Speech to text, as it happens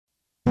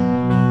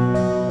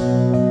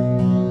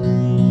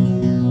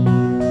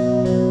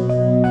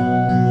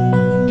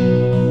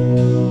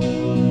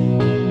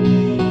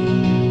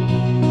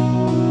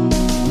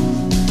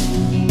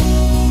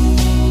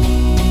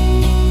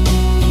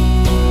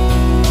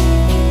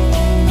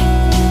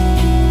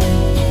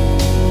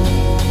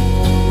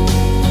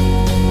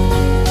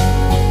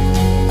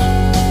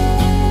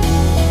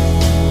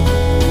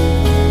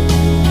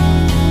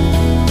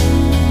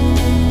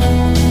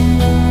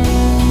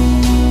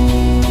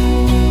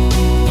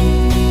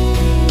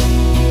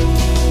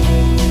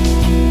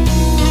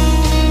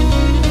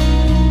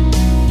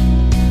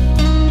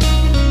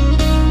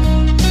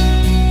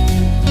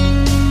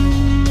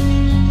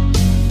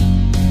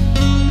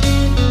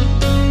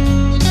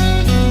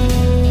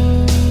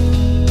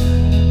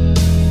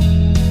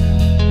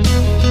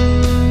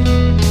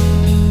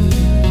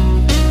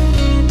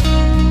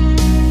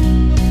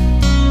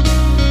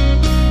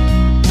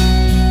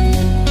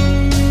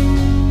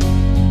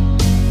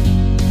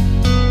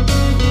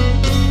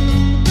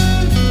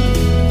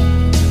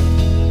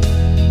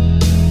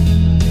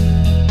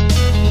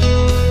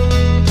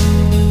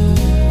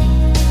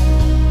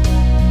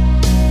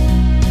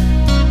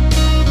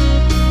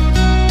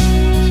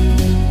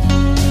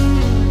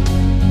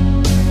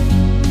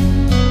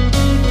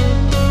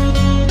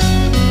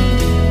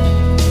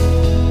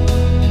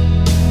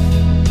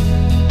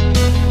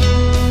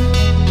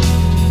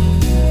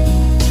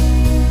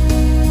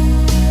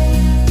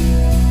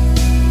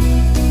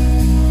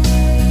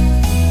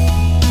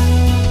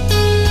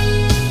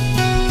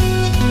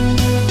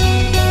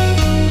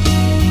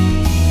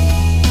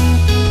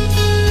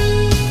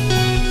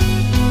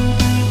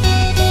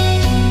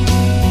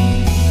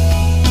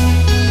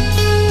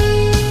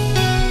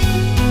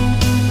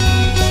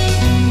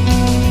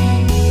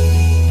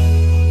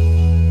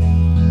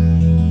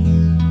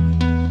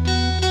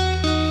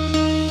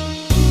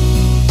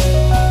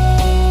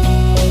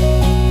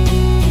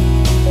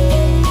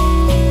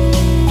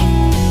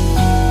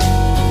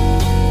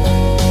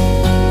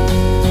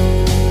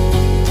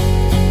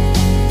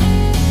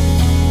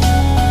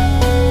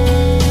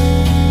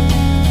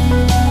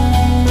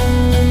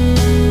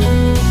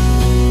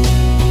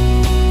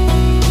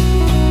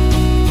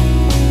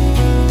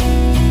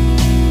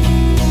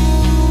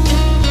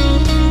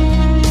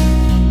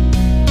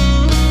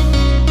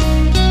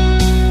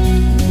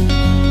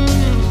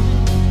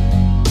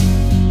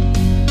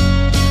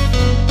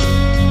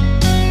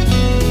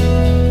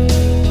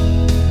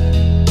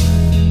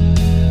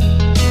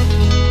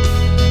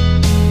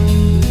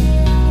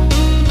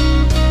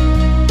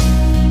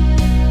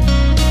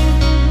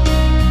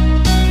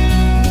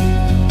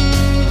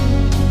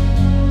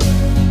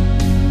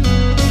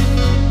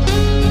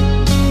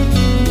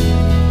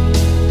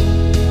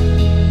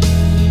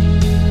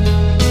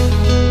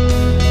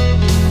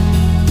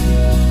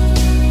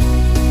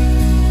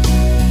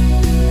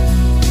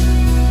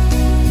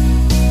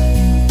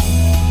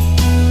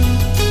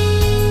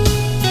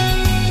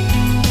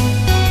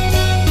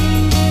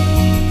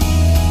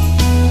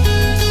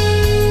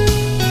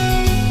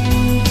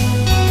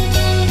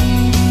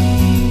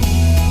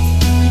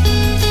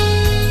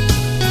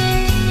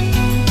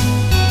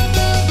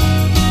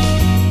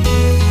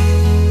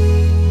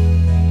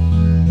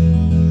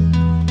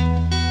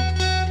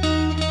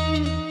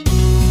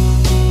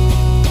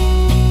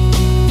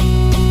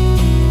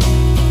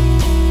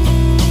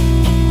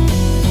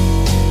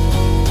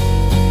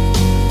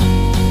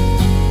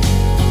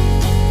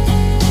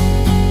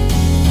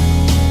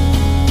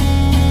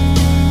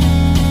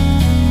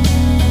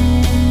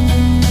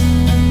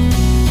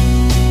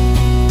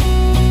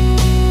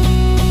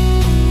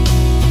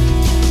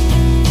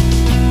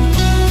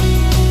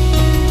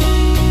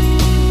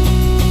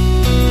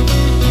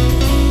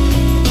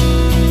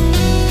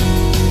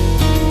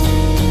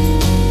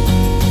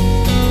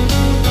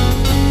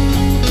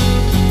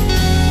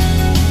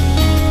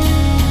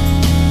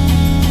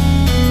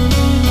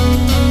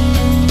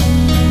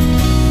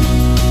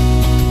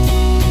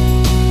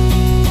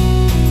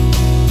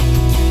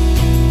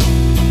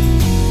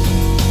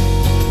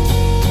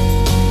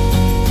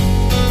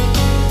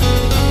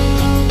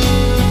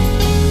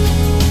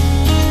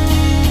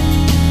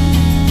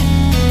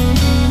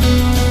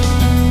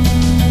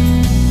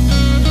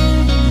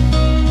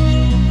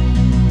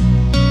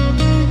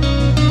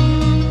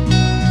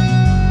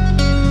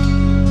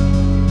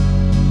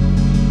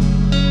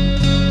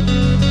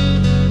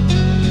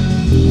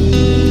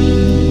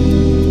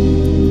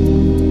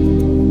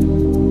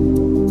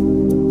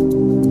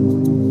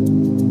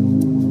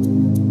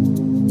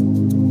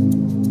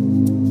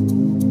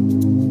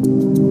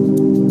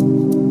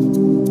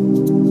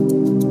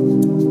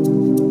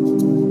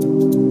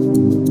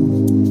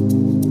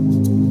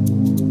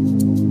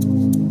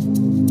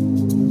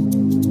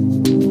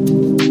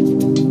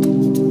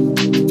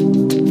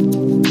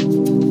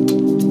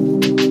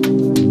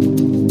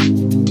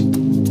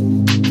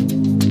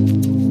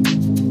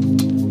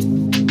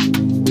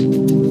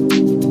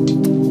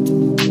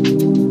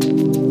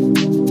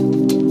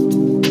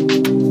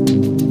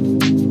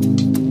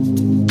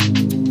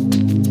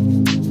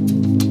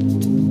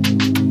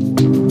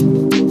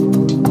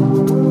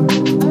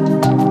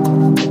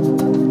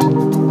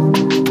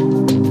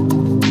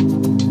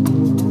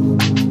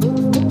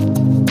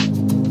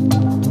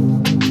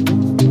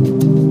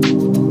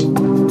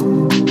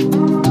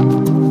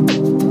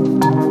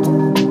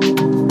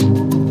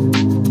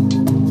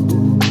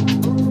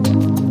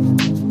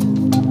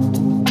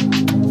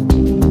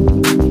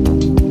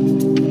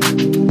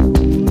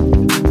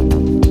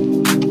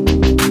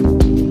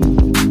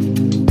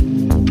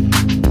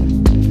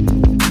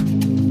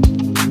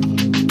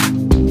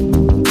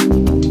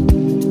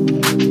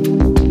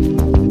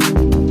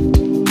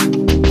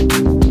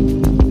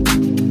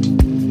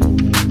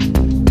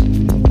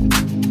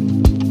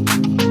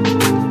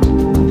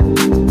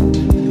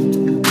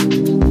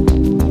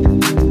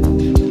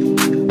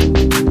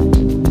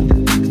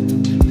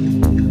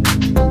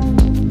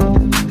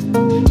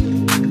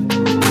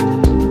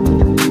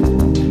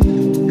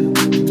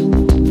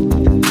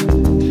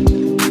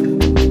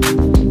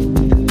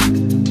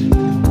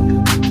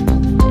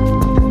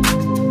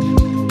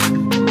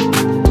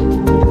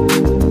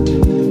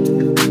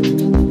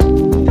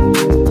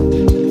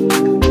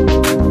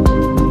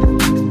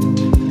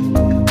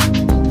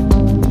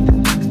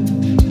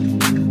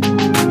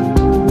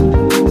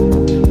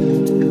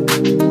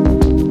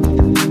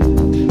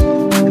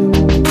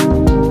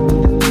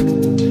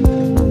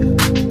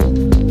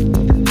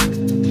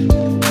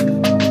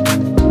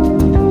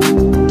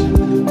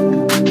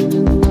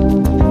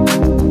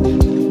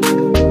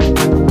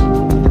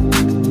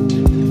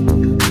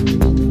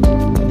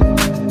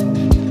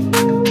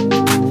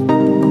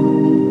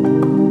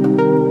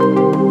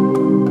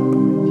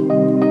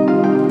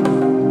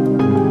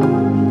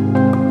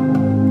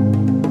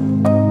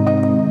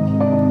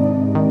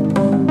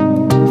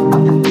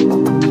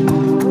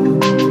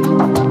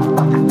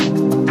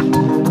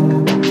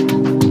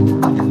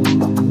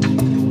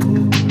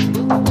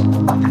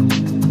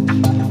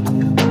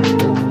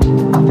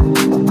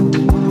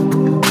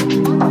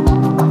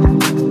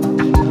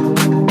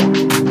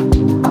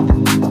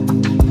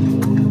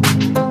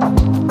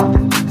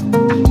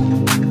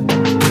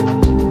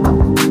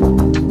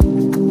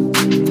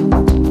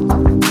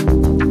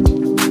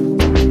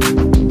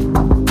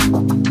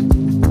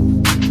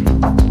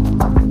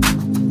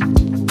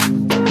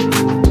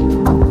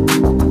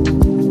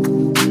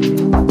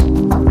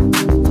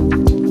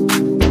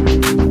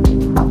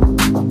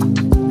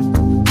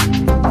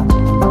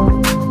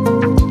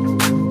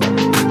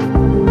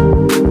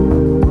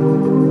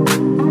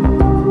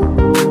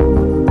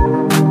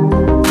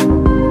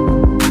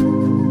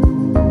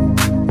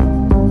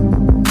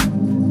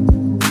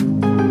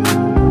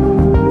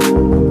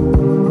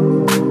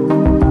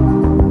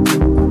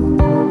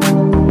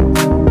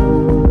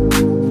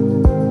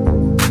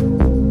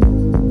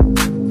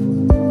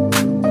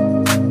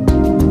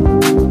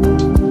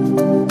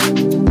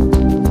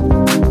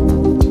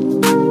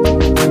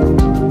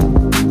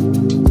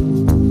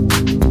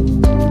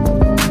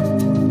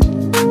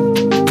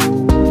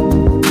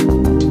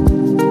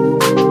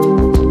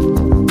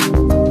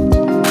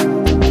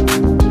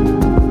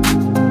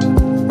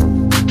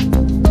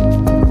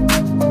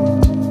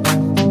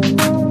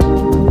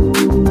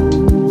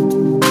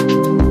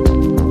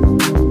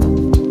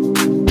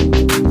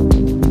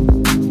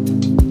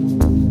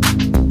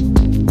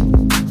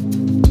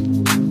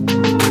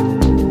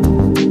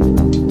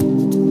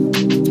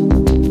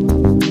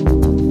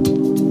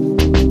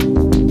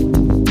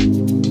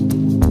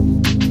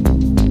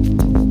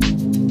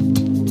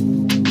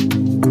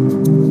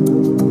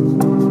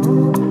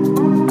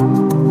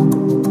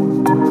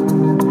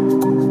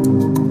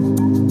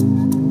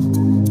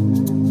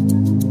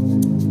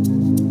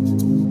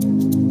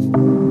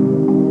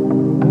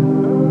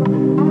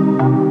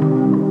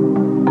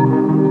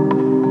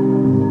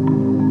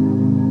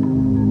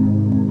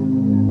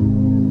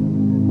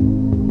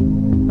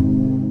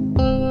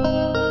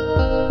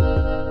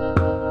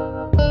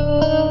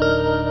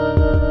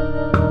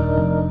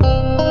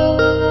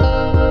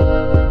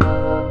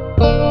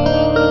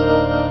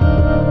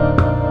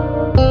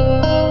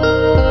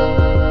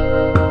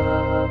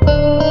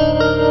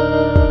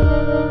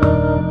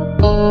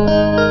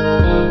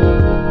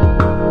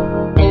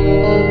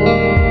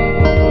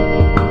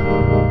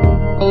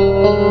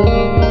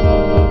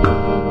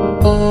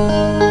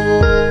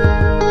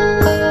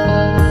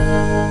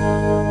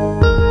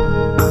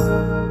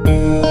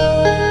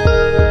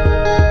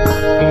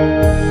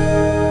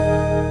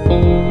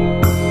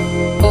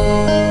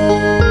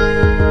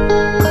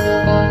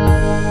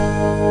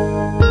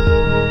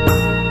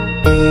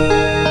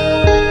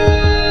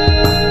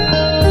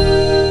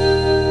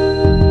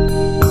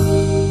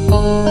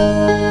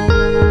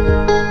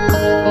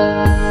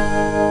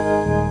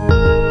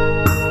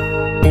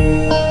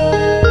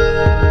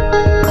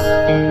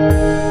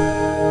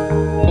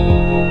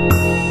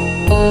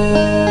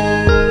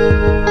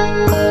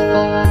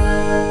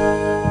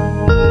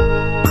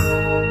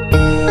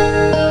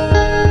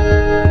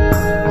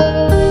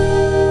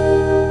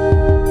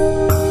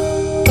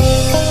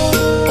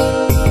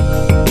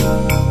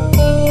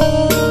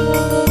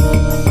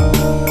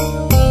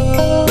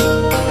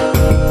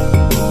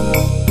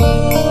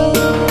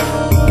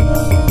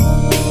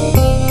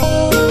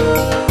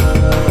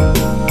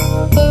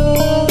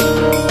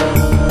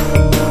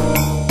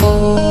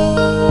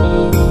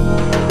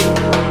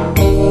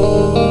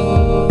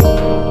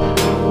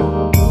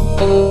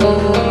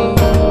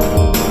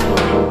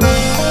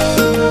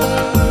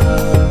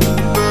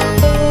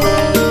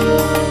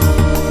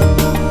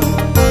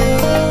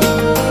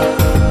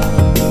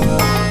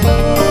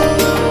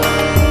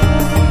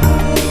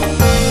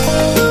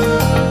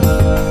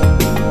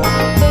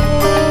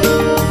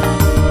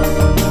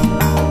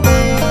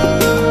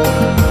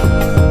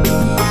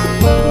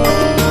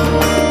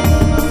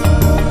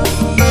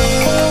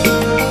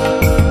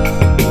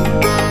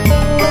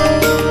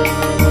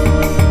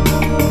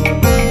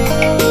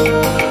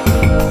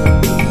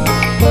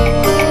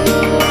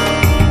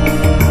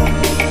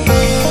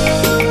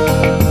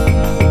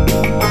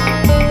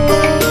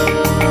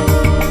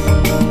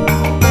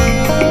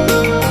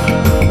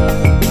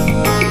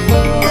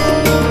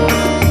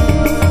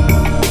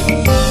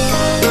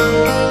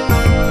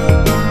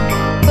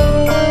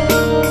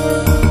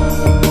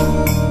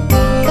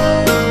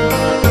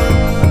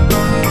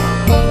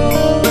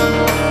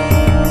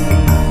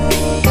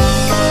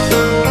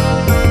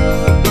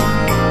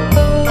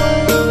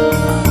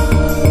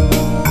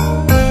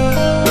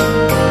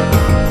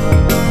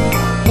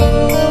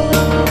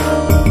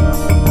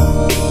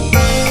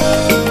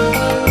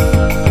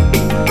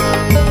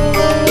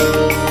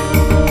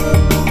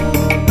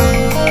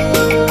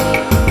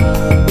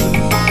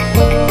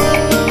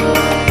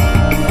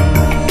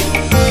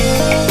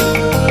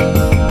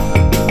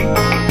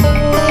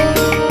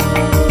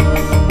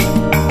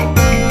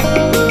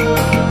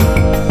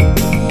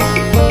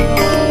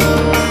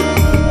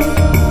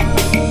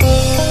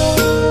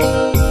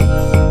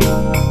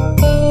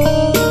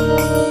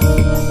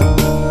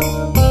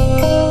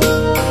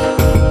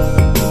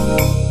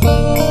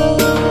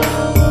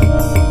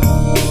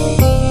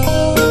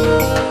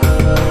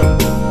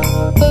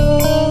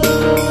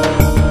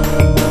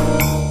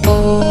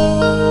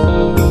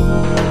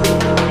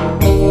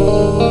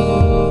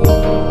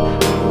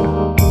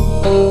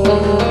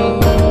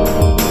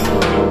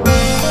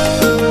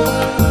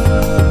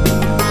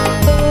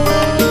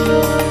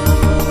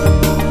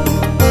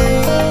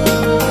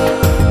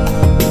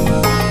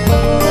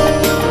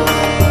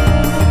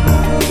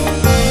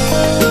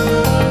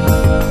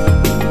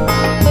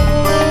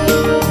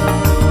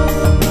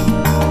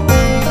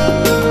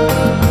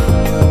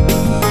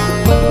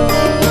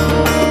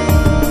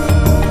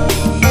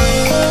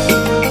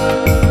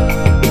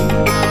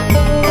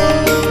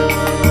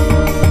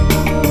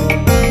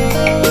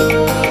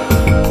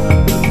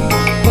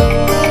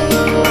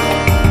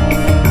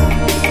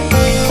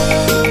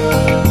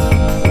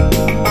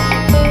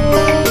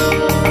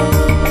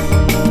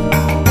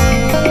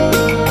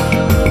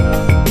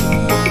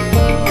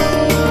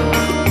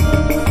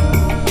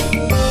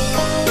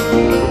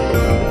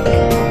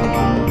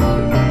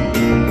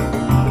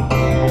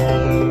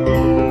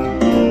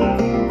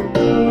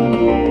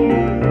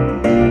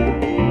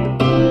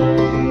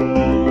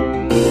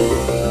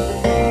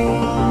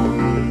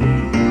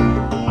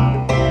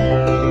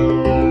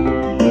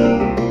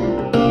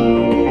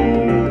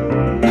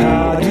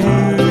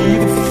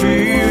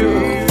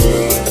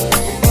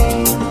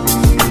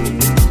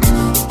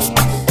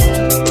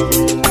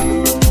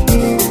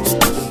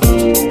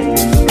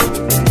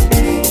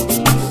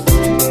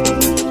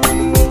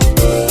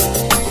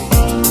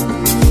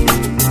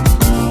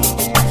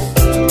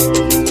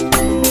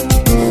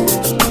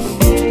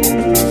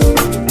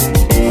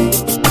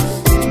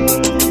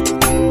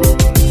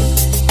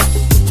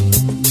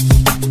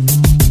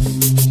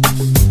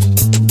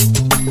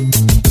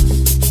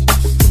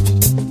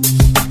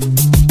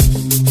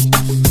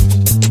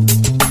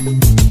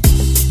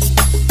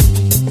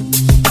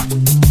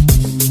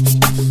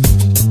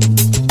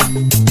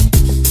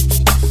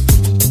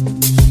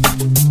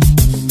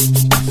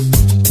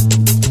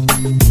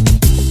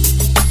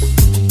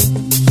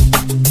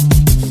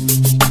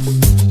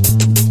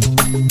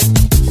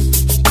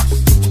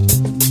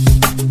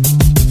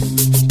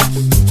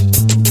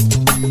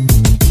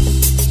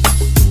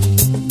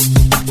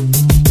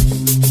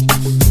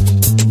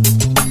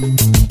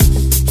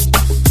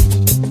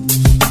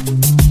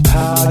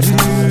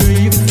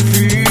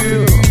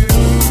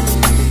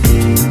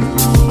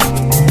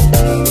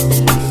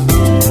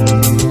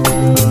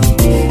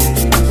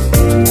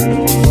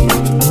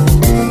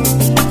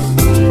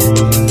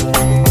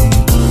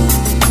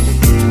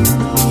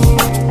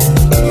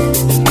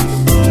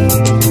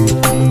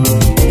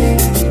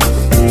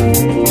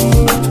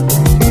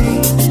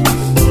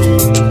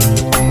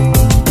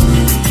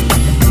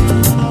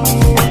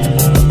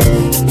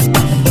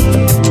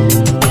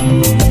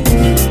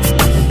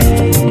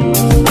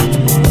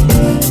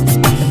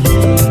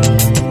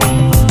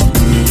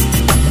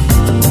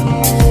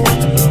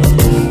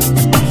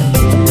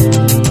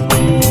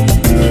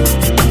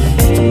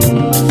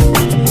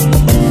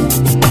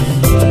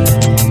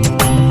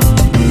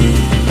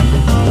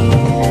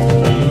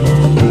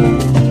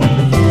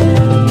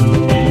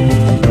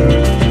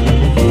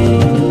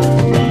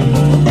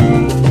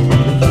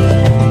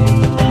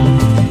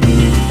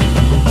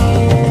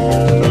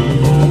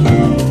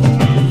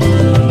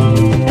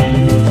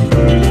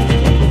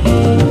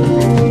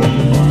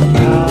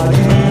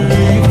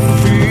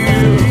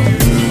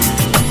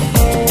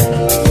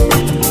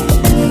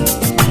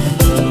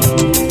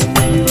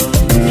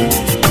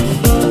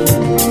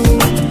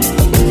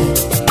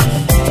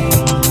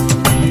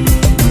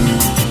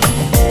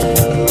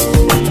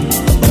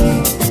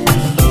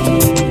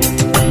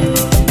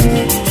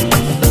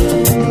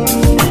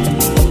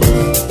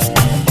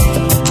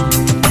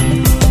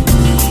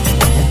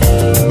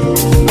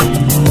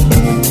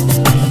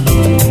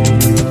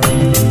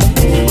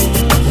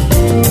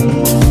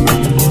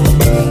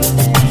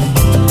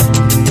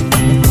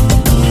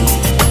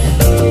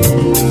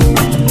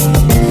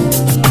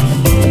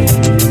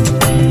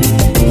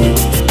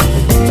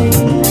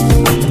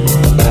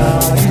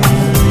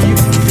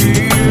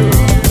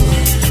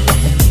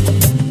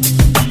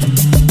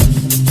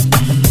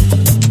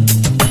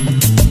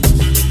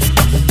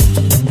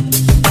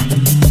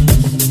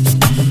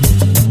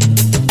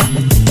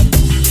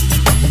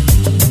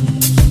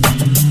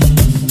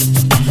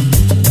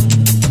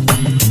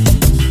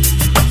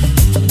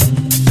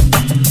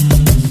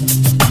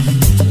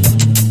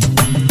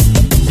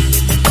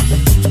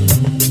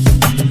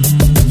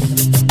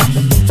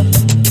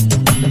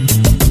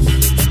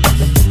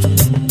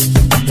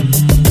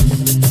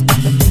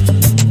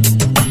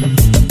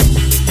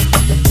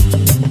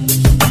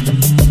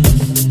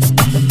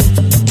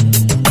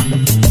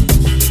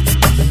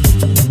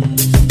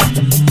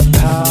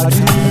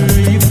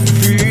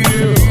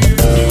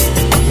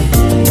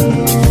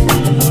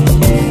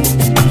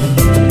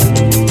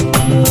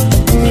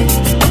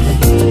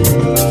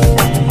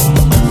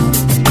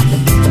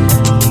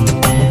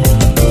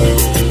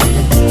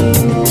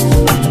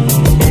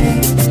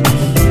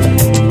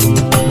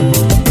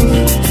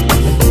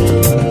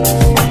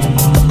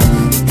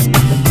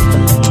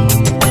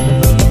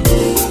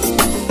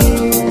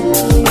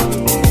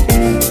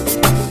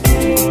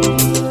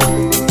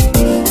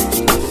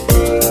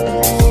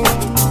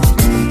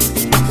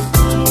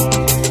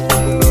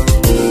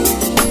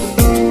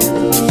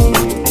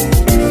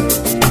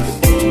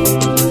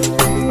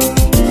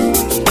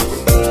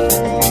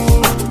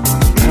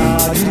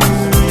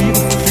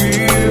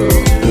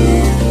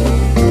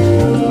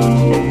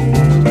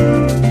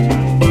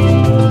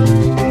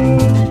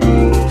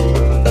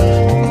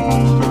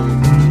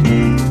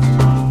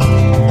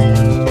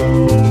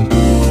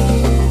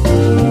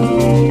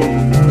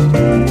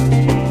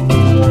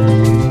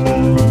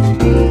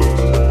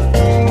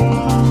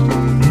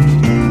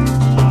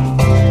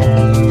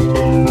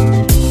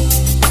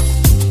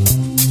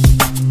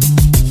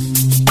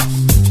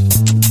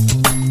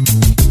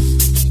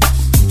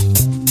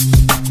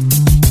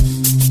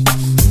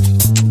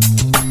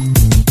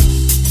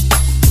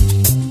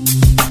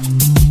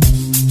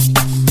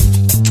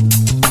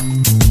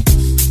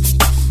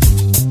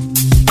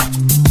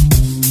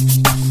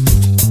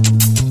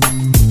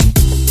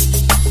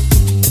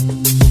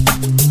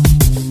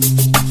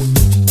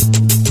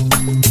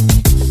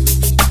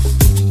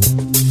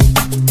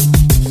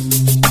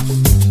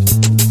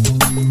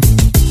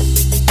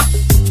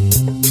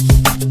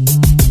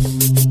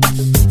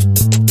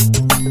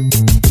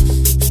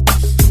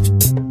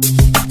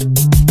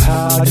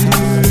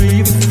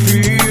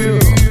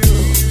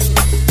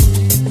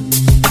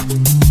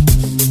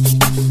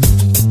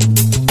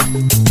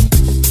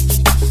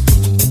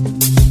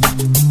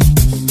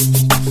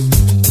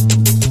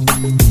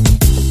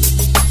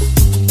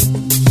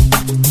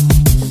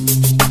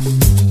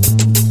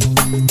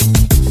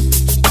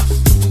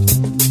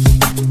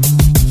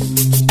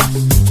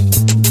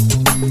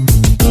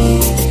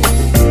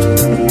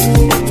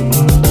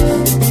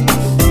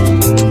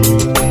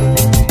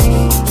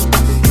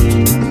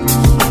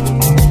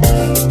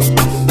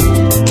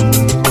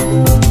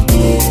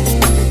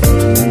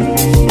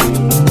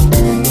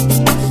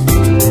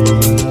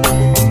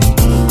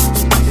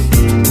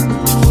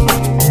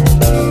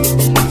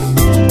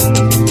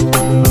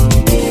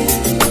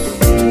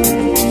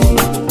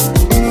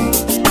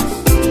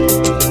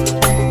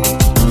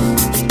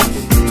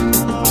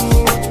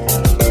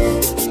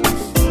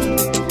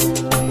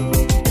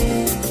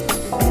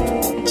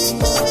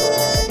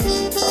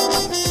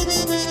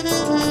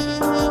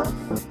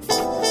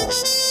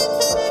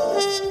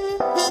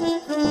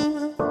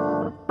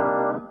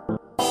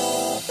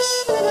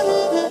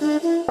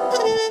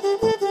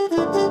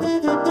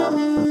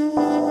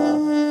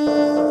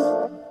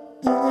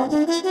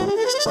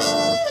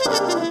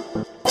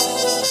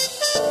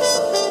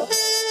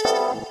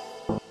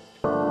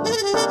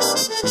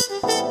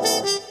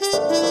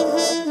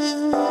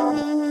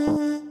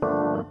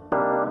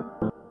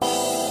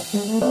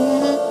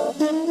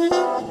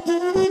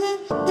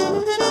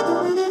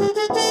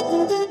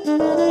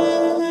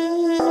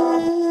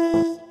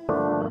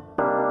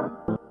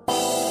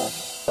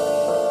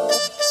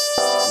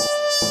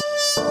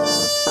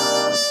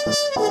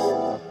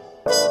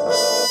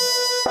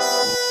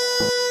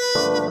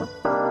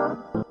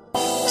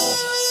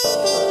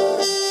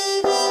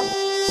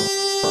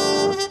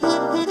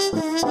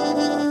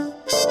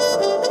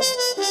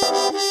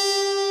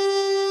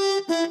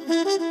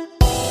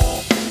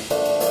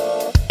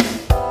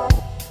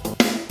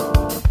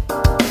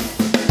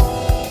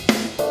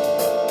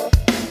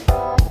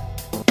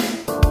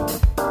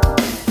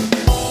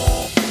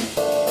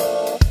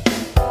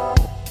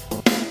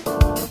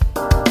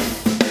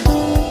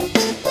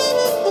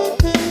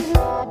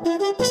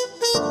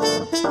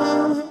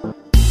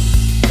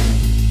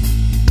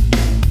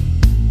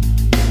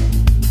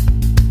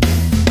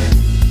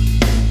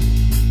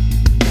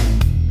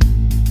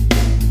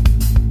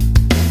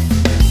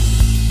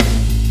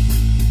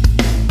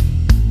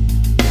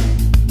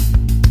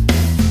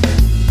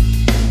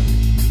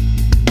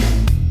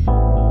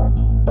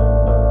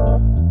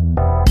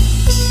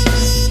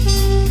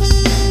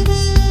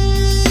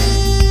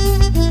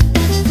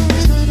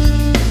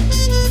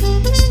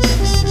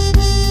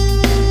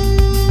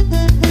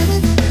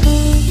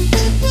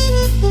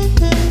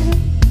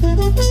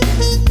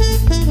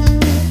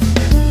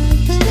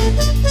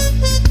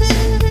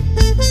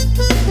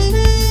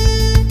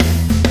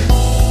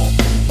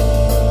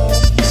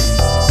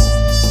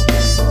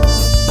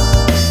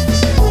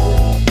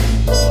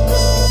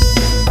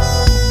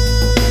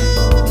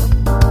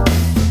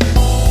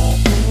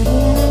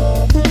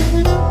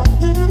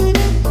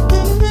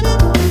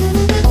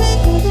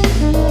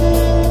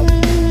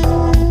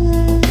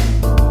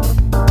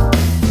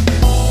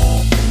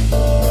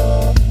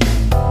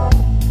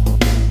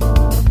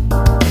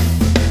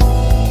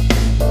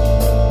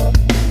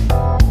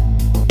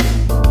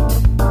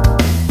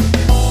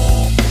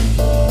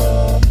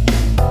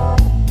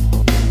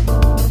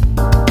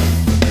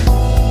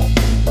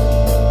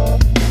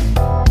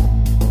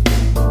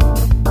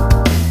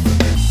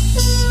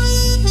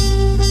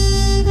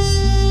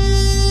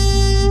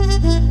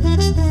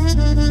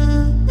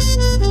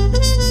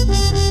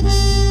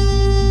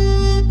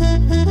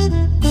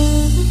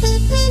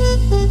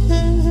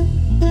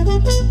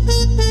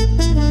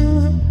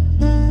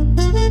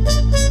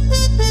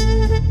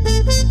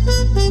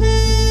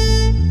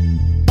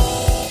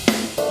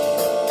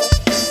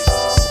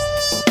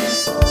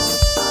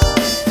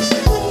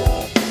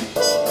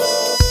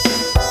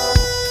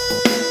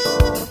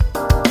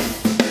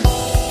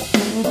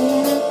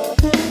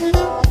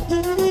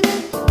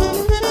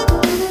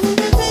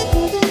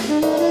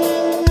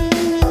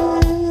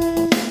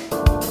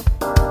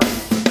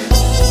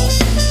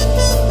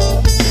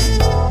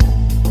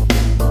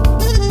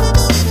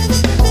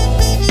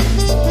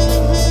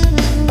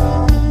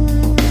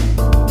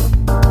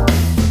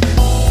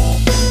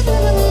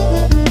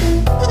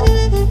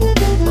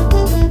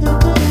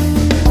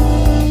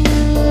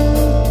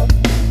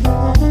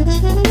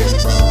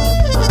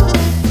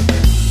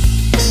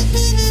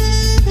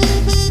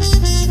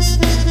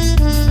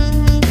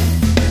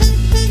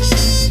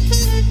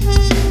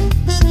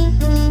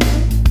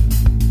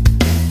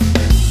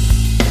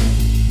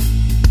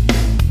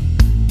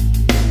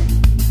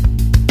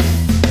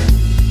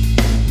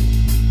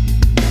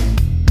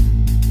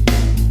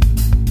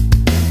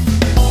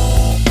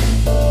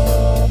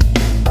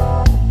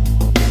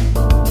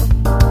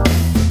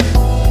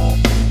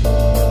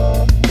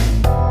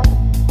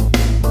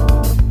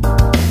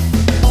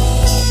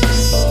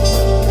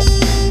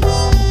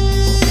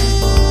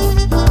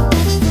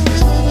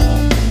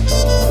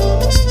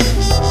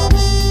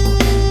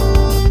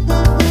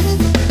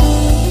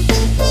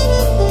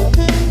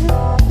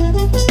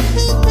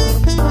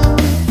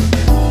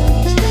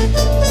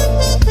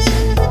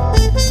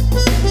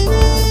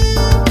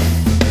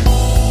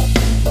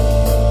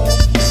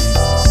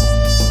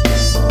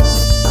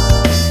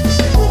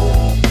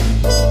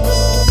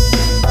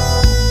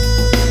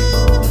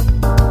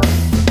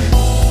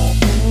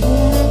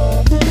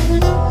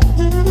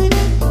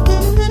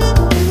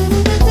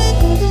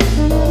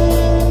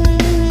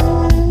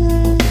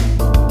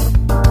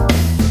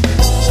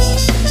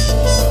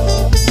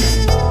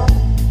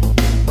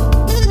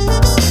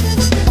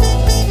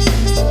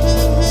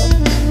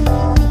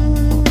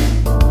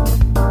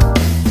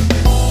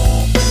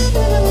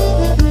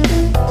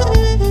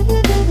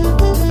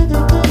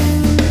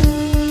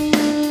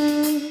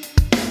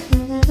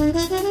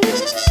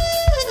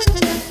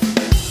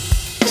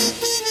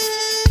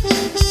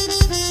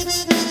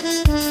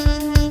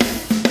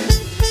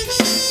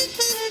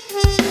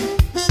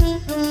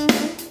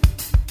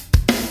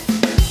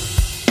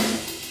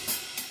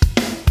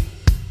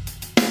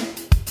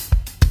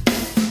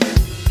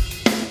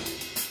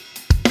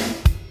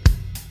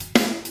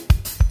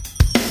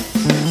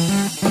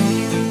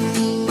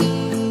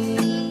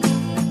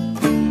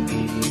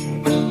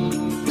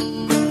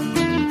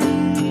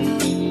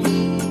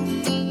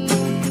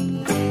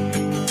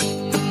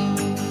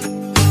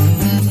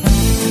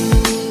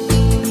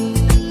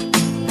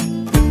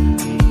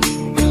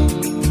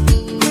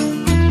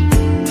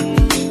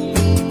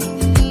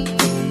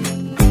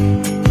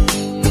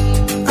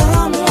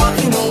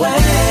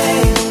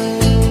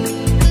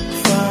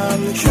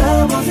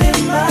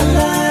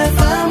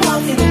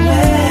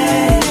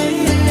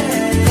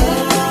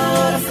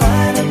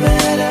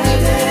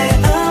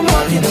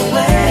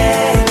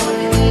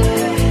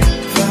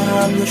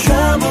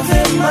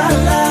troubles in my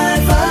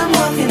life, I'm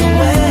walking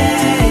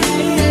away.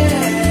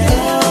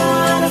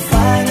 To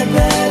find a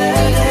better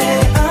day,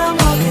 I'm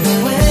walking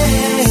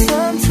away.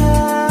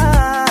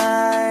 Sometimes,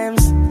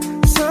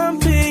 some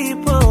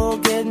people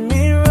get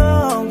me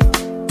wrong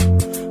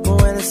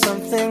when it's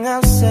something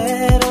I've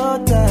said or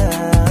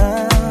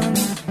done.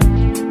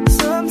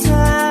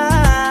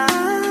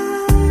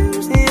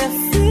 Sometimes you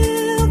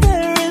feel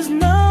there is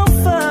no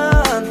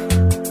fun.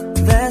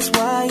 That's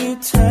why you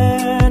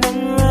turn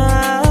and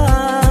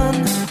run.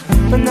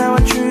 But now I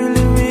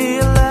truly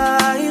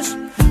realize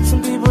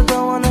some people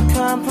don't wanna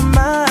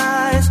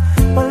compromise.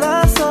 Well,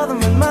 I saw them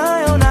with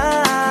my own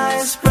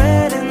eyes,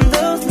 spreading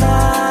those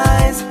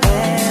lies.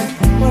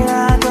 And well,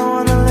 I don't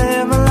wanna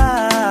live my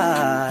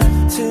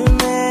life. Too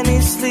many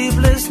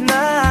sleepless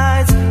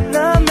nights,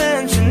 not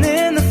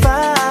mentioning the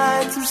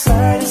fights. I'm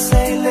sorry to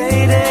say,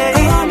 lady,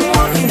 I'm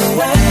walking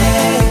away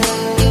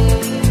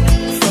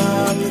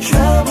from the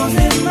troubles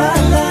in my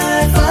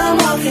life. I'm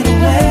walking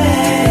away.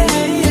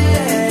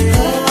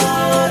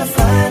 To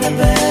find a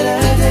better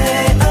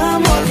day. I'm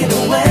walking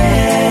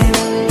away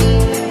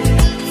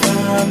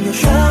from the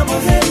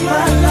troubles in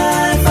my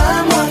life.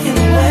 I'm walking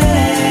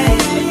away.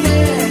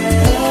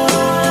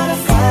 To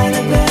find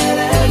a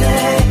better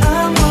day.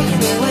 I'm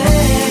walking away.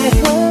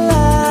 Well,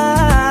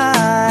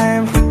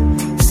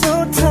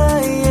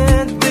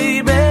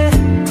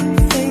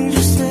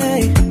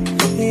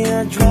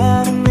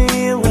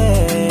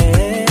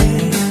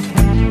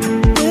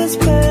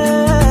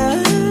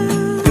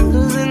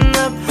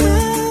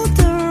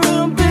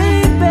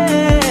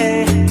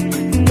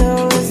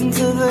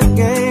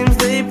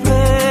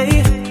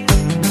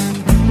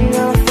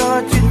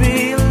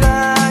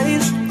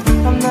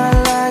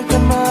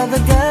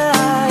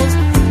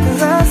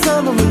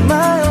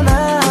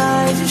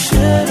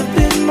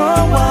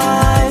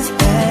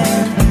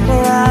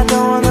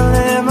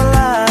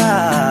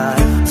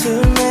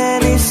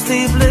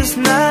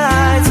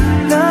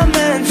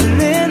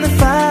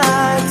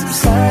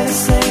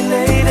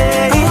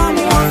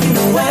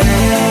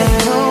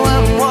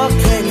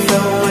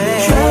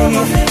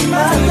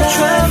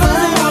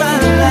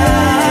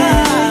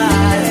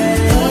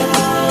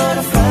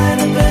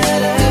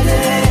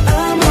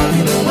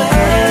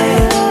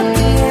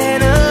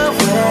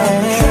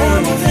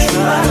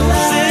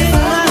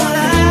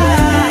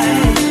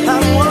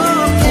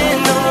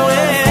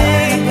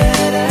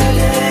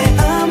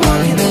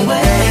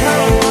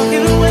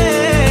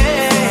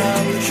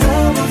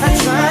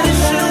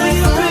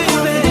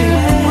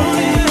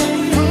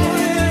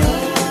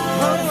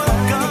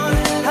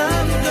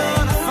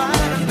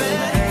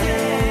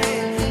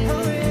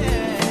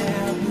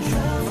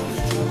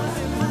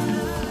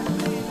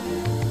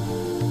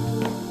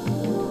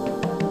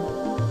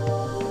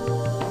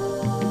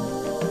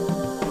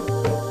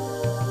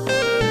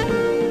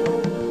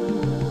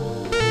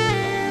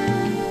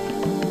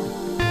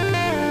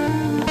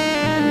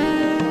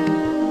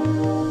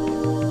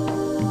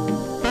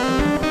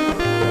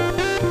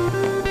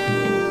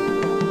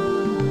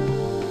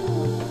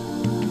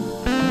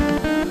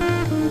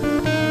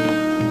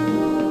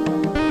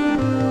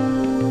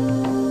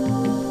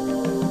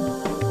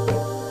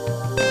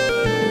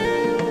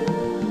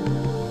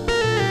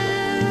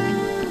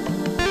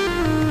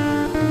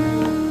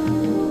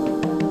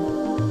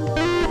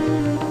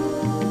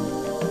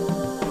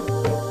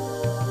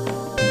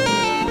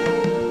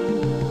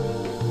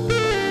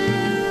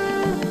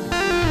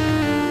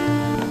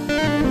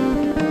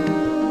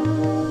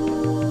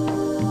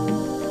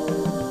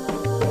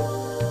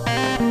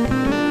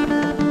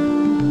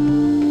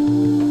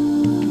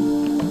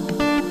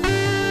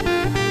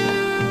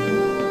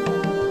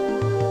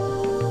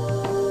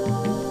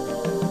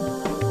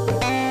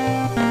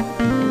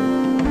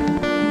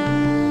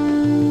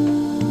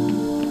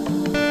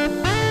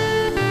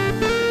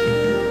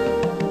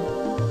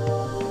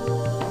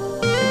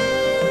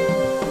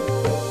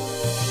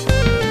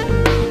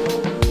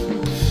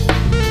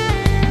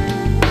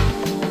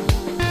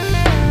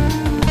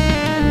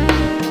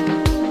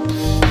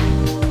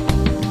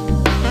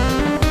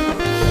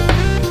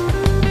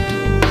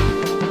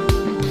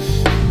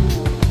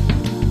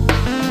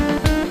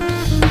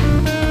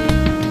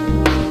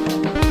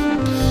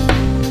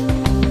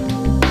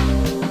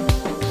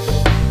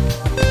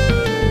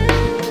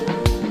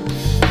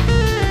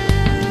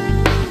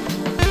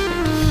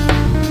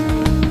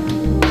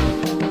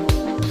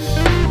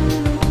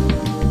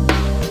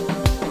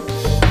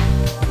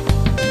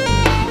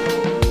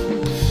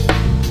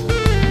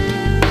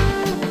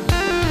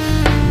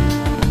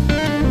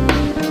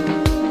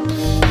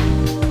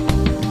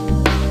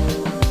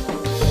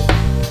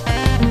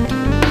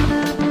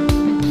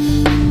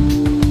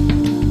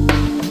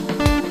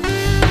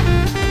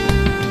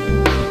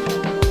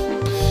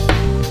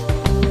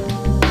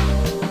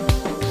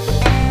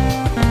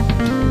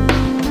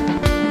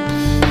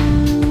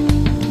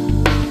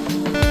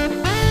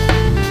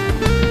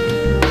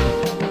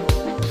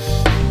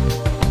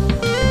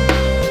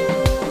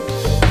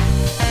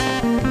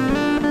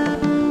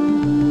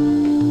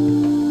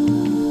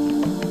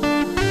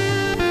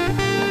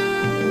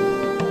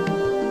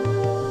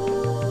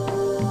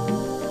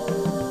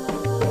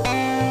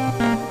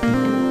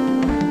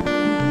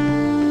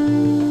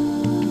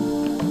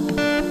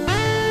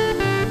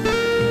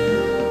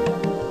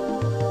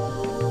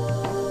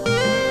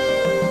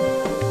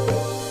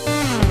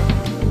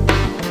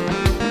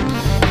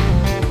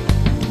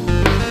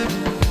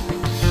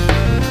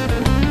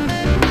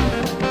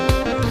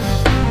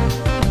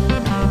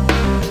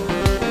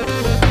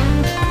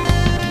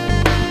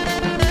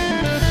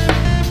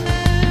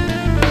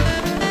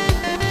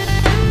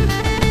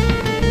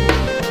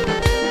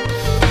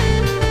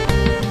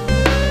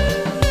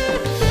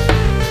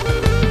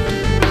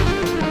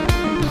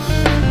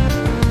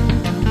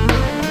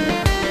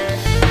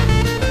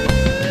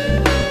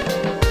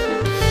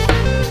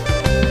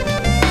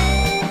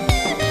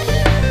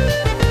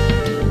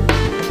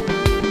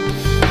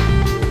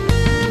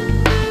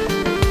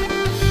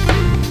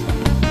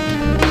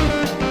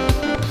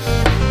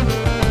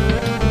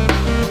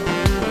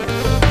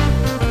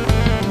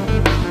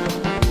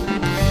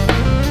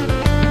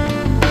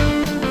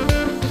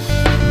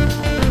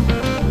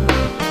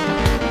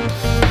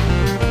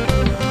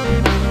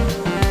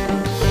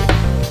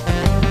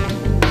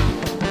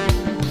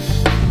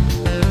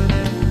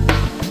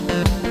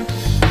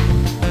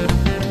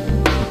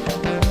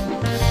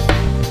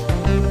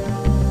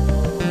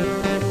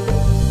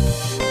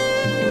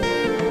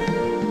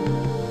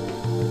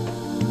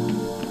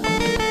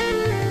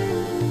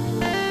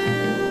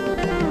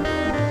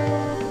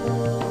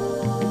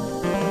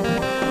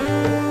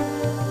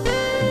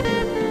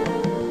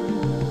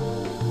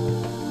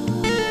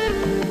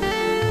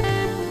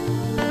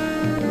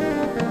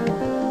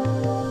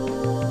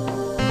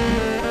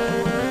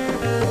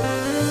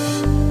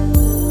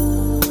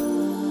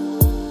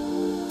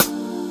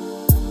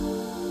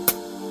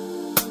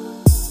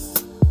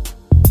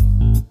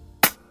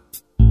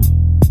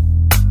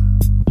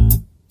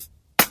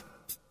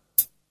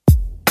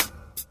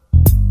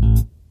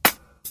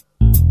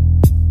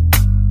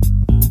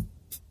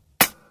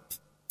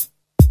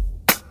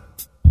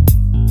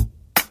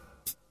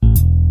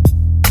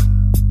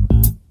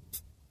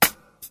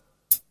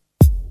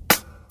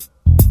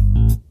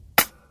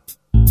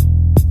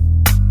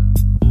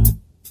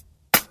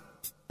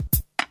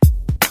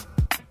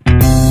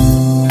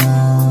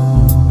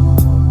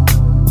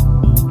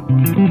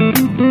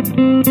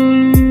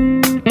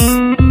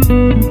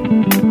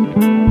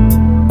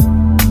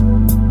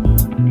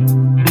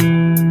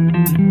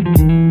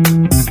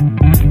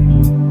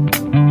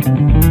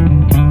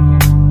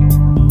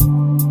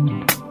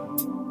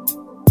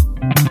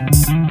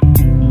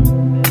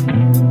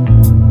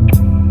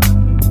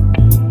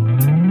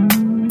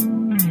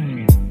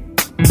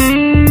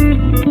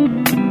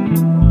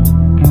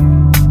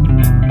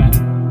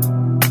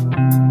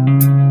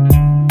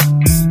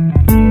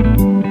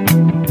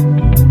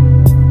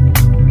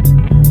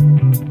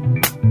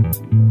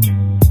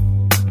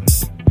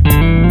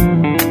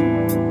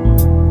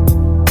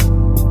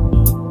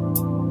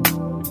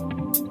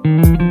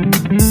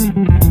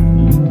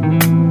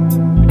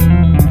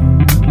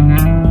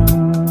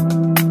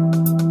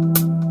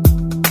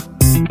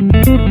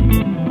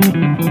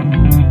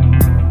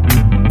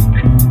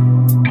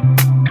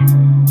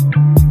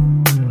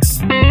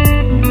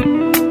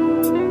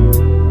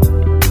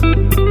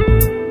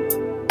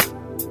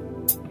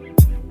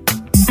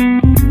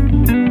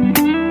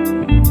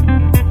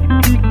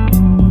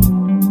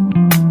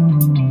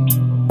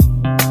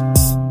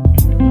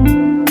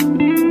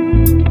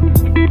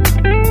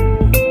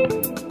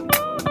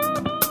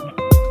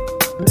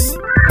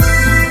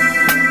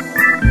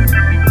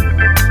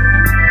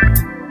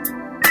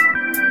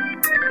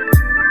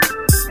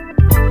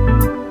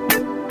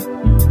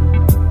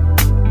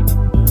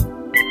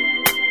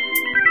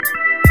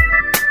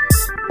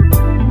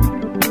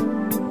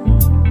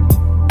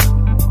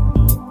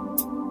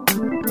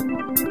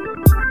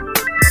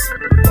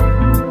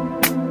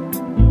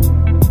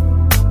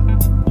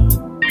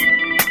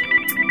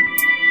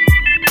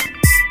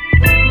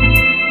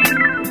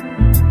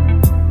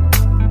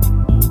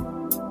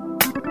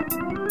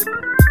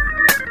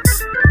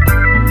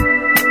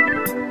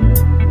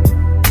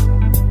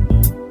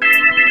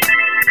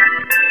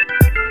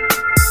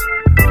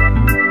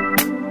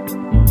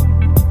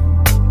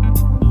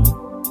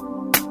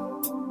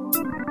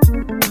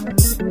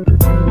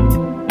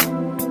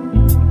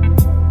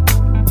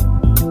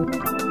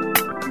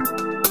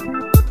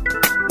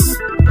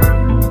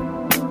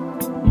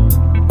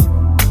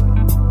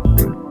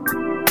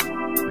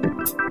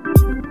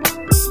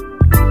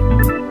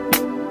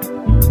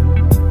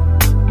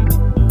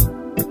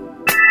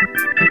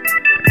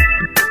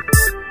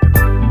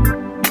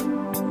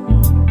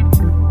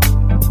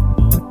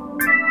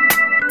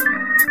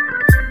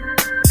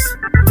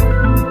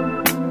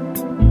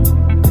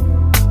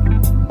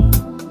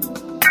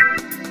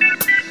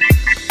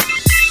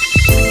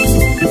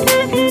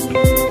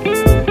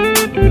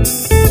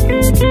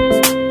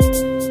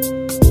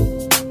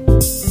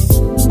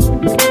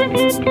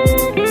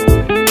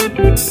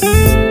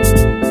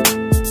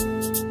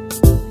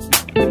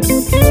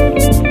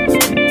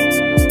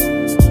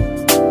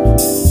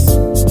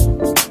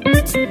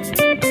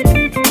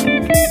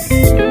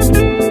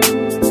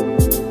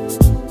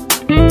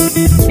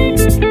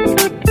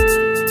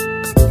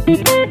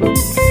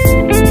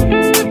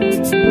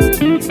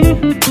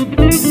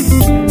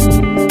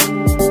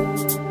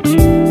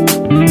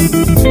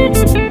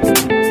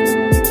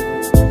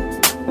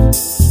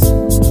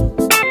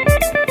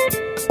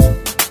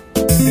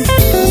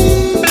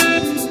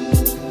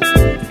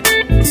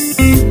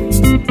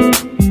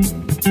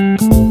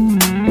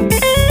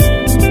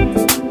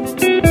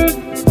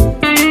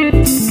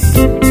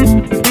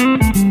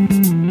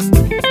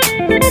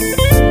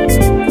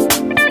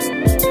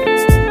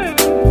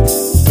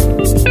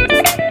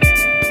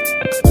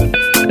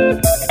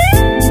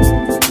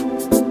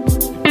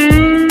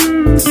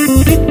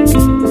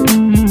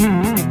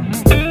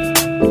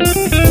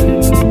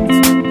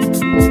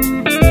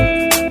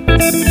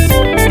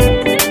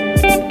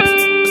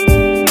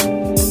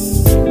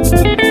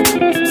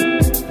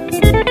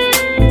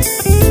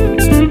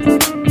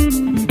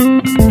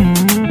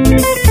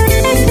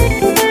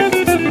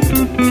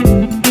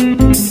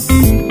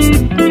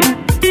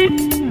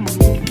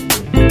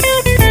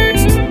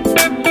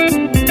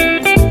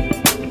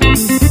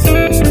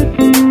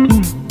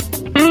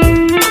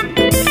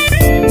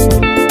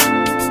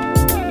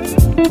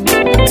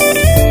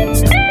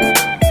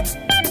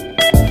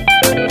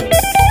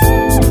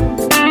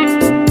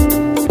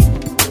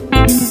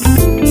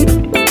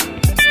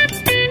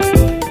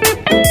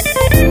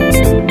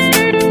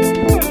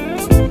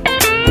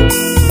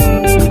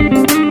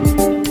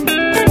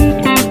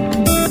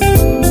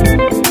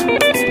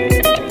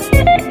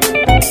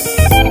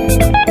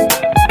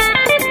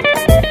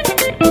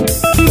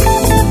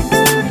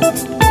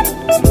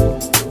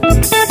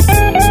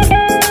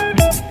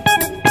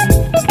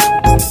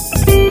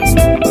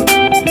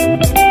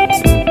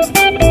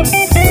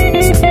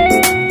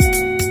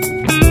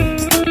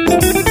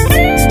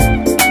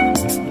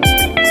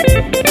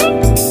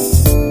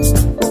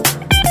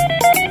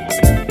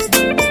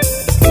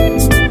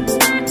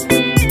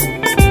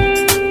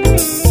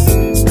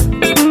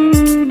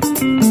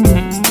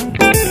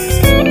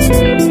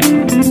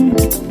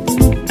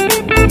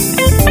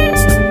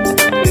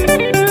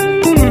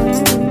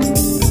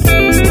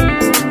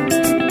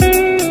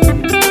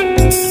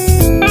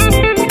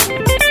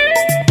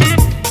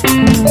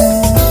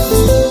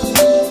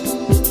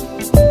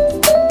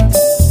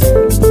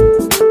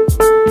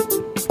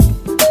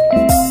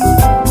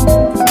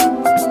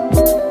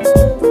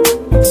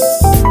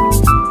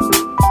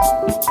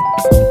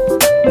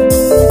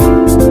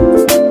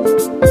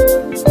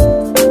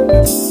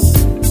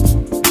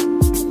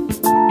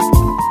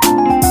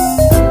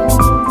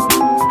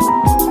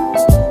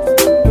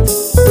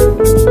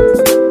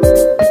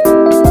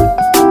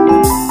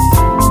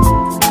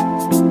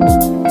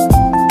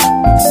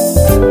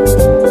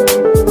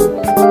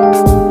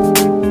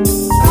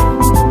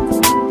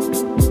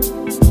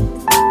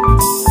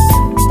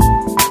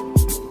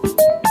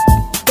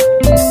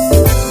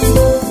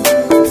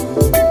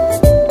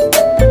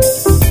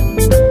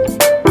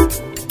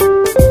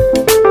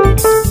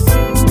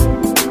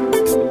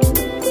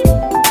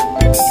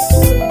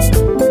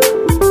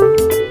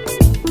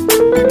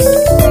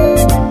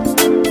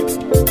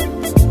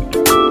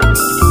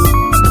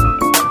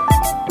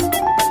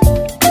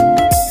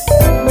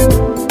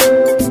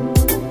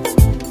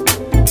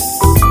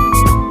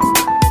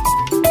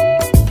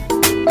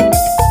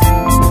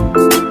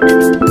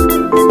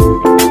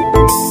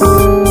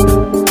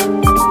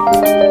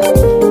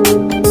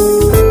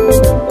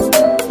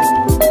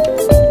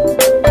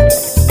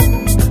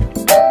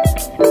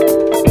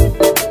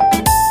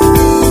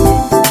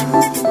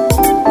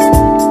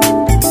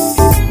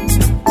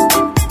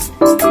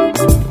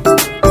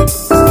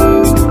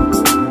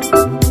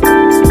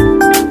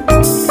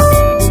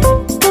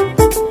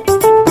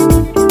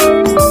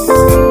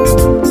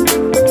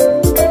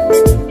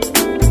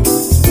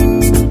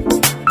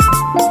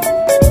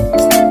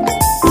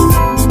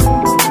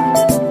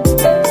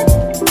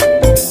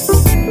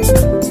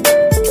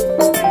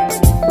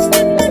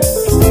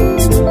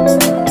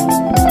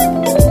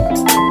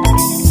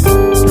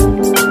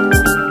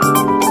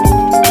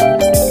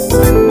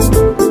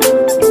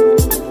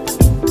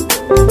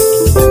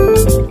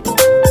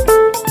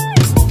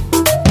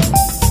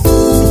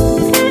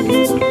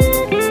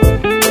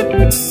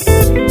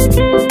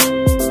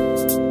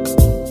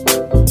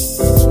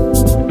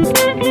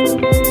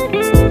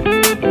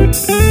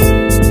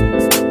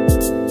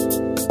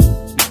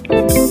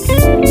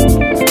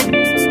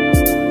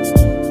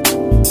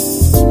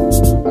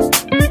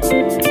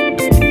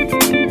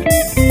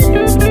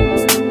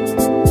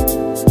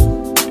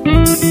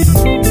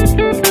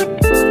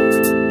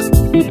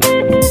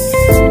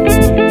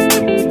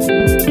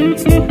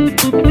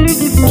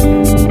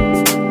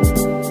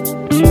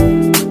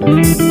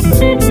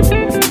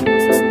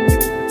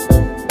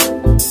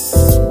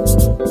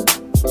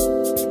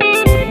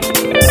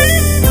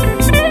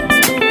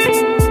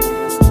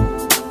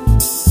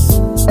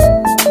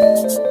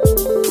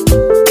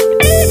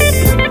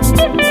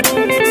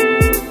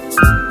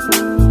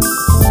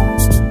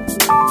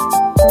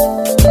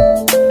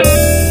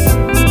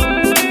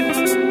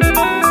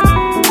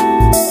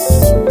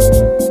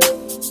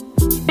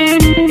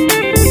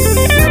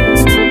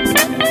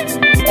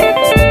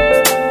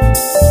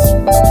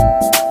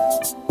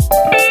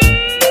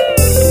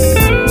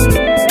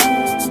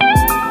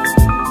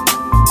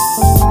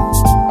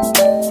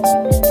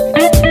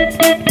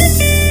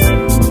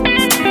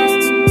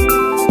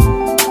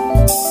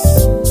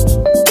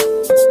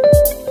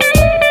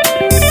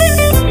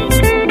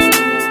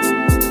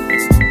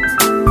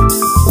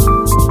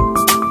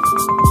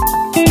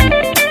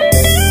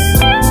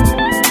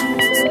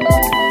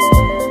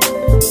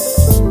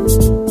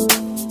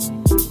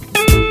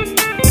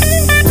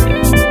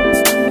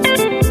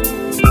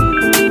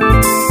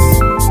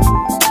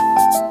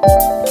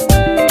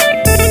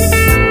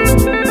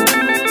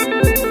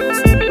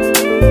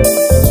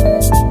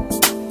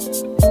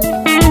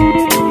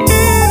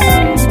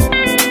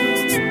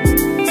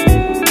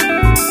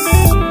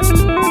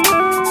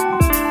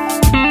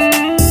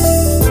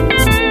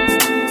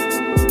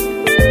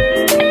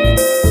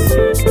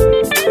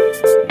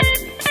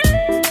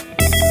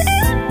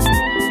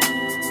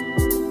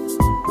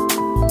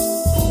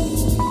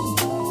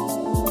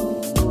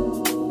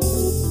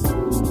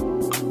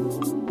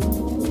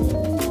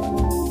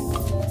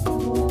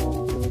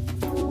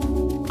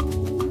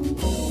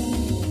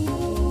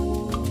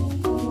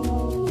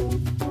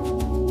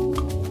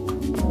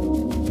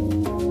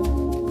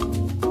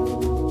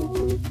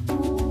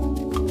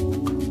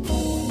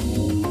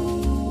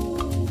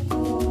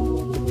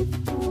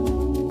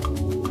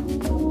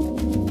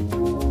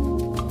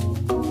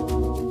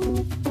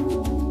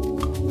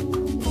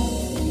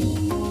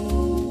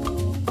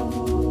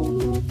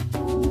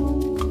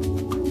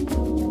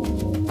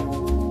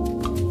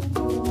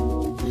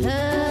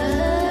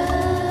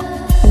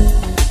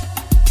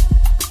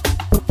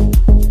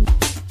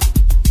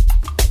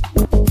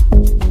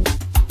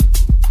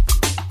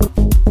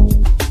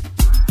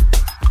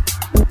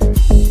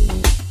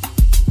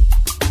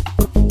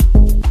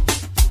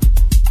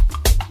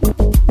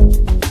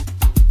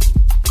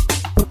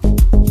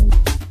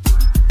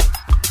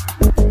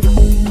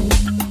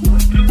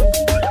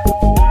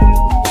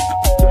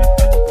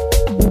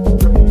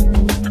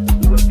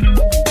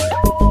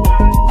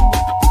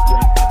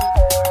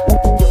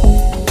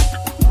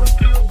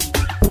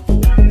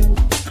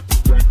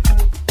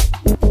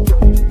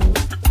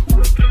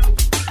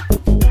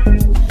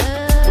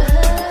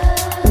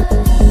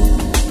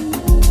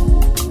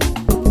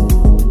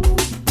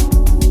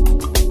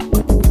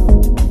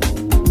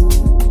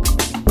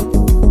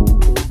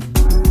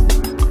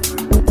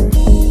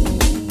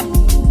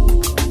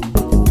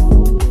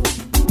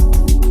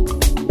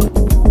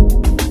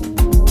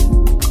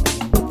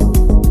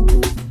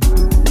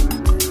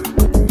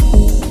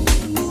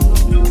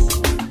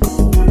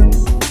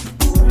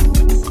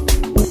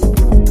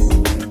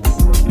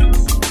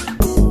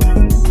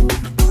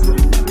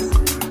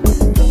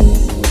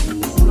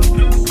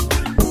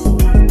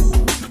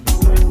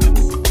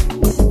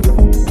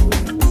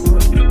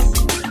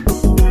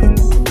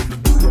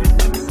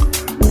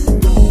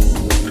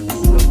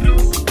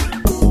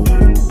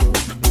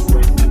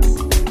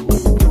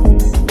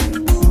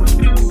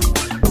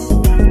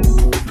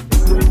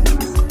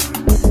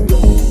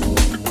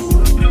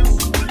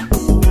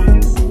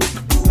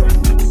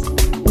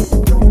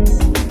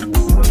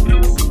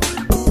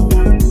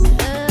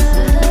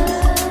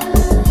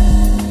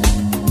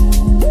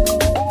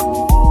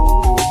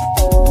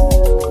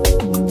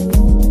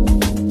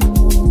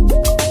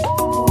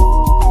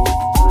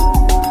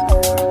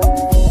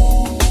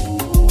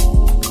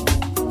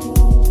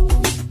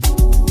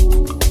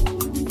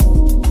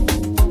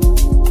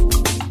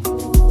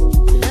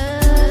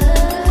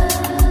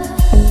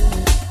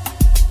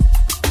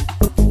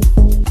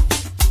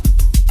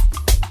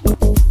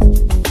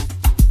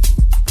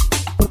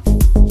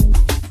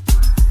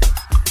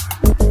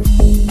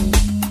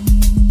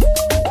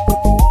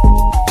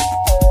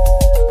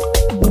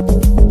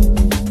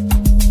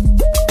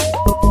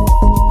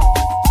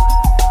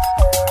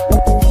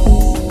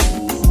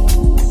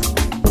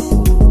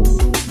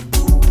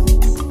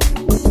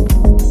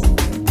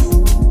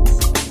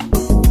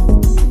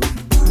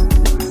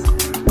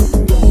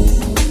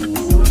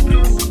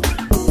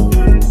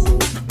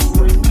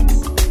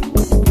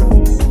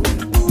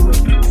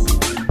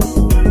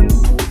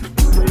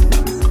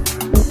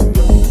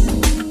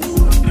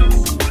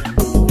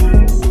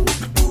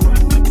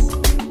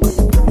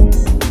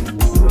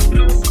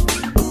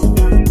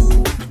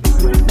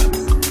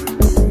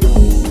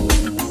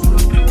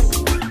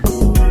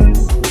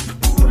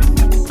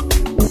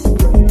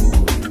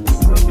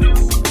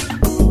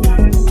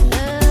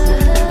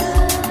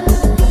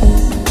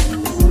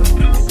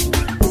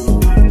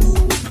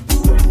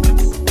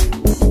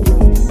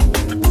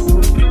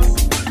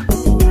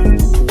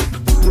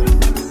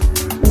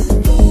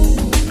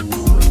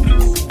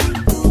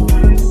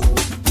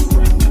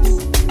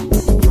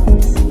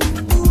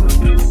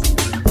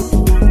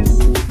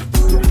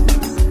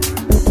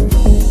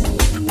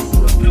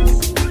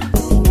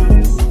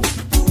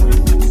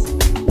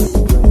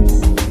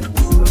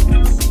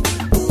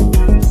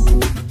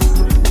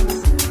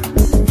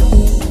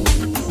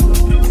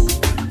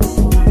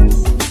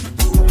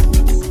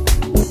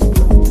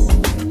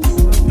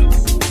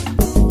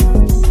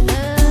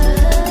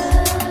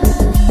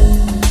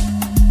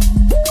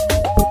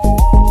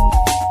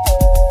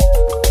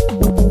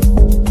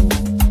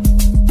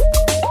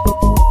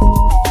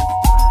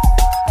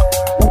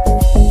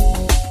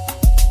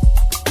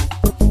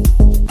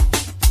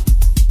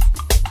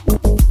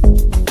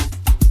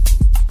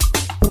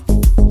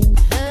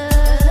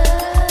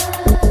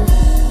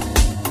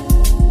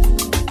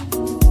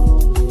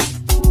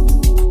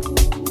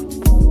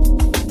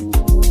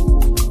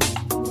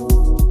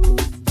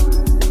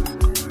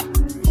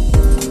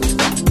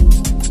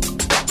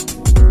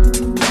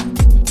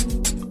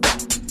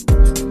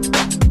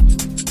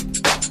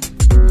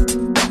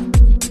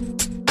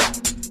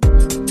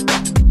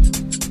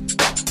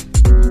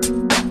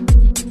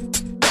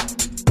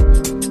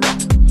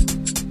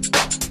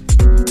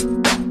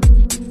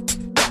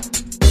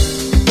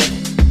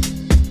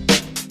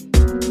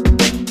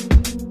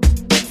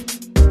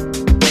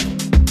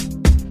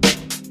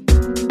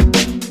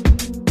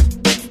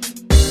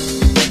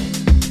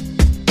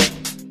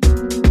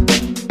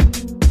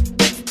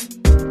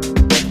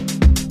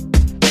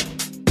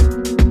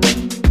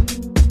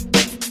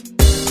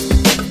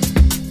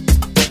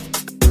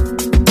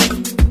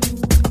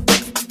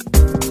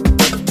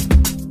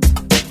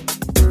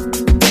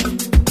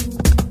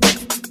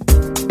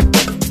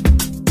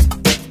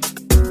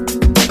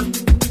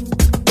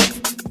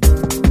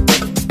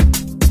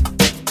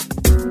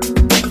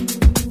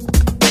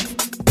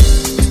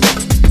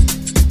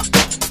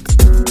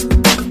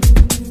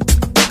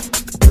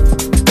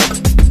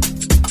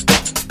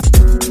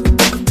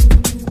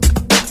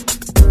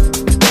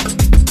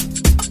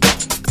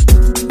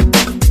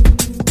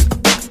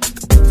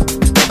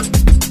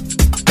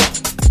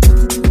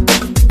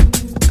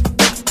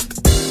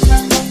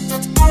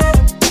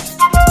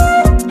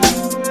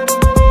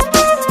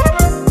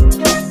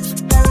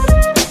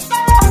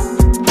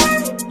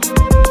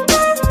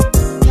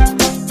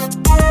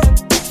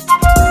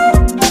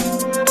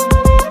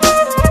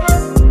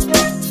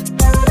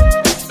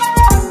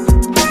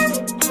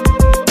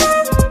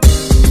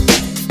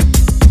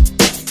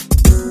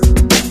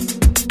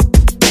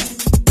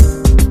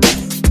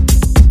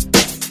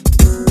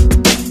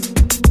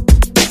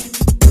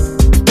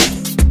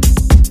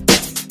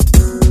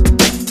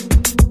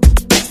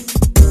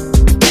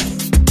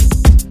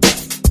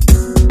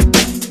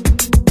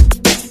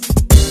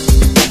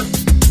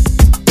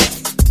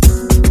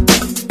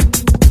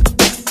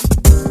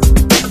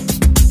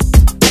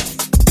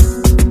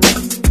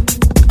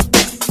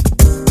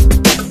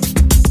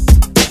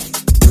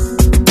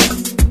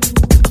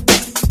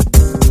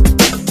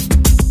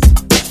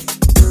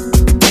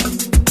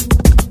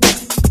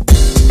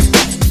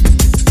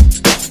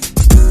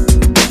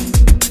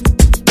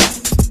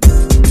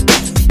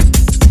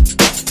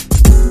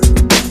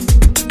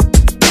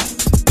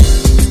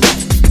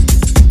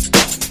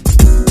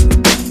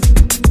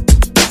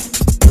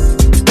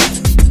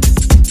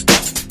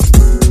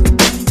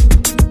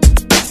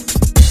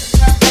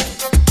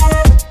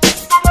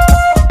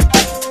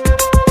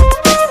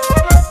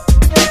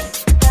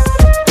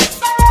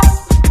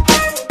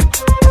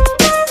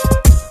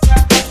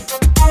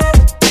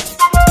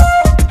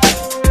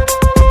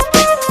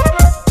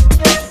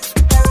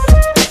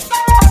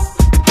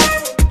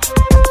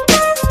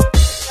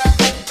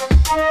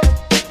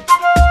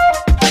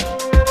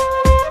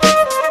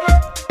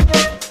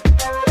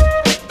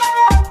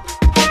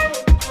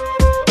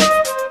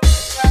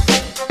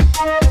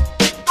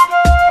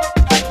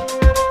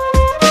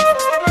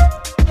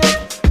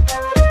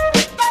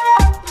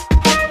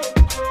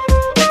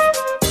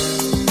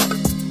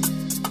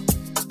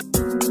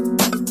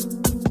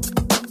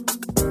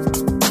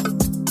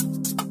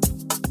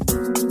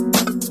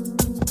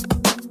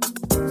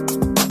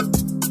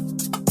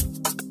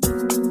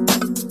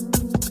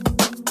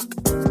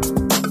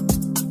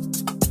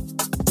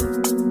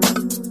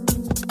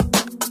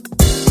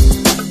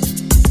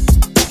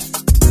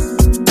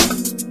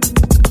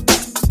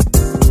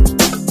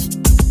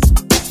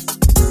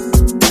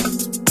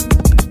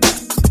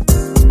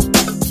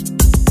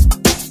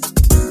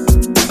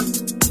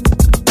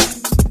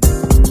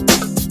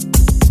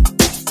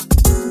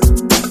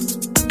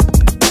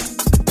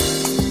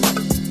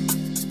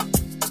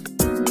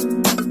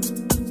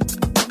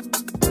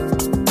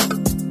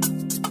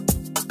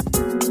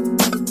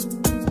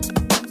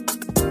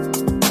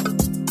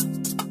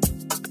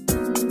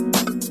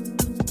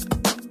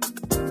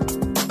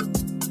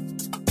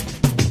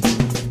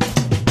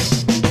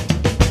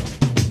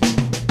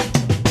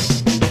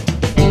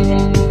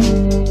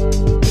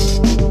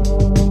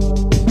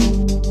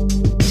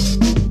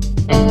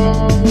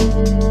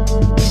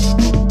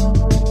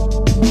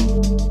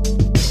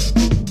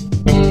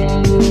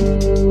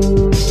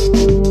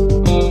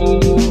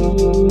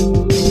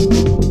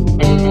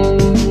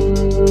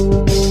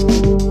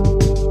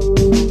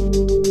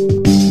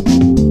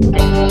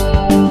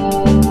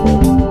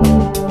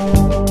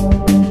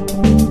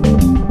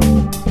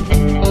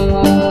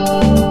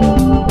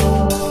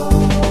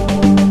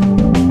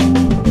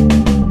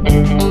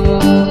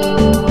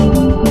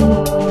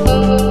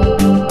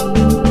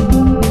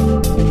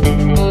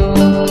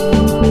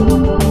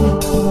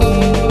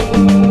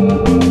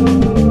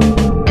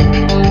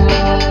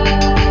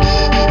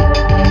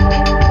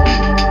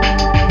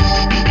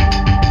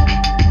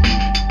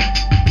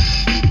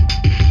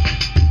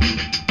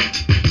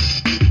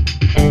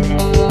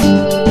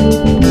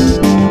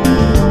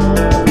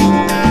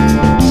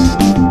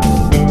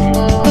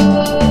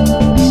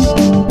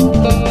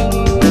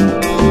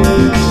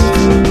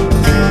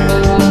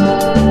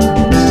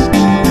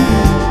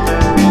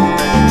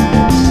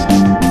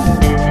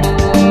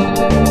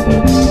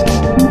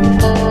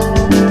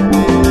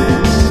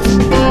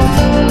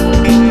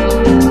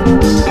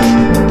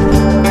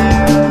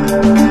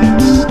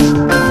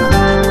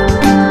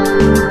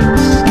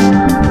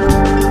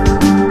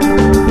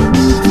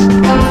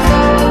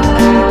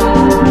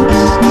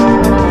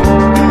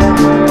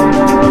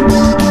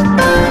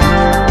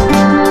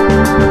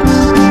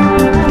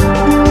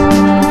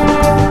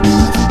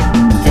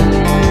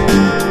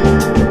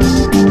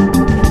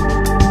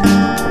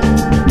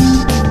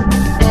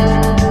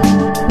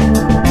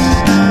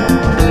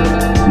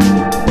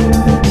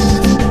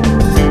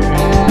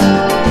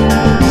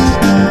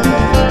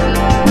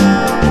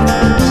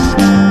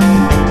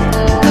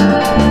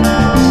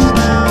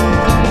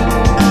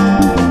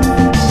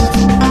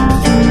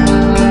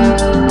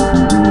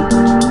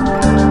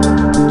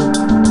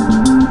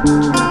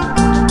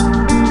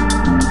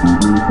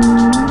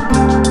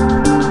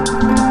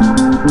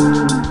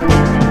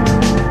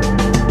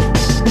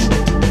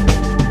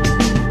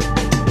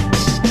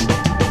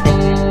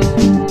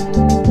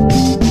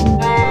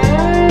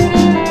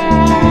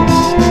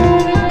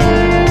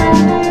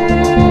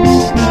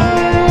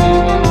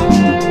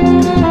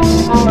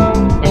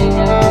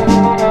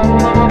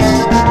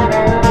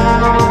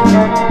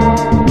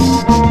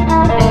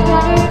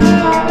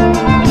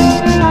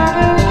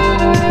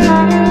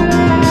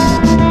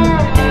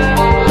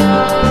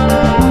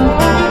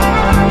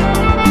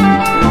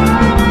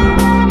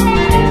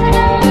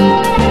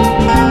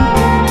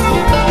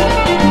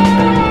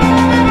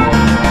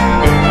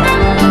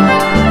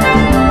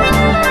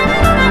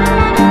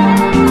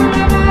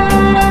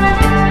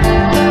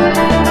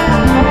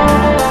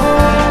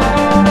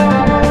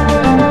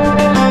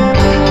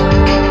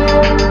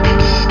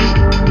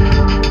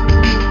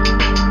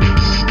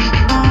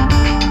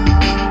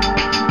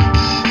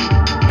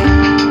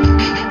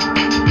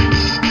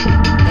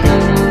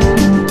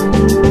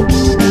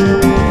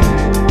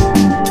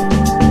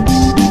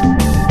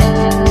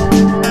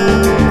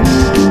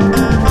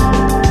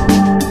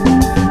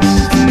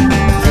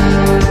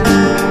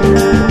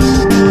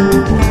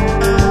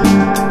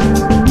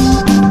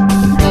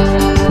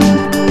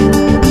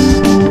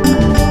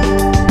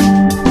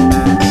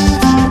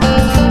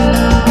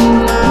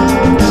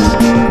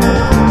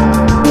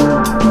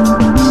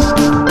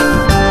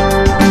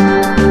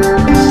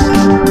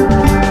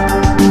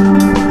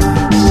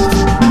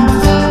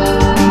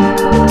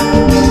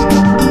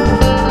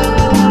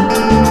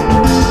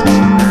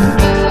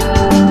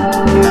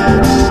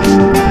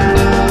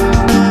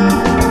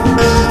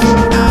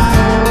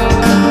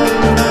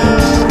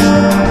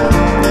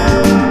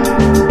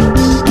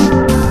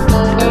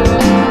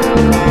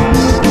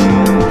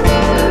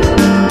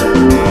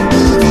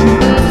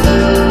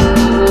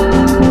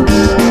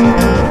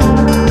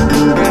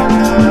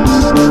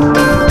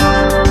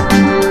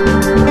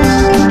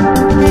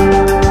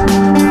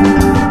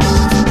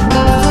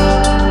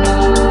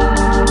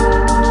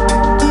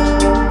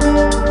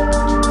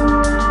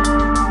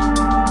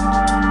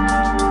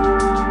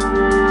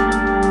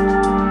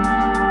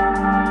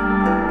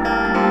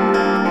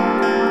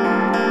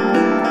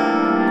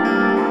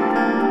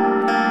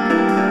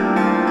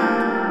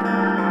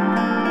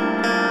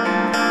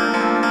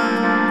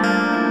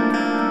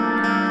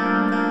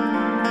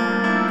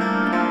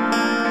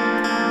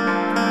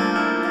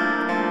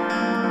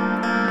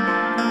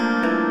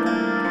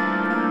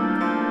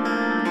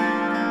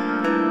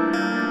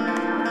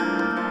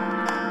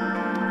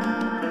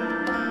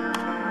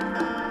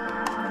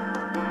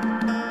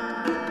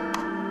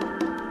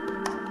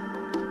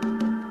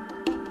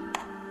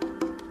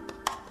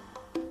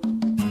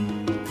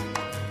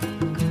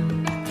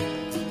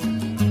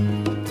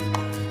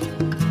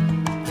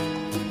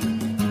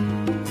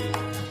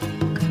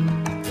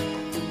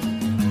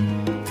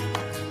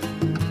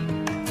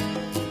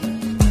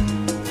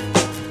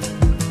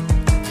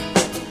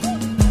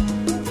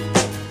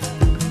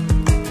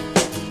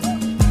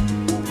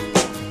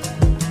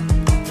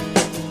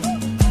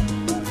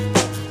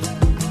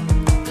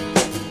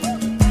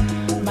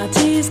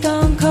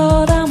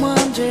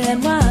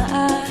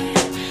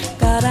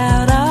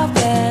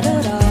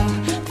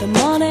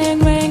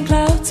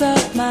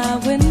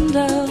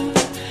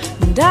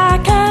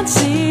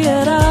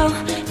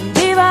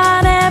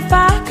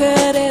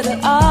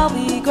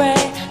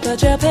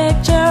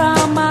 picture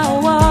on my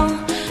wall.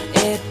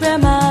 It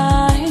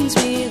reminds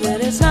me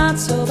that it's not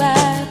so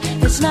bad.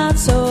 It's not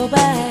so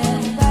bad.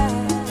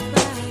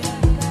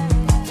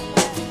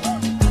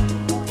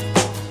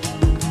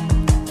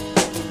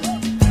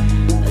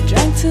 I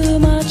drank too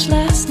much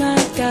last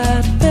night,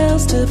 got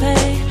bills to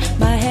pay.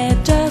 My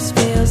head just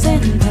feels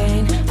in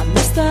pain. I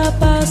missed the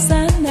bus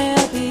and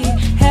there'll be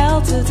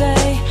hell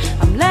today.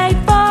 I'm late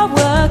for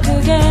work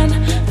again,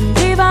 and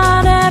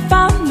even if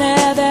I'm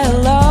there,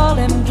 they'll all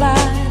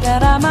imply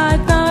that I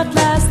might not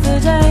last the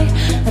day.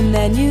 And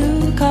then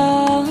you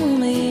call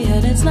me,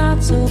 and it's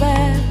not so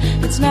bad.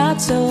 It's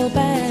not so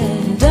bad.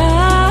 And I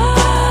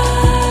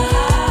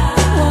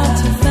want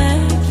to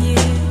thank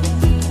you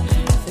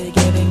for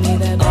giving me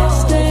the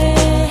best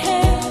day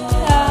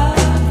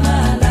of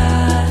my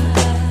life.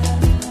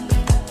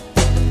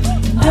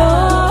 No,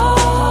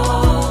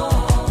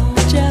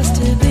 just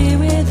to be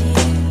with you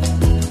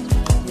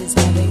is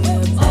having the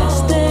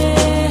best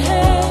day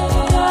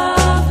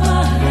of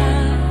my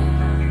life.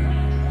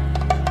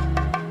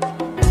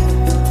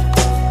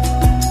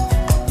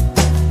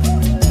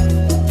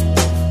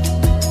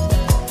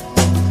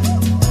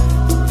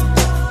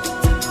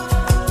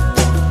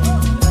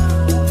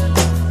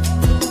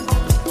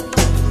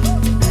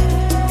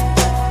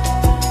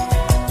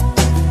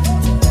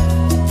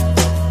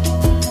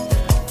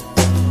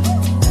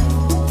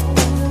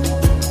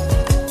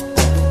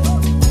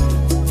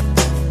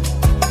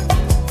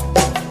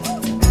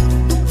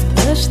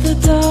 Push the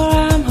door,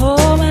 I'm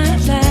home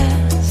at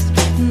last,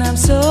 and I'm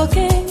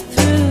soaking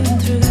through and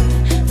through.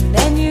 And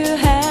then you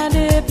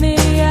handed me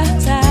a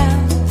towel,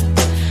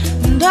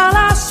 and all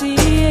I see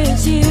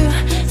is you.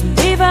 And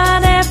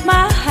even if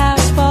my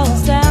house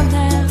falls down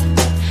now,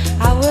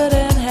 I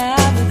wouldn't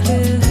have a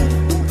clue,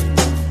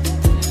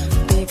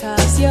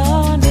 because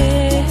you're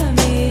near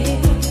me.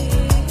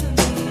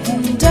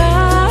 And I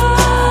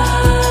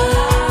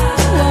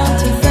want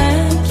to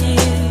thank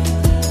you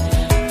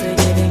for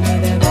giving me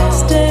the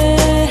best day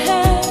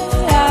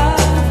of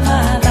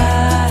my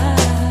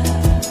life.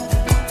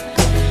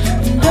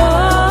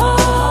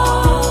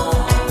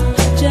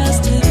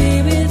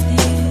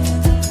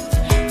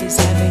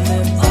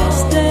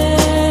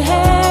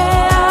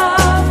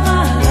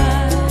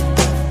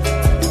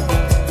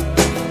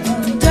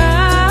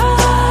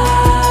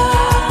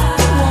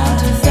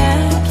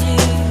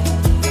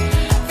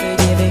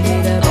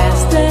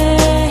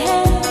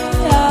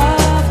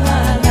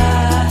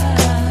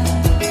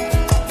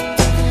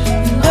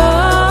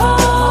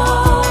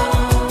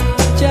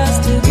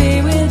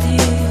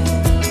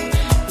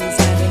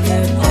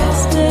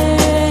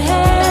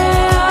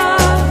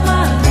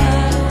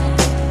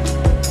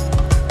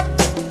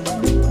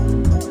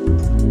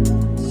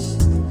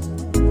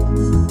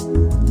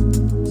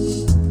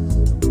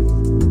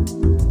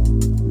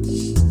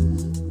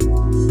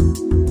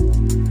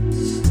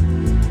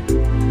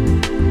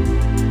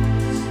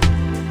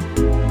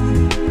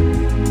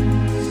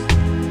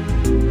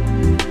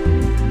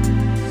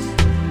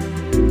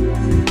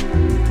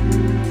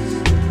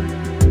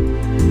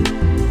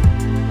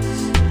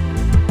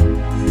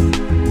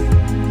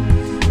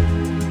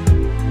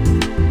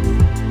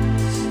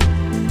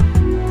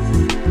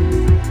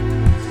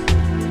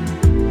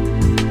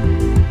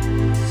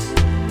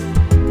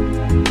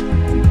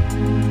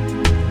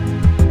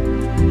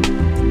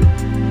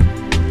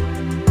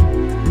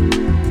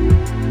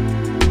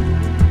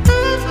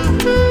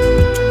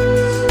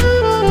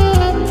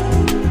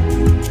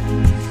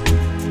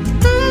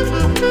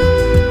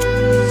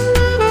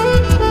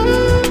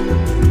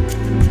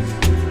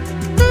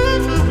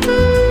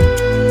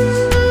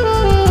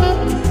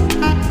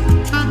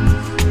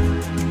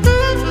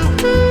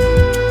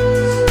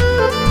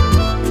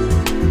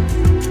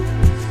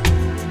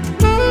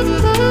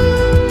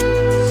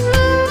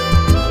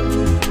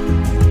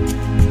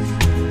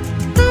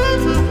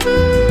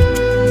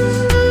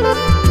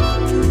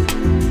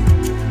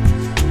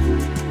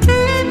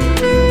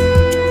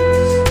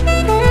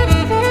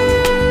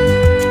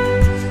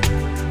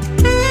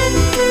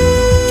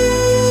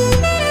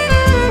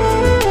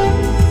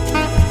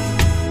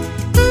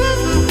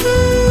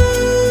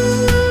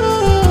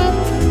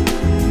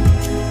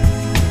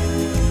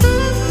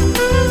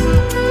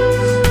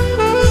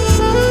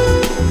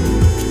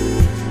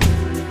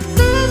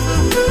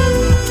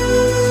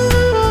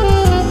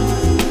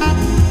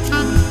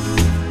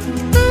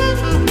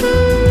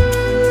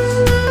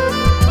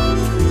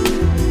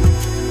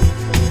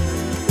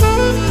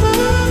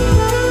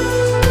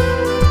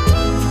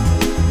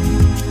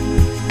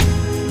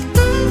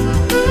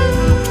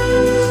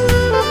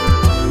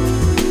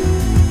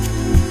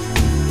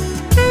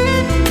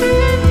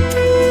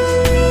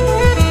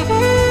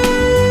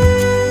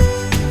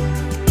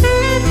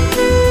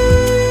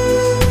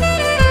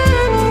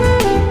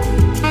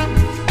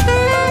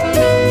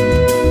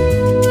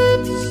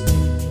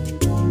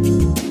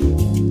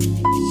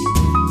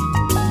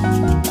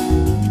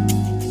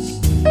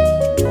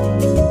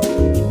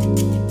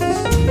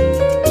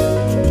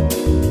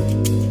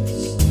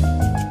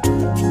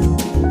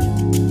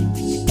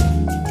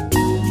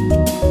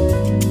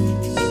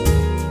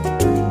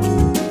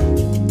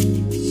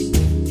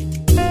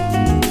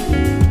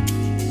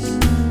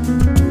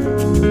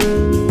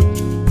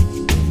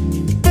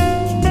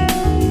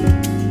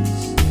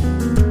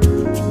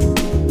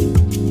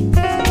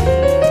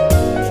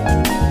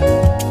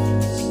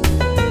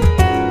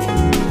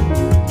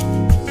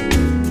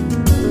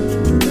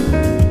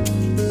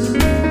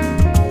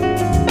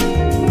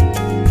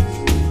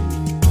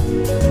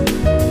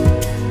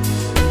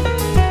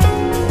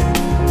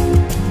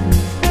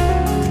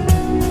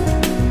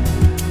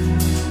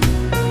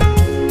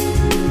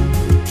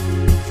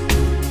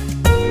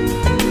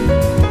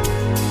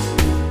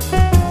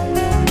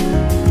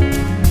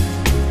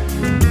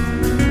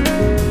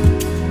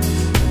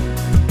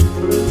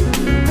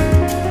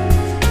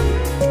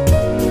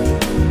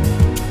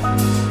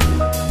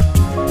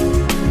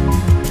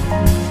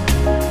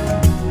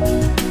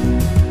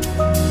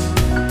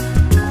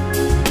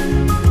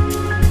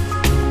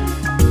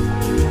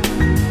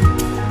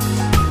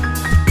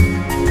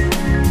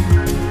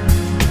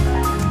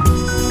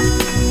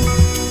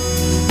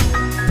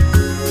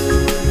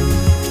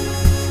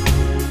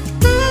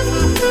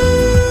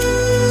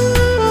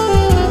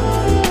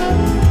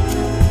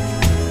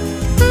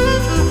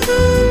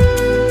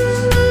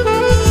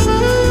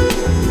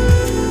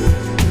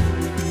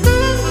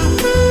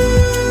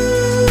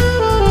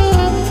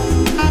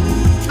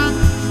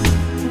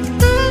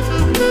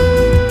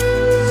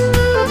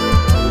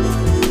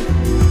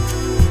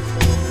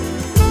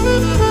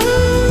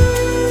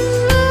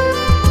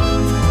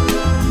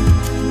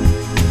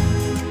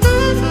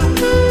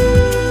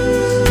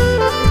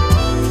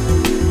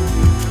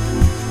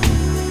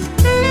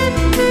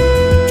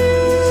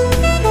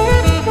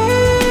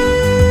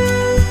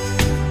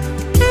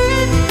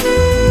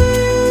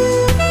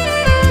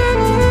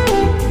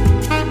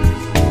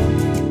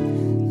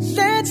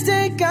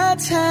 take our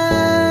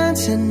time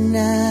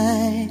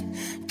tonight,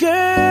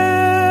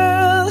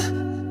 girl.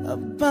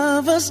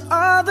 Above us,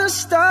 all the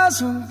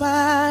stars are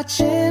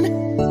watching.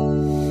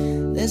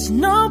 There's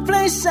no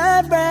place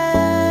I'd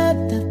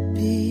rather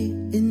be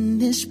in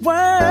this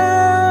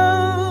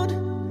world.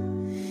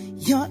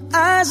 Your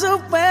eyes are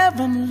where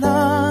I'm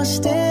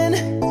lost in.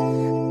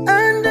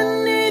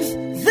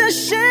 Underneath the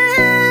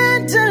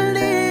chandelier,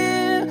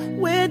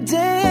 we're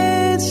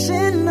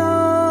dancing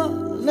all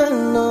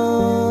alone.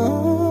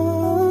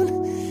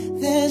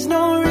 There's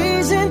no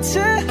reason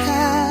to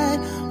hide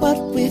what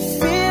we're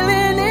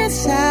feeling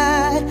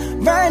inside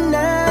right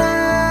now.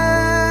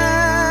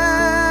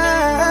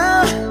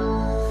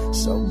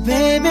 So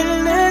baby,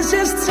 let's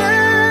just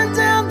turn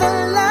down the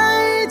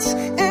lights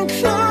and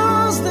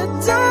close the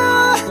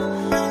door.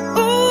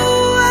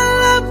 Ooh, I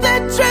love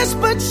that dress,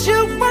 but you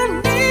won't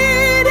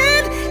need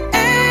it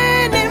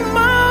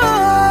anymore.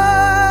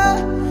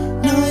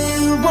 No,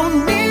 you won't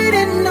need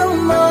it no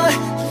more.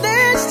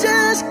 Let's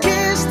just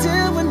kiss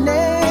till we're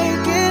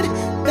naked,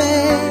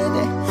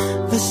 baby.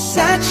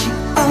 Versace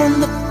on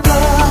the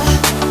floor.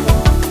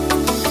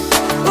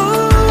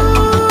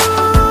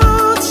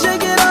 Ooh,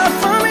 take it off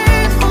for me,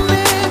 for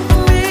me, for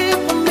me,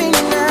 for me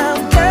now,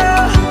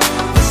 girl.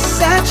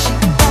 Versace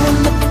on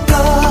the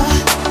floor.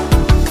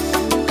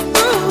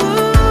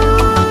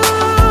 Ooh,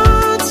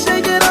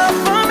 take it off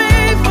for me,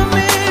 for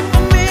me,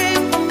 for me,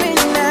 for me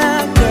now,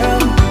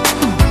 girl.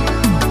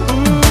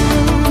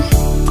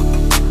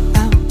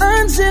 I'll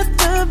unzip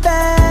the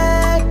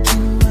bag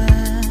and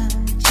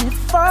watch it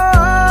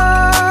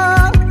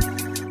fall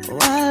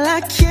while I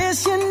kiss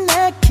your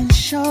neck and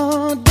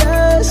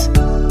shoulders.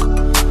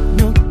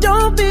 No,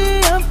 don't be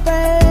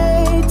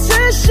afraid to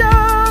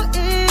show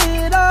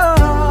it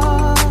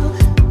all.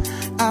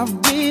 I'll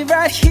be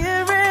right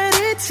here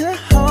ready to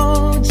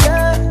hold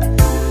ya.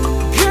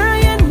 Girl,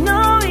 you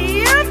know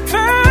you're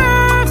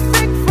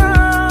perfect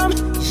from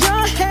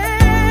your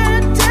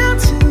head down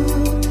to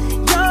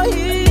your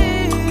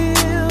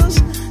heels.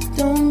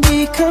 Don't be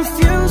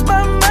confused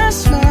by my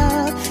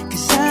smile,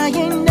 'cause I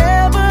ain't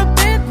never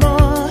been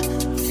more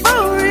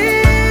for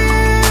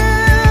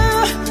real,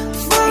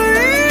 for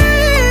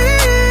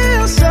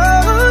real. So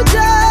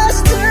just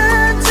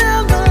turn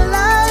down the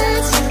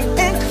lights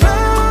and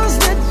close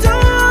the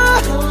door.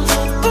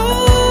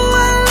 Ooh,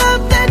 I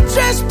love that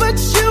dress, but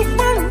you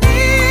won't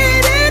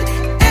need it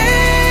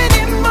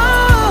anymore.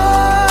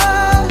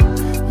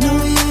 No,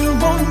 you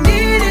won't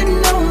need it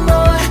no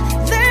more.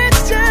 Let's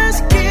just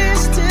kiss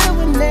till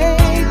we're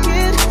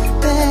naked,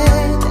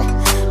 baby.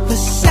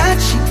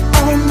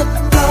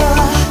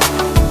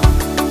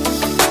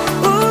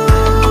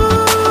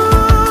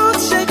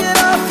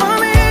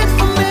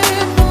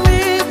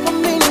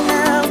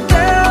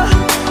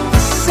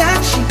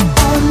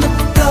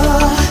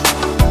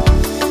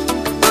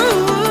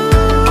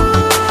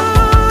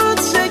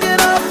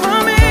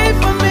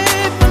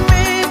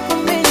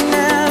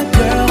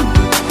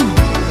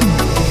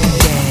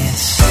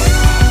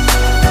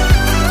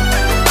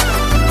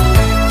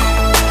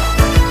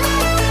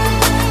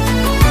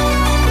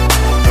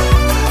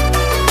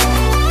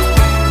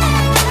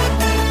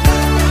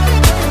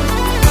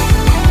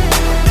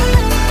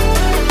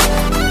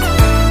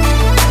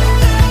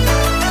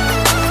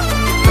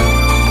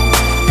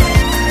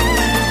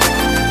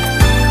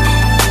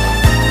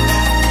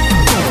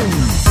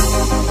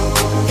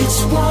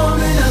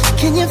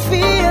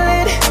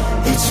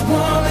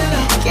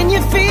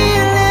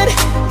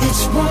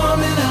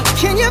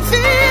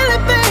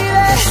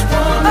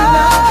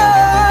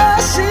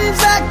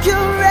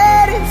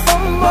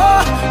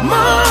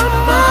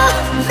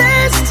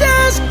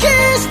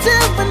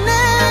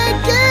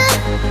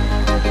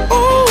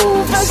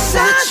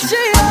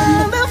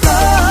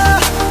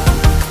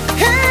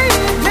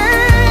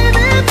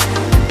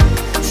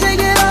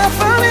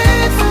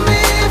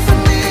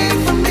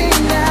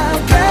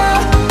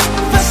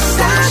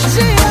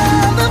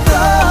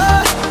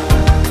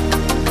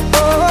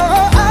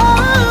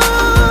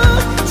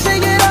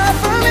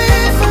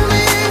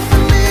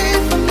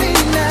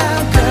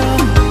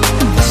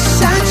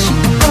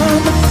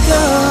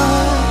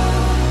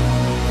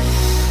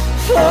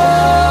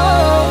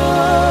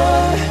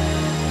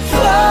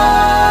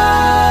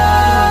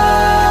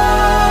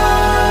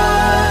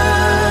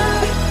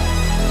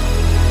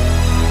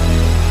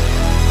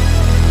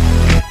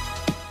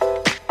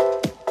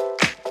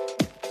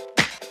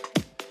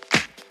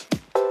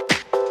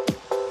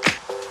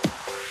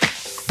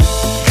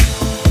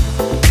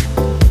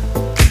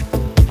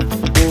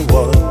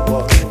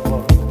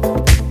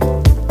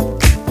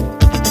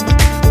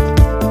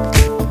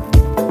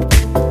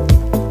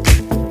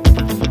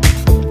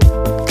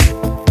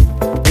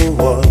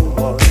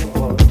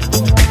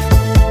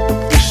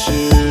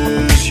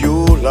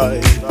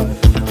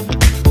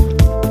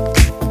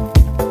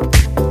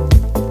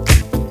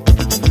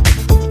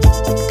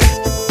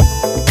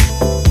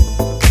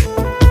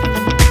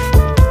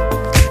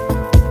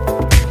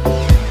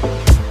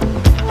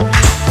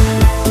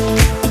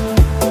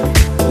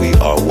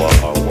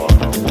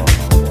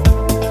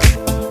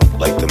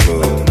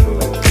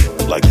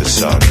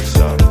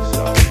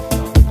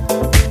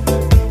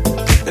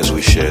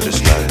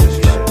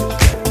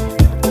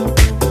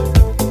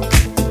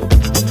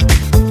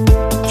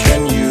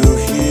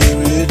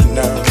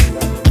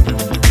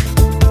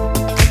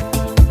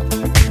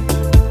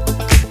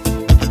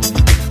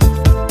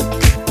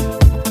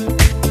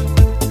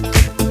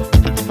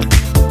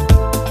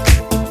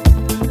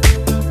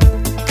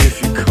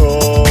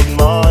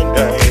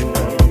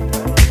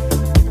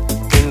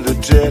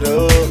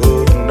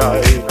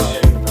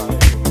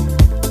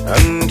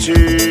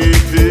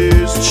 take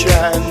this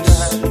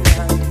chance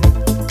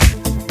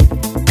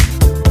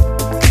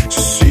to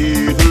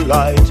see the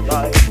light.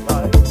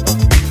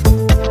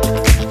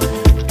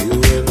 You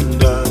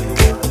and I,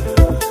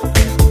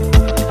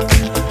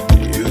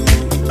 you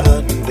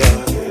and I,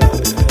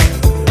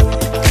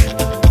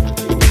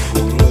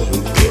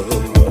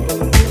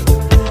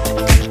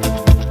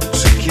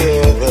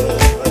 together.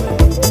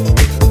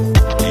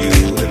 You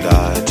and I,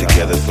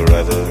 together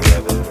forever.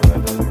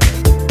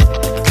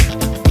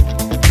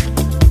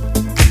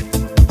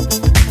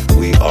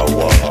 We are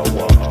one,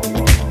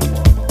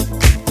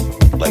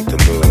 like the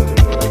moon,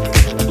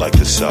 like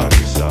the sun.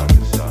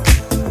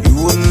 You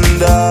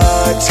and I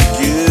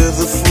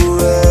together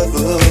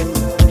forever.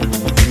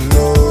 You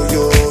know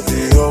you're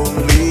the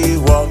only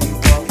one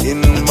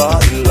in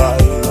my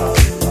life.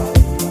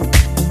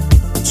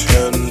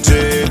 Turn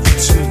day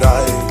to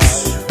night.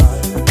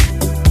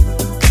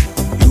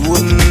 You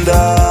and I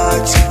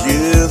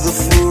together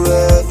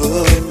forever.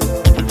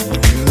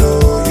 You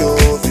know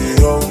you're the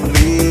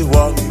only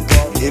one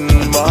in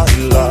my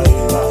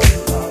life.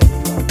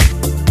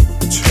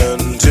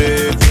 Turn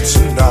day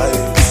to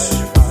night.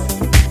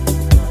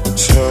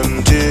 Turn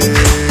day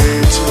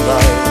to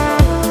night.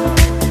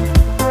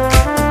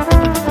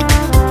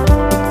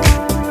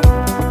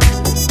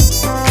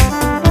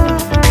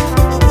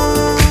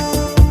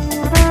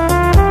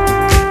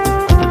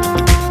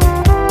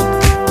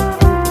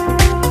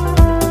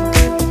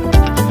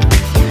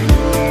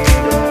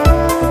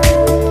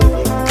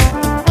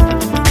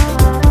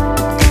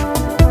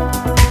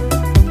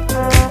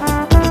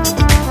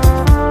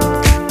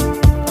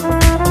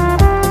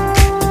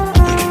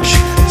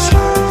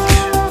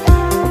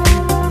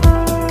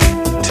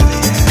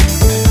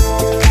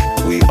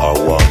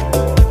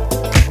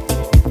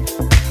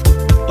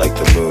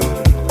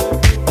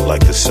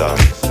 Like the sun.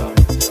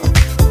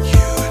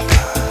 You and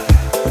I,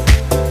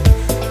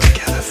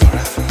 together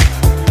forever.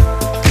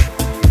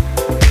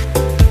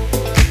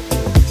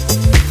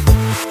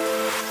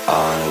 I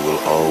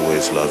will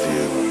always love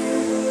you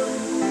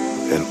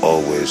and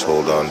always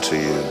hold on to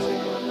you.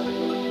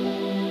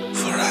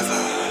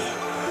 Forever.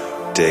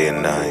 Day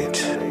and night.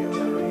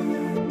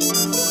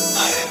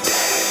 Night and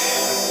day.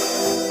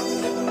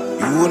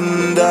 You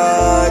and I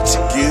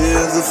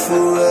together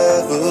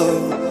forever.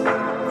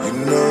 You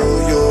know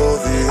you're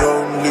the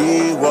only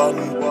one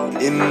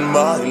in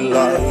my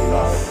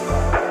life.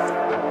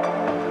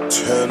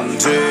 Turn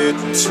day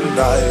to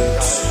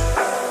night.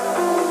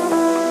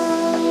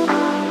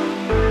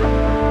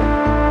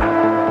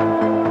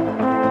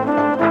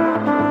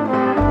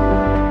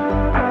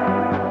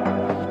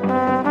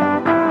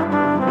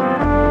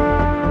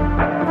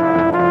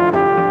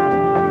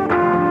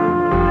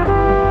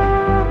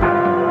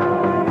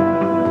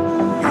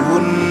 You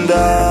and I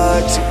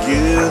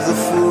together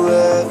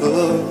forever.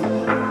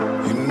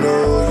 You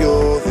know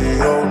you're the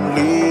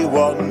only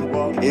one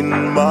in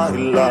my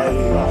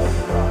life.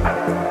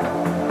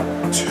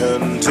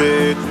 Turn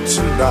day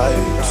to night.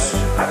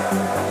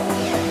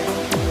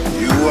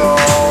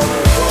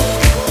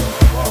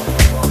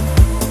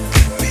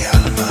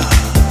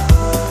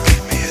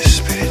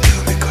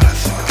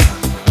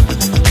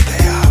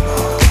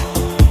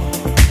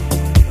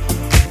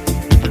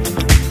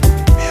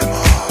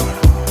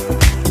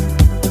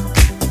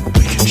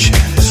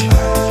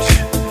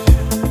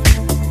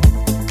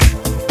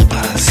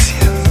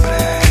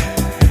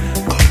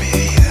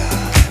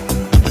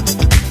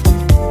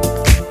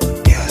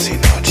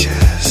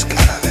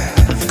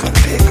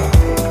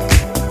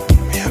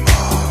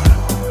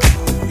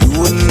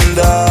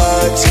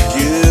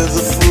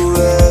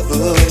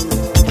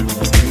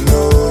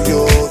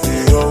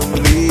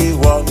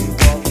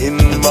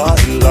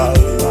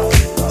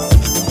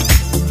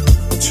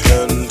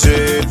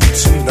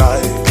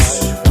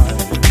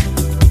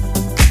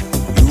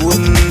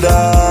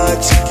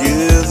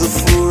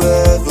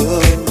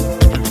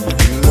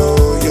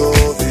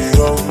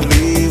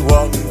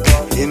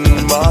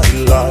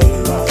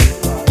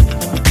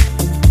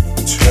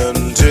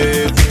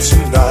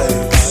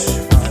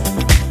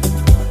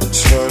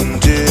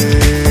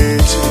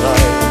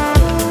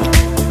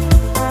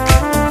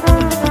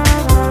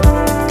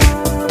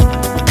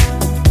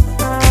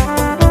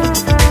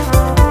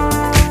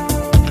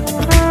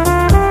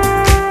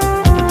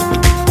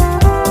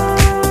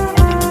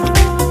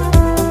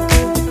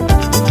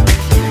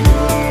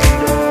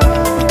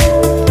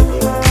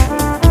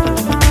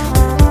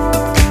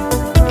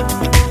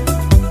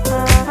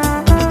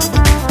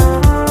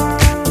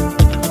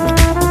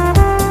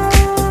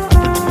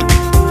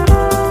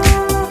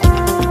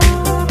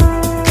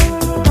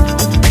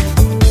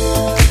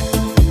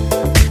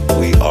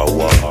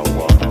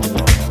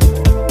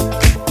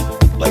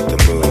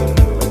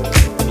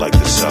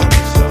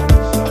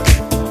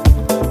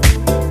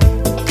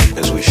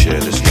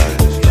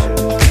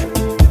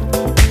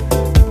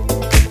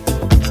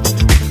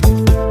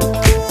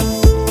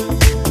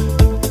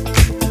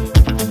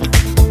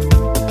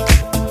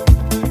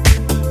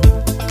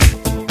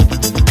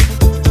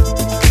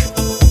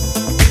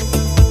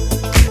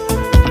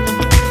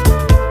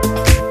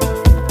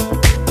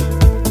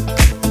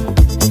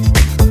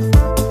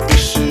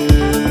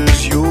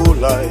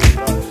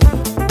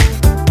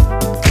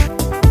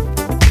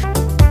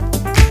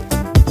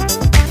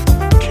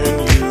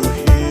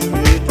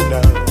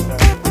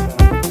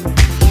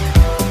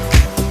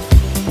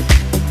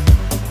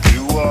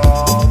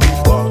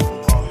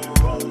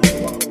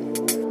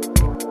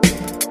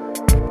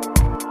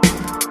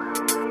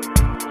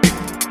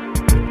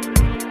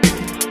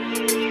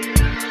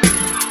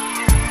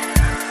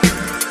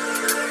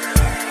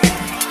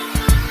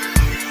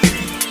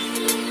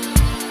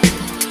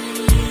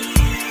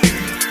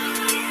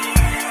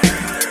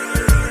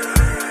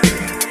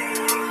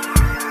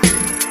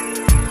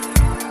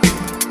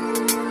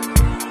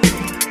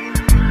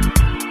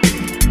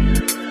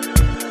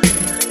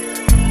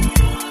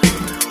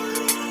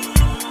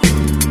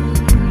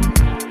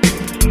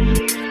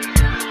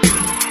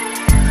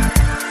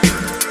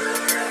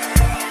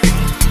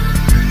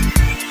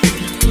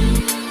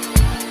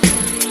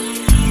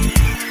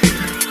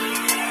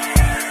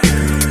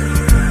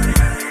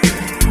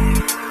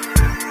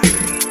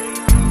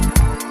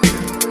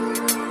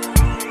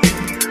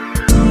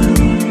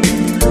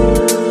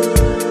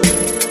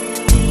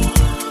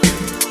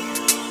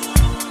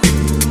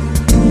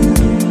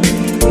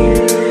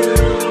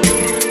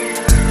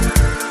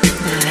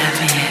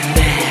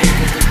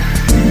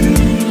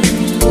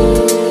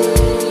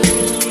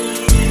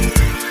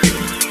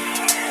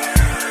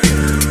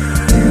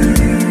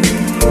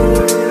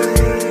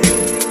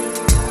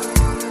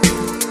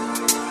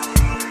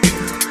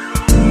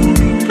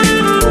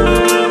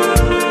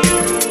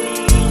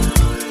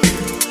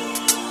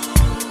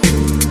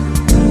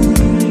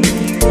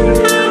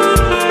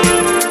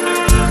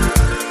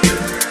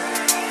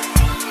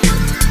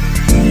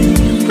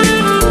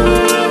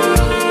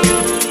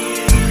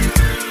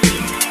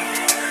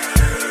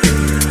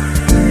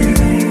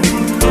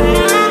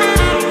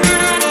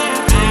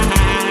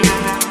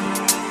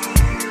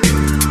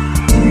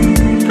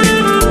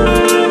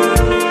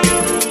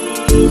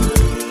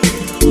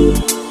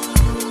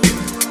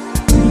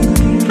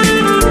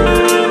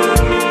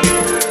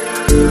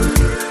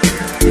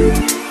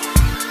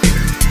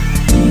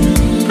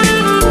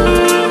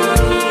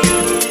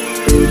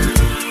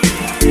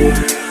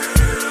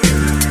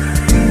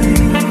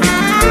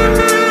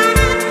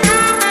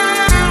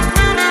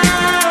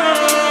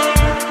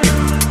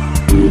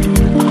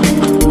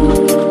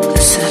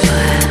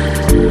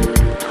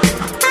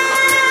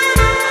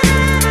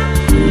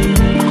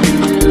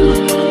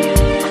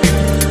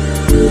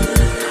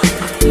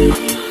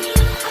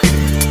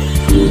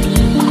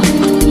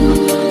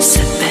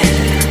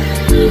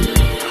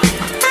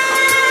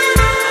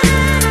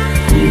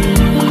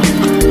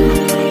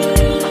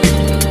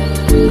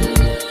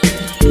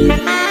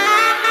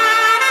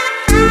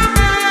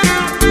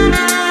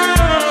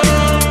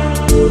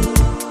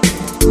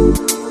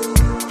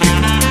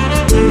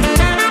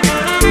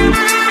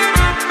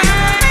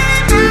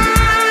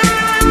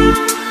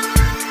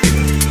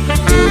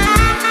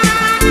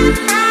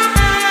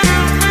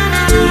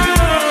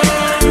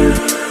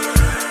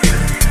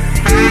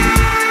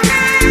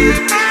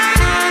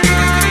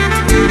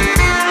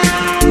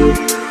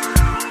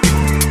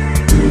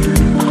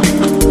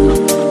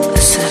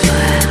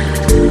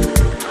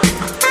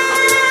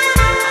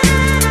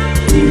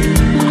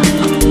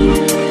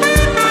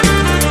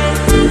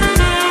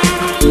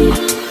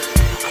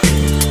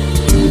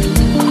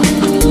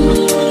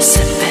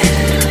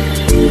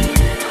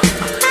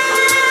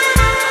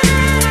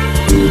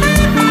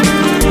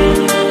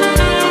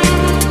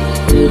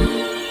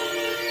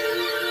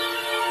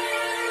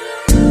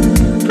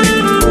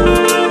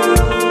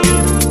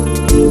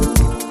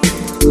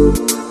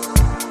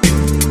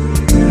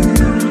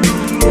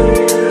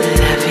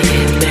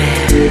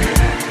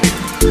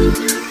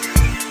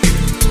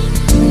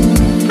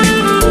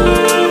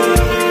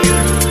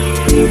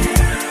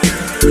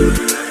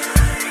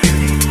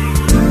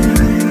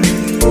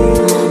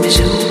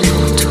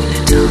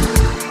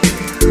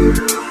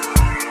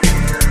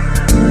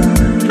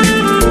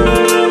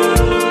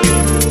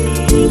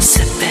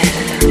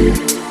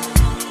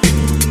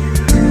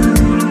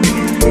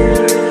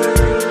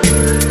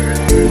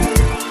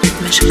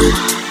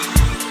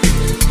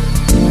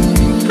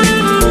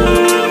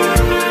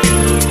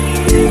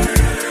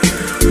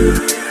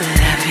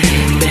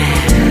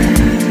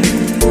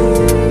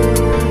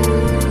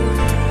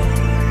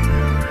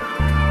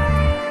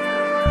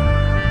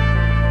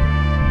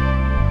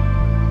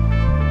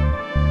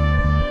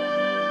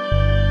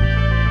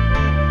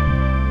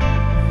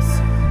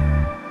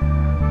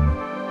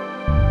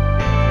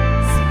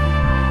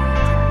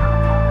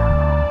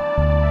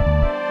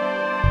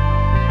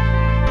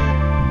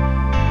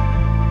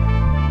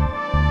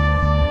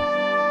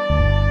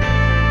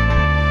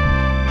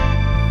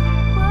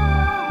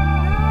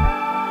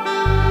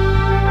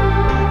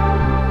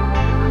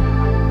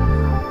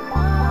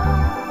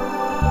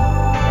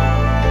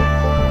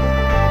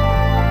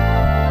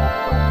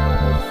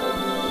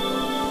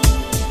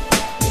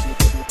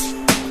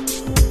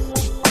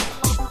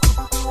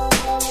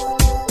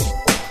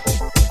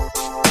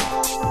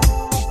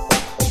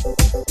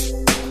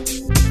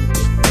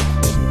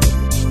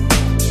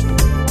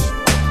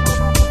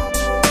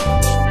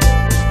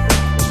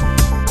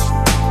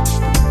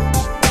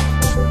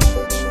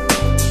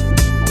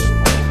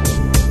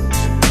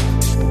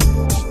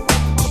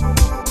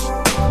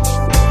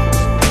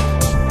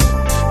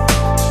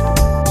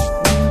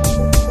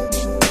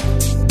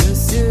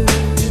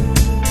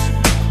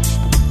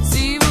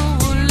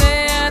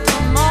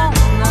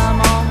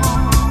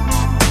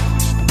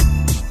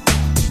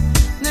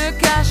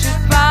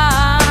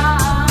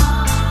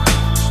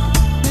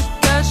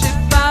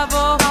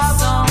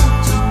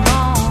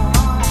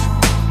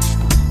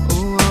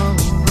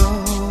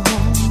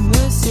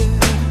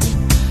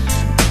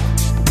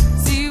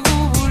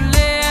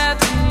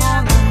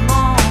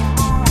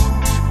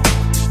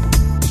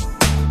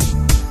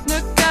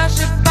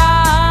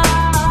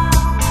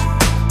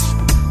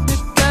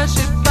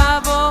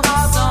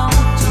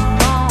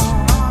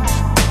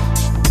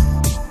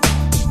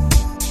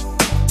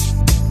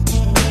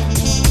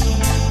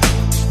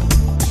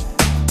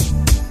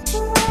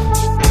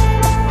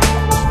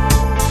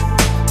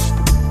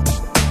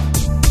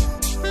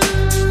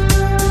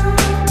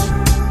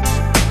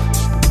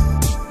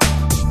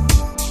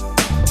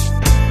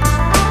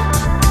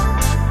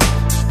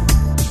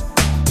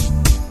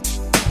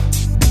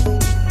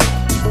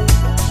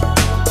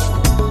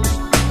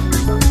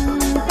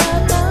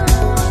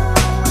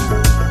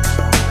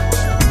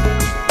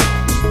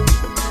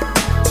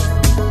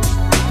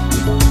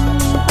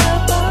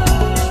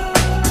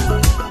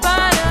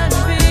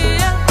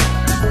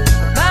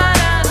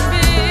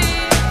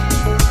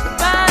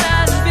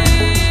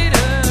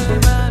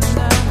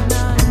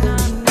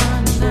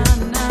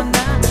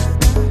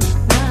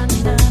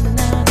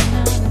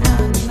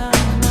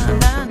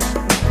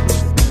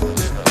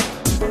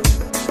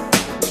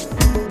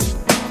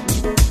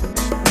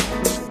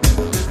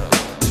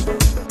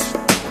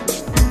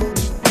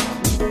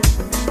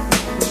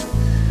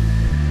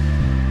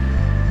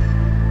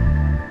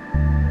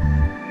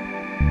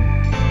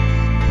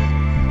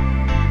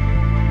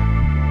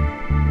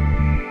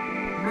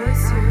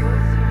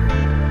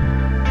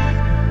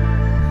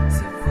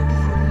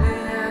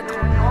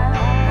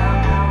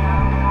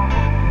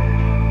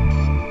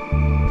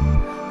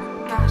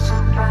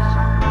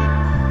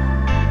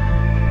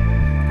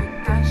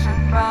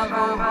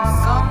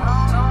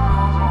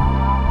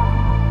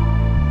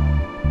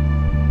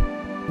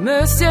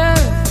 Monsieur,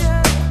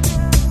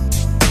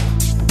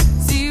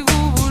 si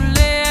vous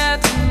voulez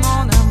être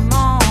mon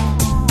amant,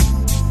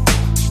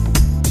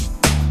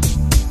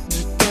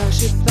 ne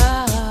cachez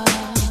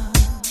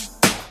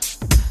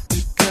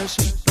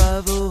pas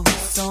vos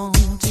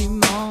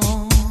sentiments.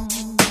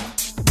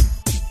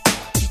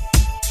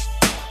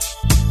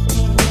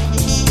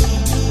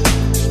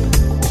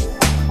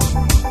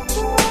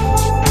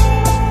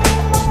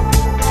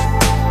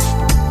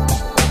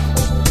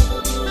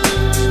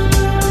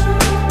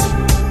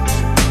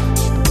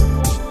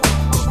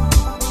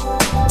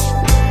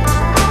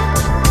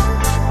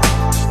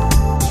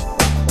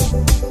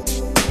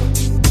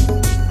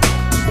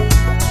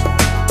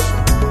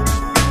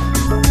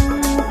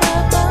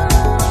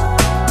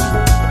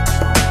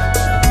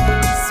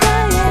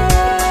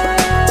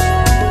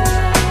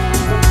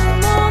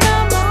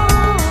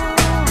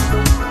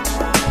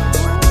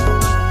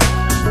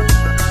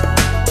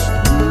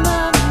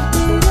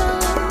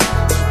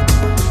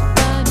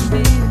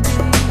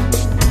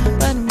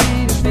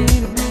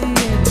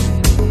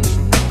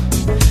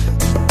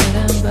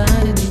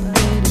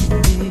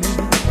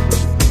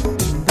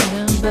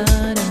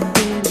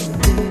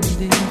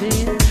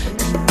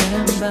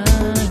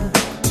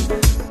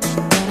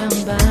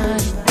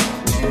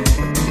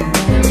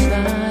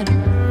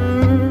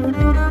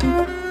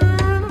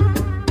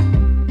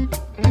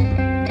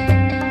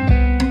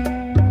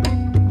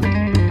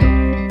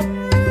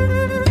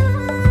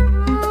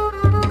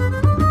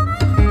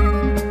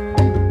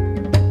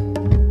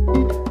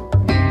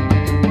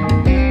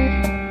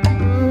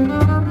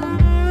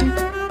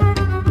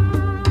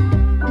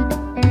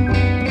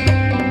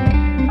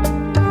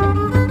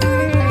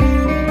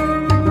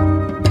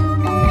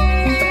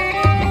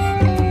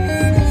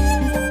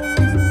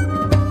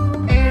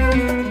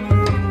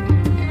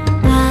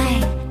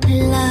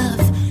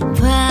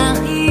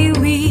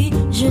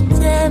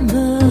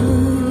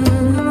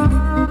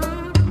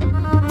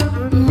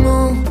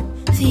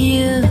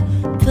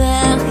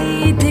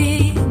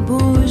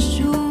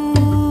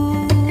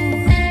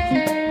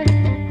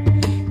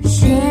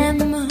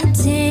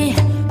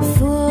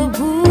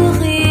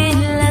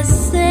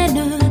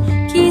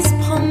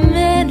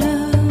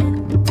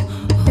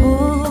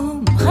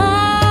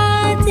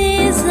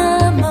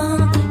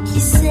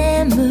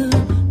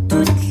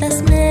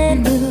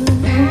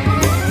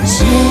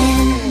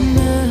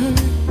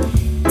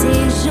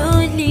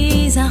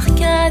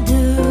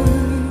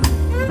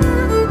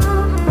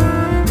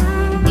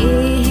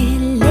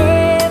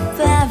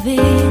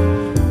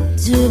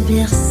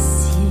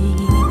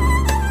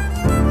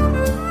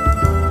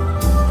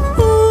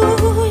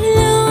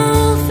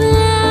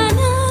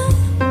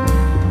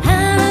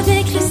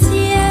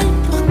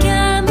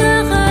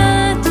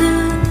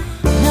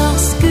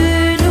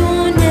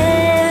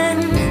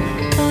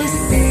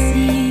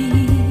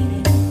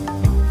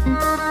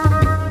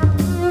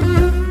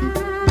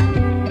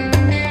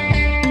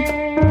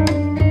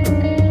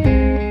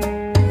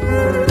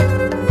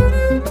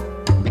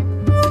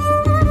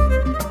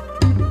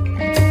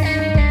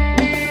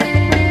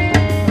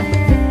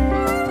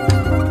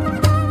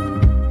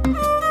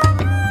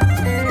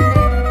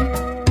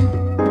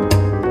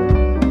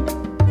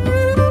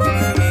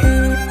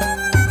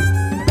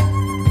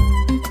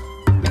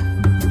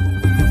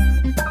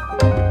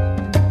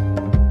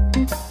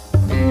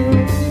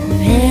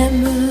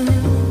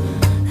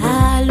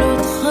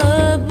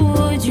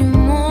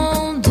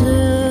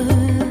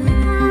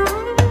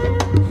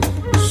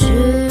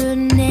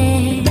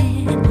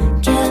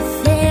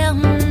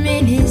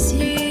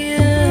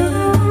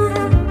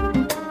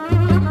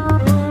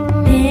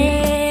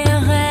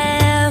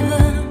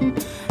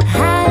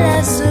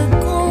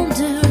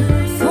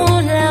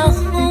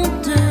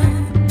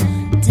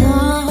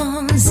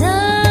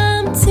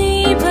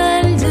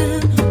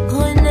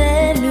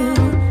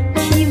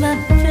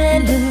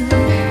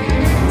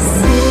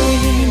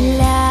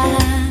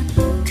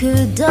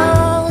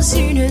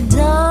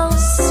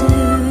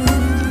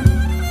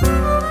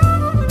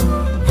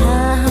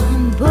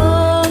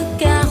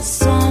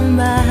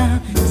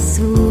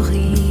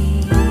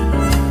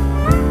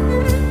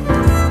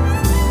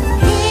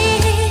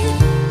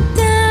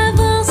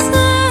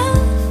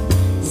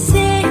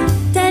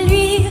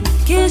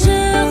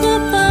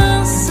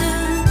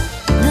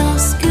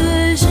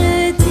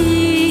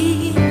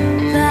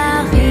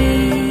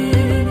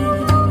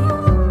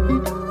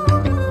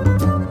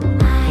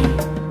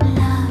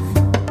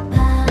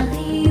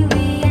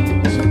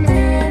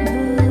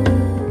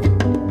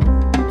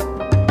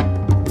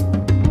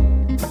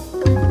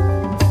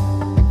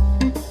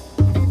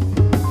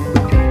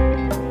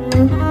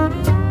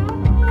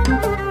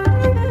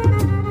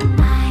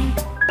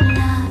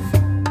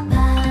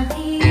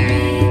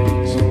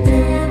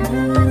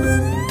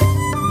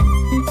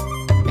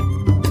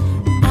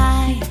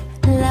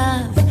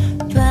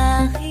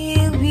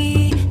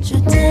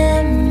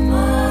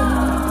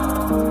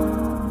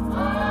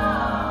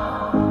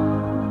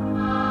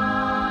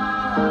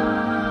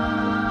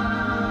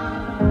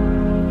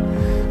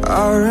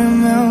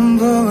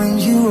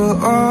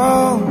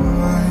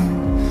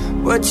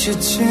 but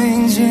you're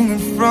changing in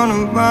front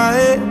of my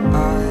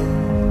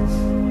eyes.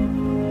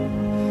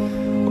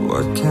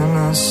 What can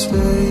I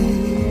say?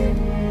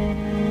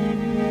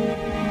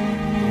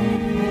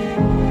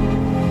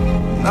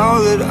 Now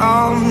that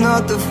I'm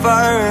not the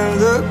fire and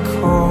the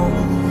cold,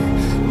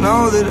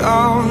 now that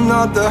I'm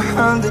not the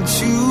hand that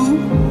you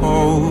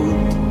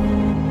hold,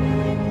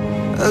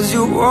 as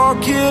you're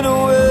walking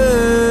away,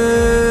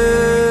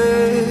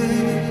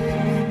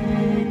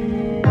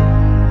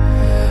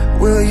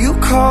 will you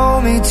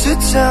call me to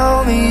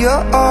tell me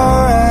you're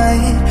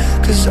alright?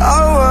 'Cause I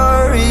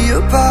worry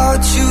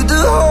about you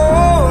the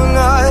whole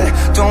night.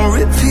 Don't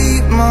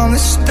repeat my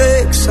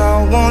mistakes, I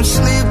won't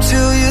sleep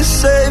till you're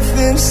safe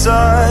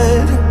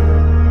inside.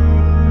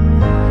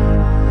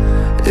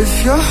 If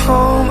you're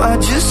home, I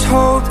just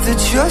hope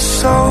that you're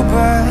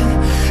sober.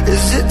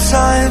 Is it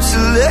time to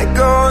let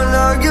go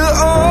now you're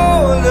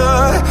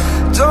older?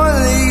 Don't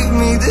leave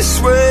me this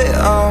way,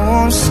 I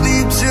won't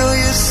sleep till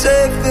you're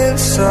safe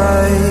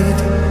inside.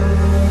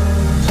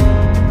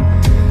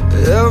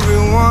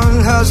 Everyone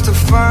has to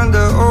find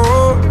their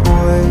own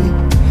way,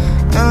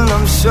 and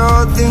I'm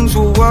sure things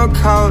will work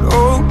out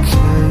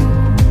okay.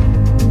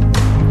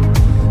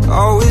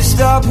 All we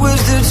stop was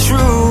the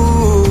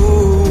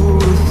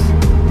truth.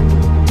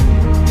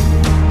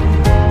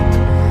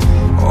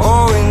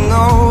 All we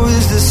know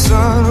is the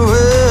sun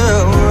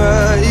will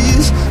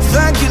rise.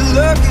 Thank you,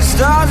 lucky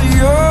stars,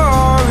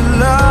 you're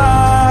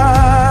alive.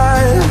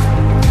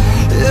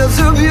 It's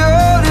a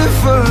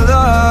beautiful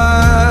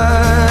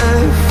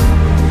life.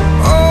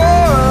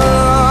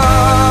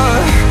 Oh,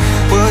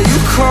 will you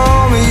call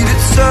me to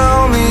tell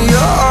me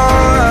you're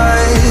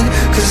alright?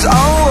 'Cause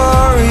I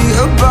worry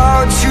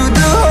about you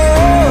the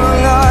whole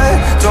night.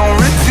 Don't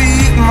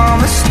repeat my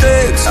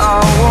mistakes, I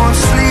won't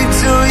sleep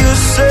till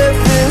you're safe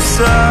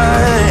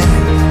inside.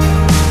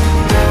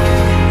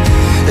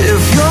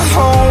 If you're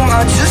home,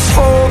 I just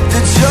hope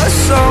that you're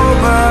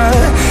sober.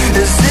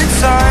 Is it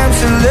time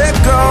to let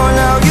go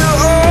now you're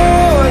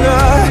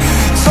older?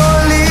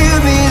 Don't leave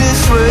me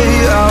this way,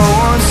 I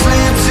won't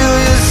sleep till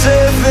you're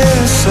safe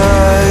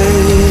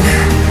inside.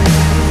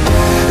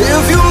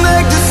 If you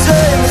make the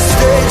same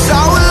mistakes,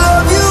 I will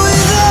love you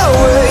either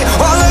way.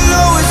 All I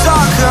know is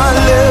I can't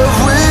live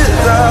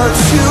without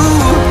you.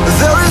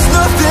 There is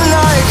nothing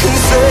I can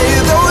say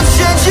that will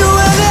change you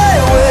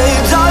anyway.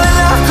 Darling,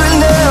 I could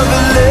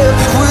never live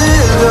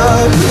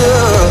without you.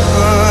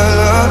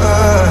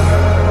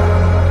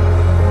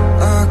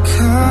 I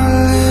can't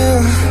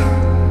live,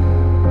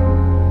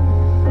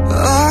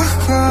 I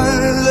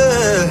can't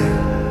live.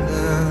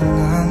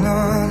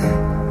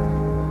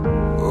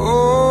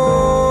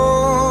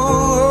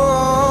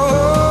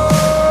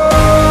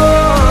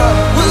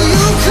 Will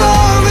you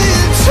call me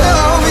and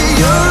tell me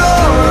you're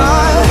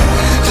alright?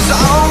 'Cause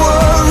I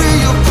worry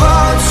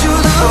about you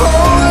the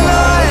whole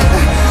night.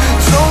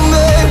 Don't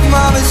make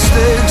my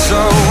mistakes,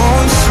 I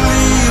won't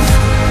sleep,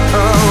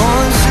 I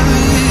won't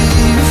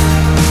sleep.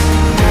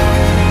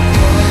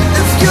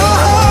 If you're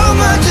home,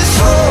 I just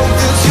hope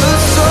that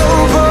you're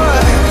sober.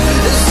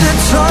 Is it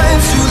time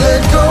to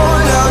let go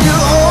now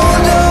you're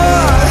older?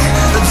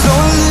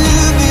 Don't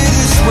leave me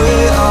this way,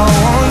 I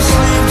won't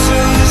sleep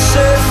till you're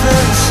safe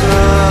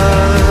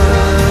inside.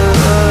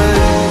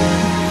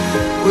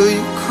 Will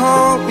you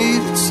call me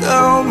to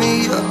tell me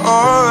you're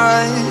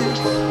alright?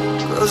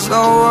 'Cause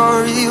I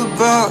worry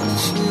about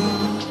you.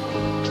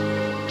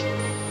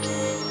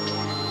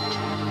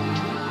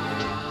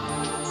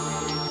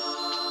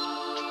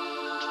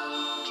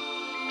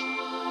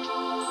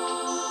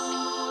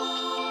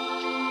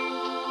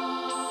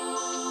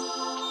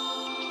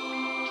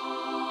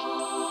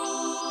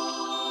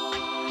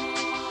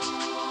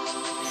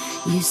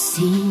 You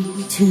seem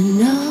to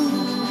know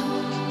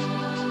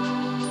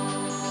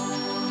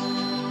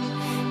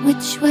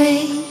which way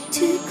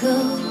to go.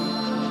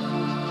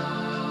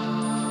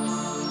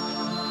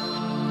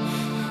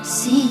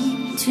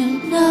 Seem to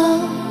know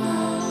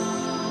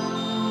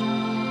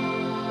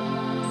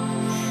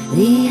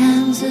the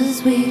answers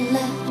we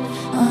left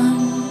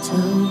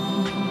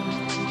untold.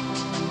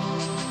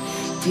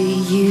 Do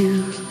you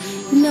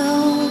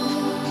know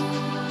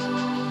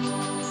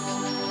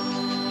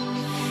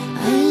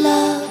I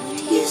loved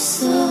you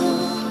so?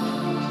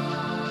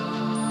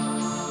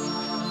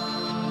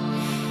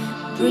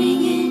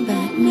 Bringing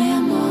back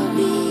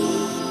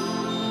memories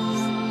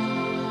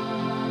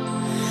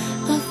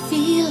of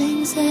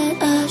feelings that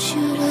I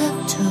should have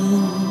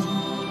told.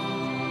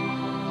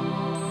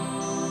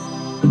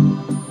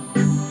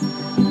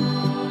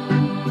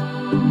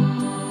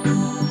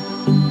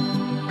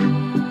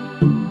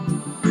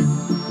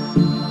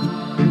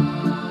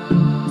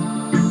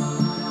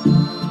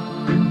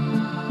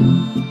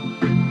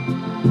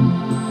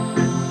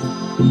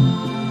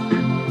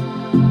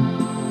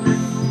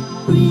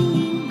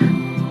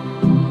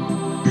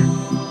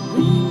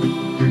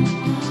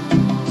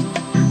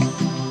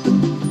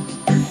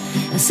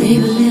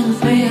 Save a little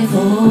prayer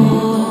for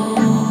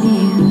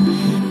you.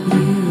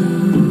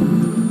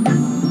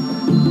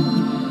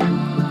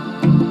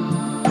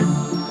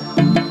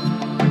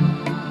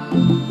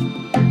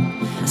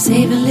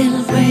 Save a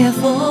little prayer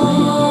for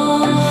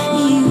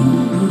you.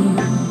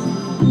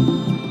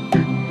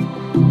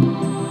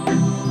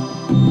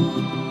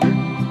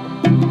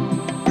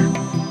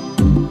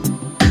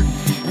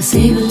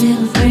 Save a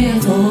little prayer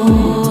for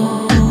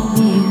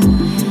you.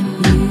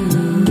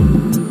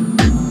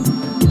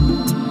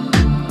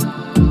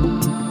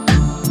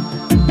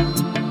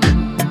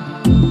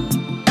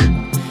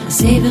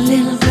 Save a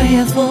little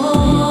prayer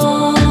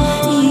for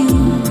you.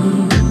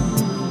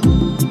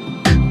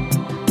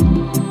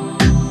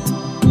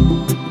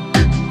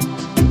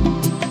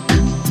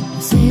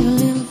 Save a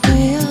little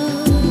prayer.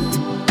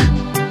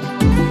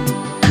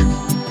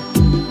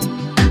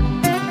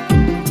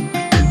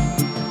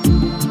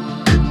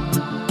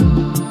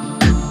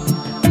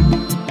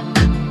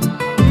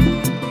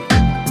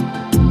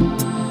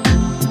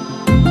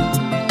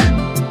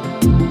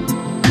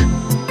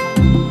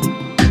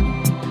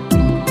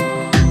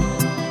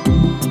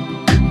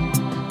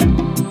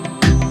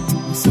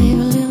 Save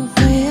a little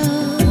prayer.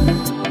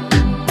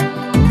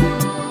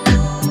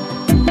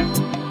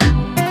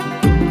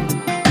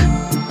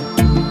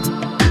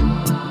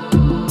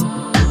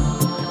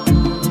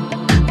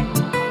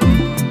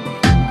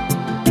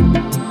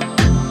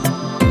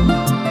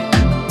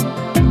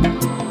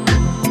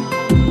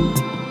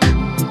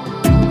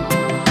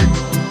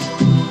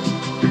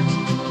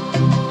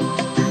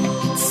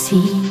 It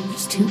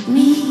seems to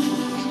me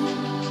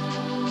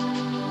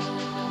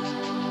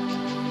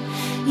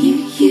you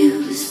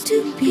used to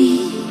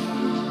be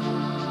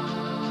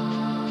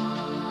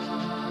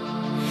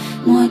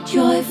more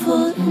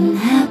joyful and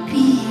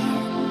happy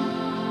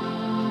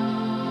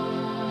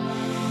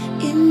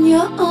in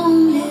your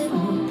own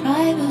little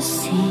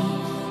privacy.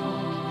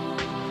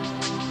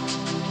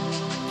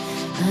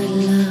 I'd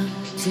love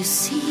to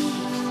see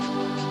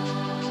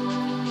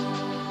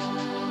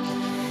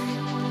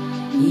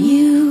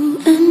you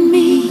and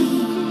me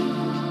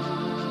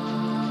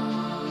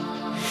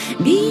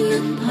being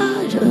a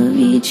part of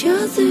each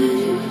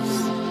other's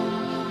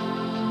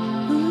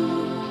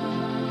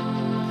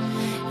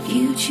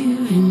future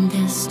and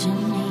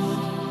destiny.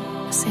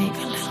 Save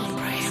a little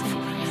prayer.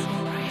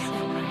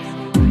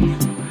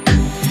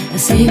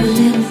 Save a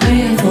little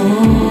prayer for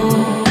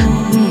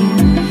you.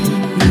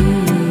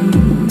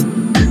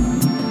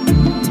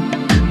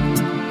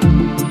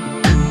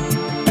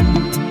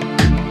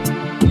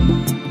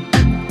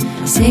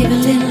 Save a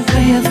little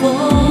prayer for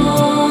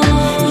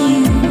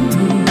you.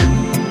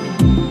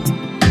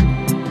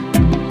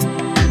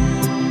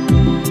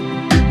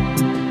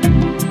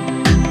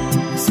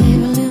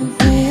 Save a little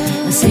prayer.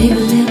 Save a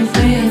little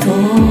prayer for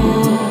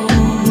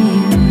you.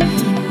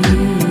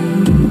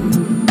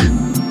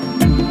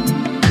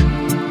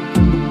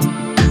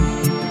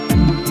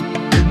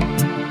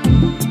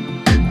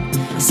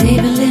 Save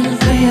a little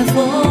prayer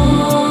for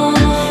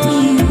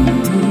you.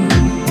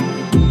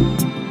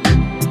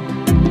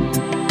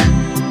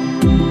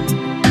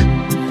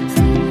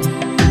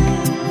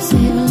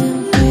 Save a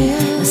little prayer.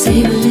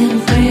 Save a little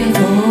prayer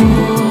for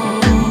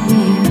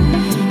you.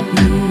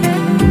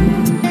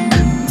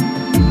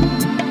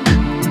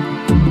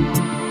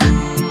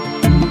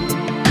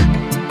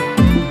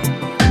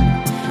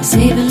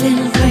 Save a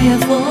little prayer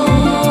for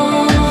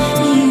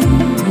you.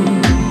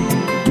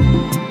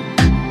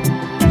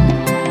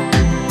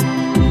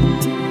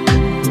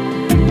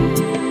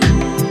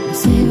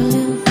 Save a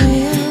little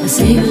prayer.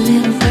 Save a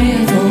little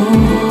prayer for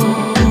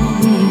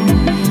you.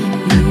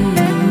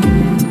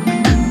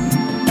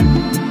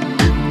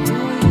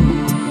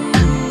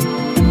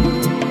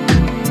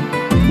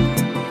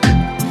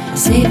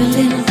 Save a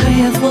little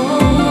prayer for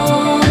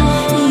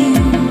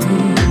you.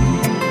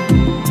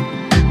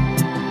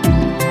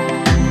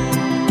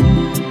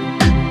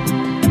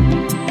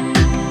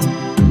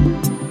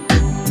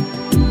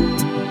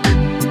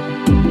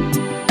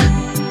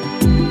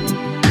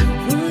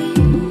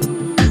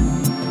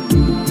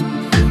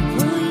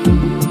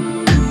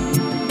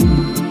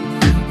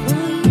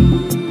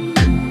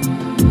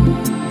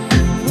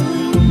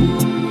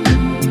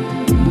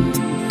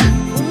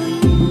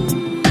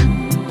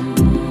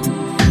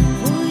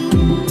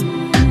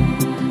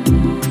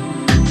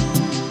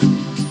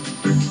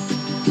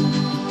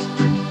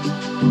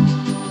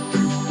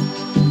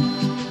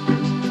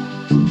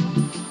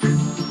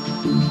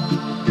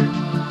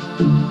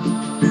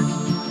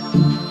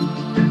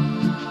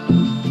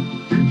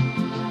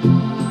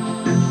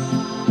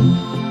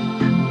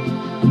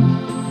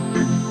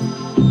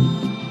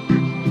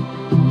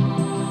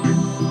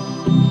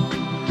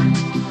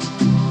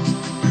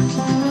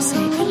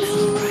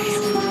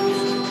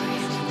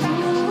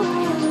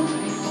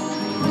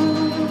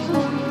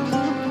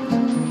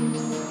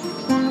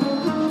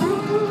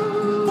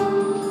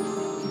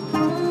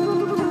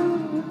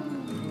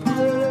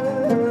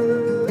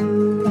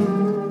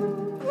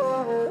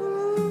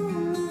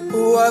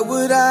 What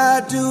would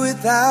I do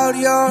without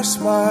your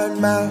smart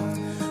mouth?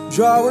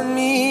 Drawing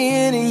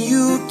me in and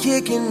you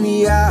kicking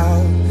me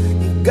out.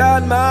 You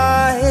got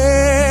my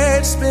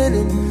head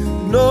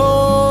spinning,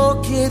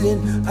 no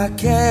kidding, I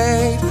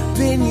can't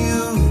pin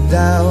you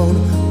down.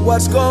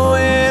 What's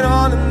going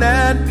on in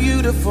that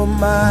beautiful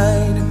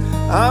mind?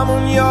 I'm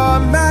on your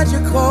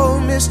magical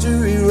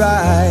mystery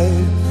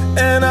ride,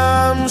 and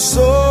I'm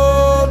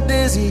so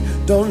dizzy,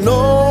 don't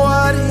know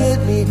what hit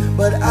me,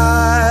 but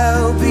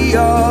I'll be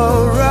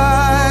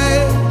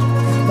alright.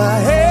 My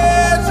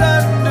head's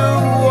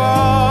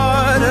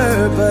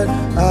underwater, but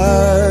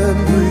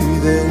I'm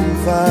breathing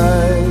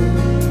fine.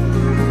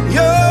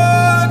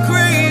 You're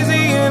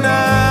crazy and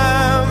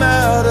I'm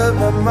out of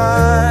my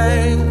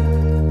mind,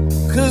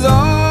 'cause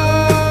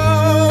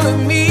all of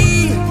me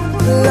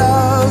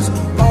loves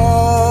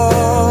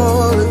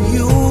all of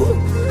you.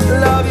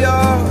 Love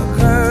your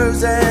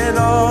curves and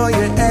all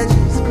your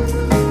edges,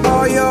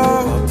 all your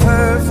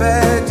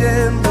perfect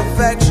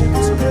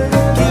imperfections.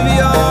 Give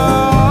your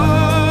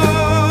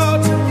all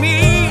to me,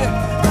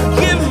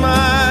 give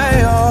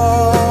my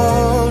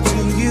all to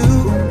you.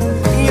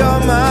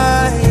 You're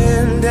my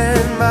end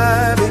and my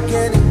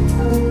beginning.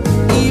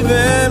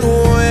 Even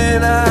when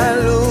I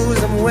lose,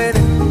 I'm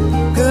winning,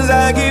 'cause I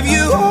give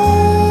you all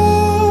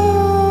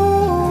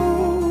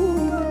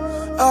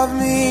of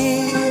me,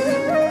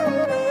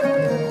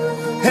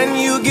 and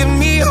you give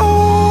me all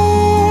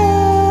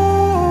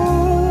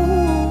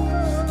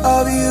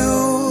of you.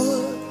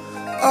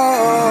 Oh.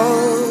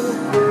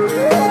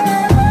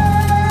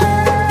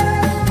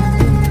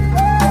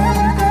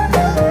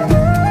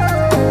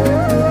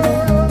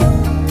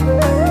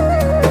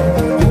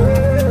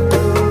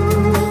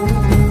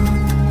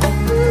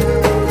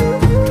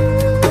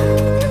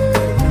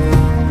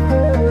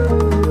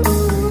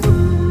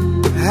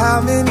 How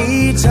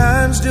many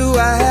times do I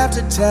have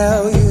to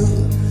tell you?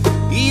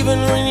 Even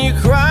when you're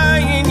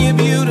crying, you're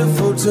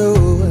beautiful too.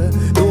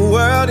 The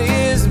world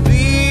is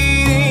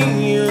beating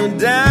you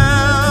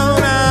down,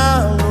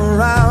 I'm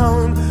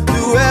around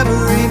through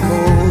every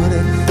mood.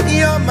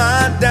 You're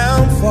my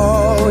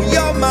downfall,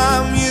 you're my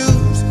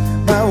muse,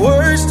 my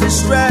worst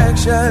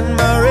distraction,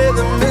 my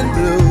rhythm and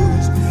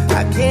blues.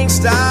 I can't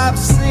stop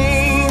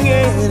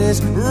singing,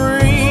 it's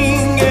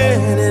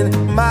ringing in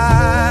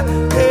my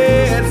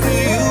head for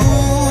you.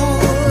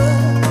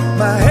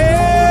 My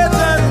head's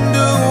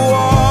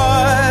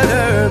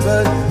underwater,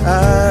 but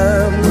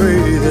I'm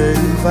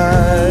breathing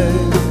fine.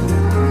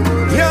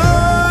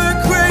 You're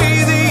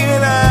crazy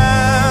and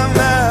I'm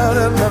out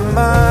of my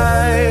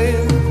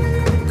mind,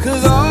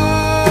 'cause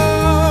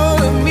all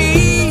of me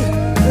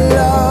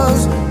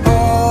loves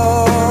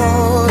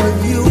all of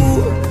you.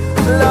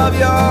 Love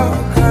your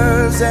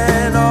curves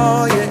and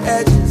all your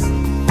edges,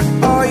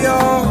 all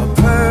your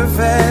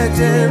perfect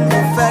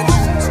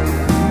imperfections.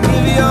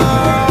 Give your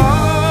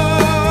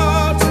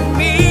all to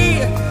me,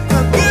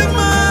 I'll give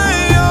my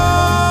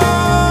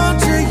all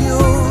to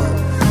you.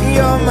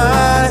 You're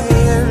my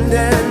end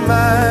and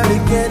my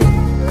beginning.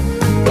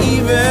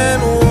 Even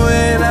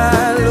when I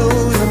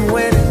lose, I'm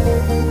winning,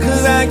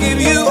 'cause I give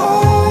you all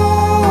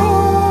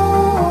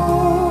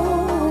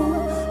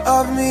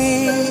of me,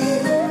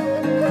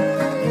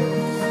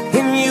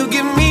 and you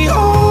give me all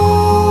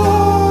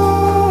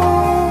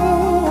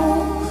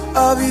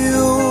of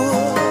you.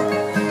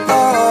 Oh,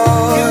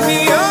 give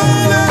me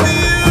all of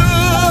you.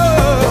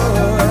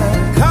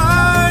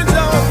 Cards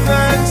on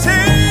the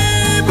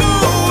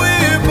table,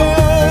 we're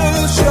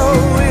both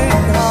showing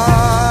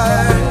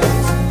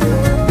hearts,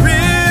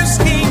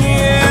 risking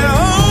it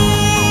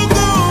all,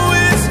 though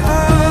it's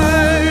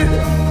hard,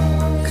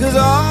 'cause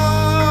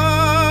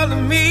all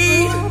of me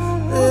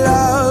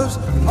loves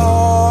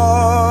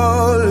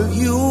all of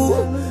you.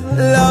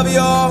 Love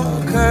your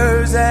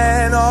curves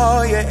and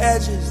all your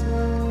edges,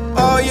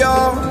 all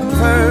your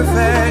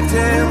perfect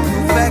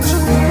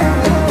imperfections.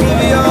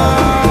 Give your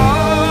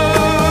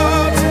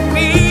all to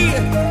me,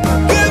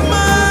 give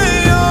my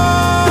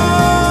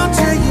all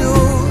to you.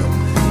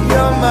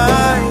 You're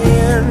my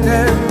end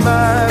and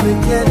my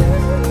beginning.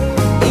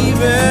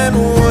 Even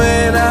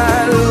when I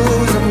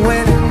lose, I'm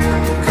winning,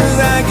 'cause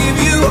I give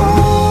you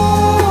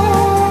all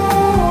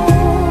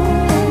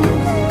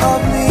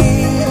of me,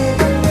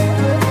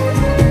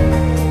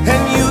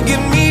 and you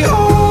give me all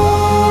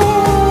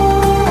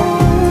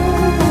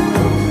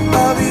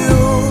of you.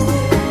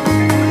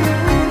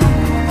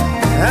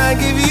 I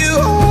give you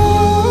all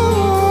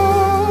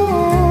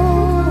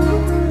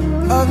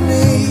of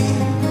me,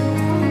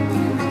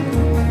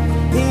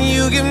 and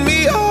you give me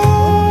all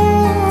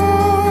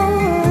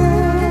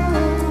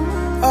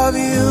of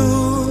you.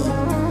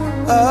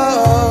 Oh.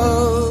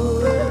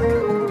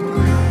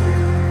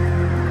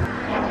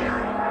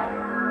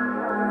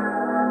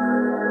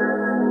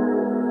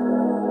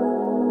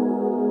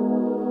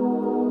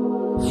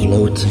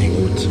 Floating,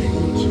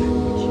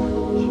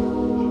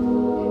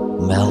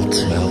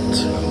 melting,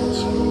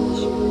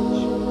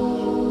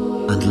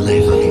 and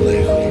living.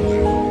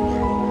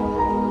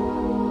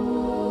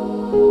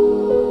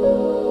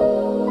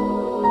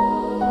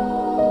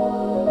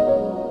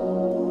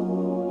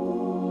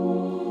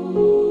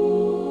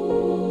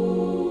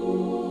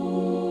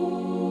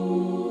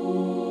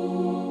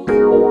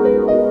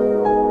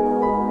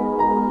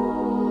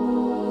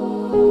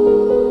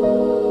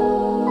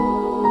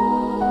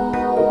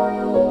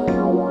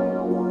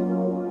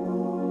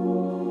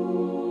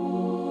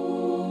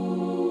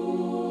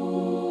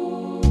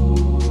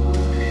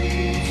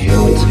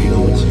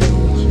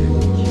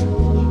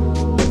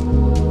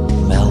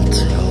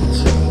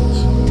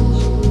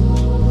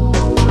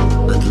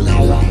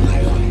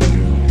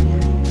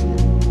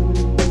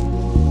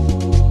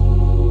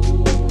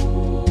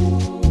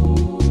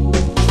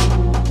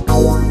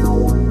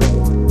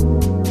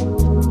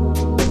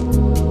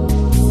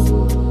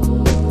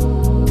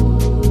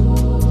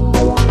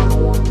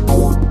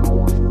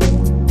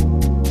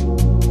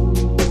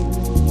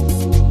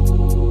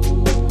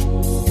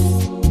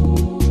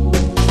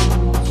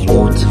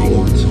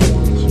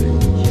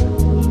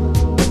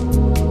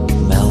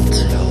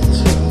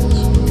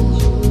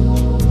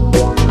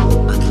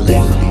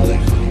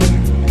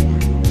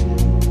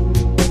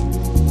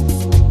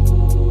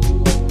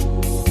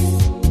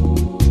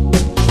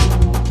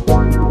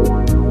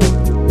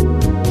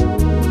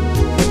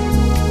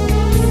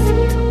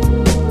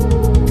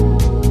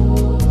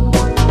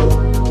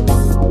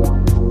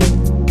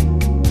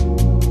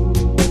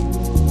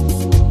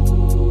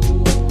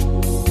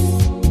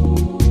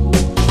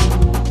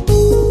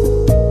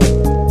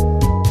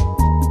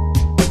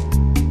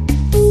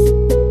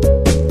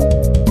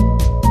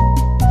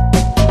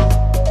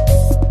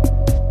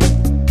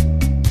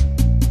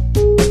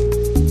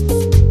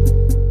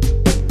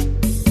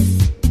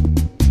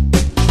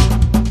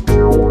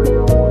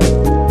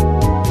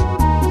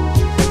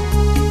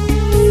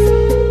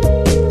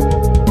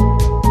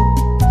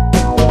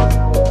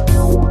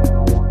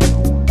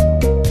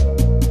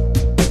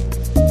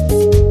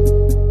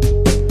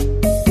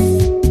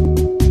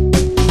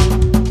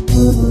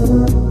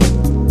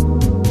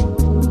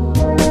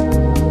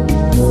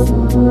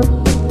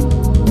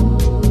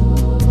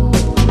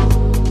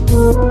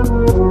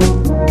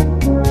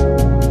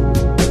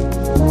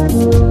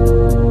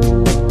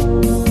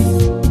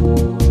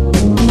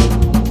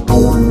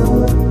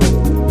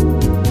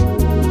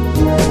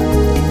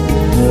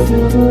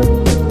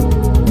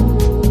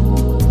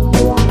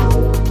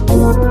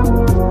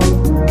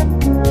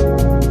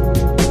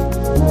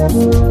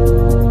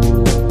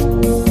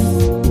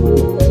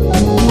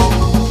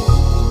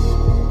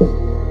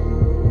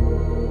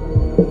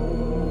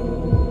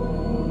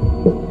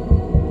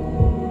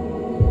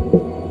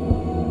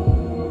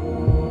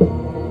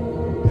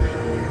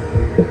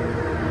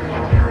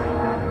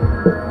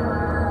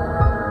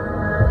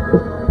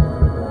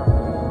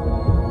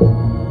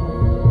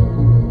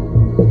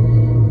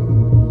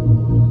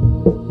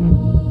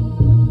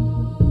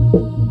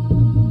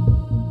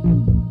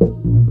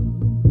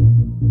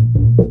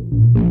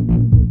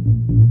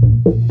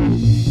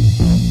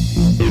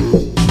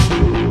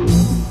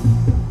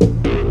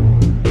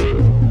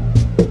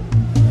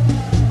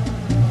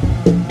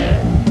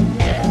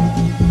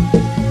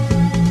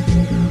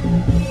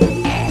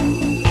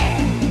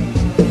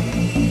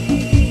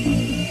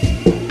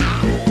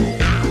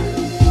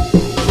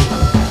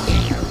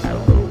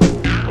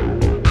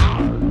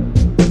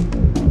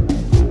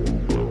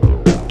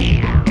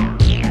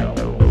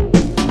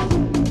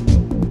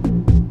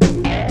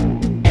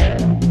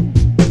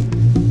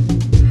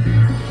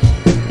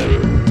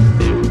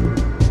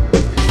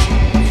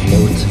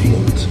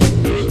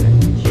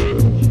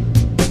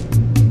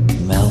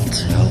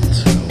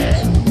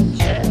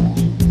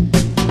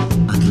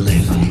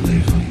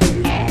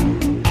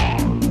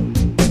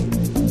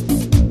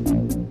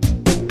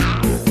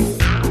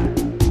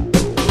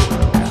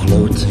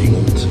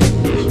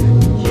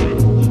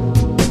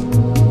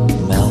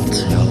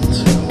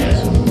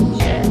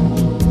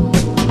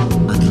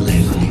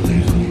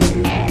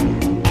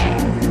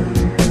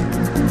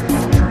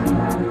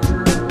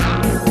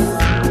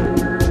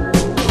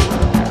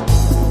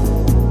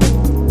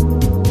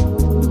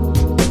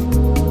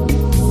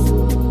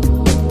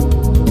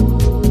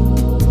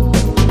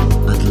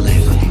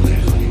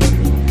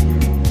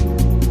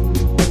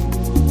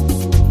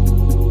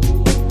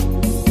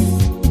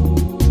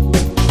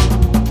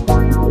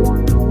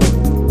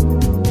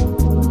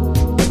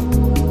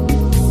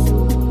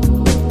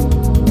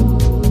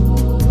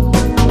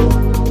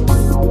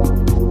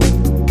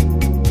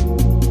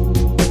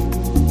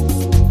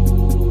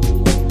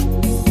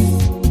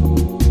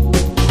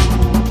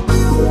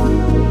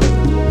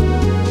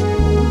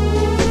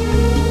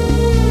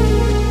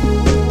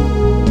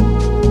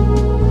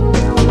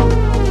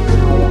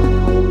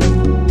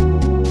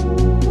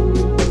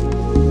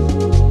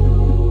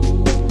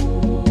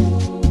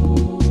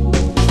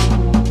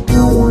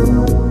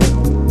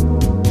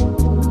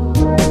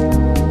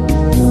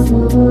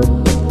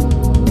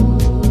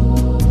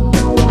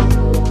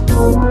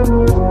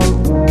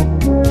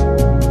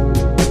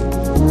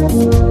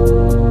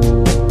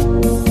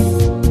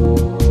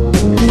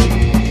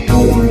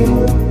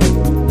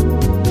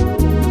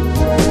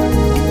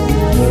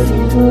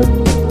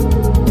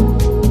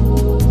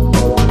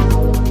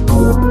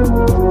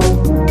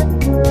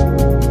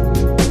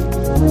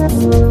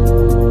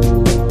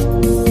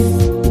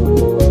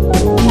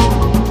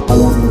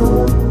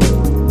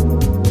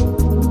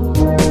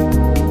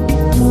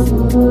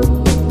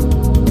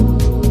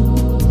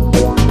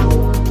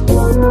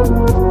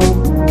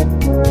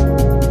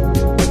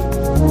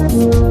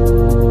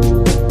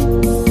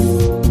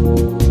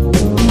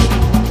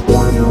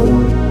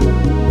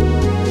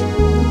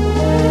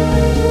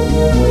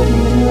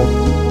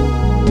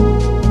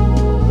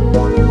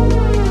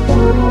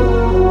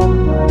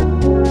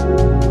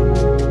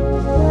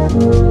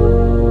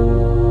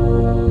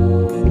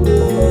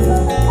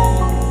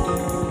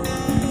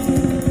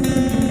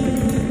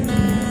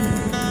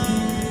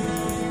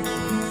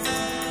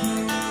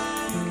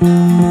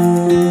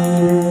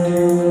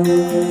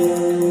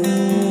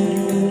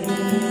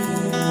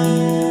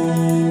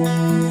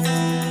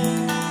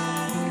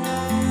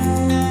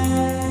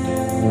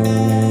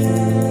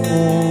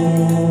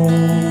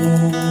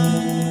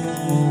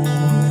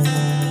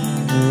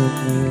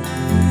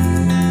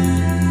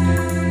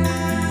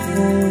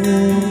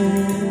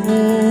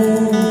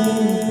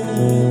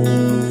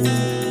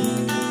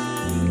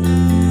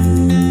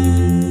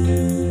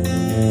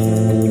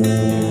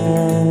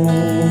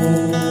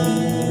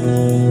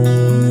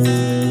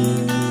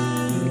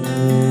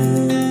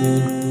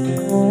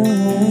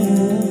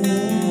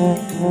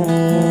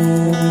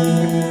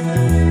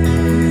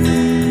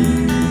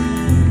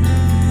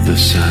 The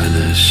sun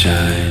is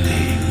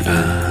shining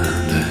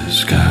on the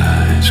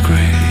skyscraper.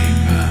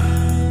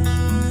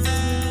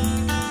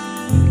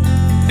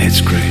 It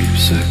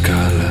scrapes the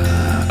color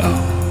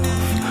of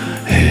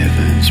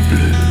heaven's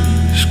blue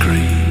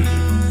screen.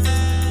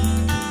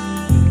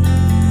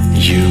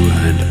 You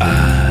and I,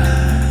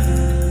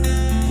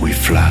 we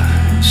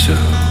fly so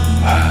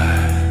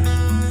high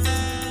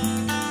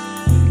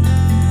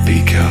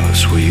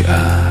because we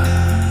are.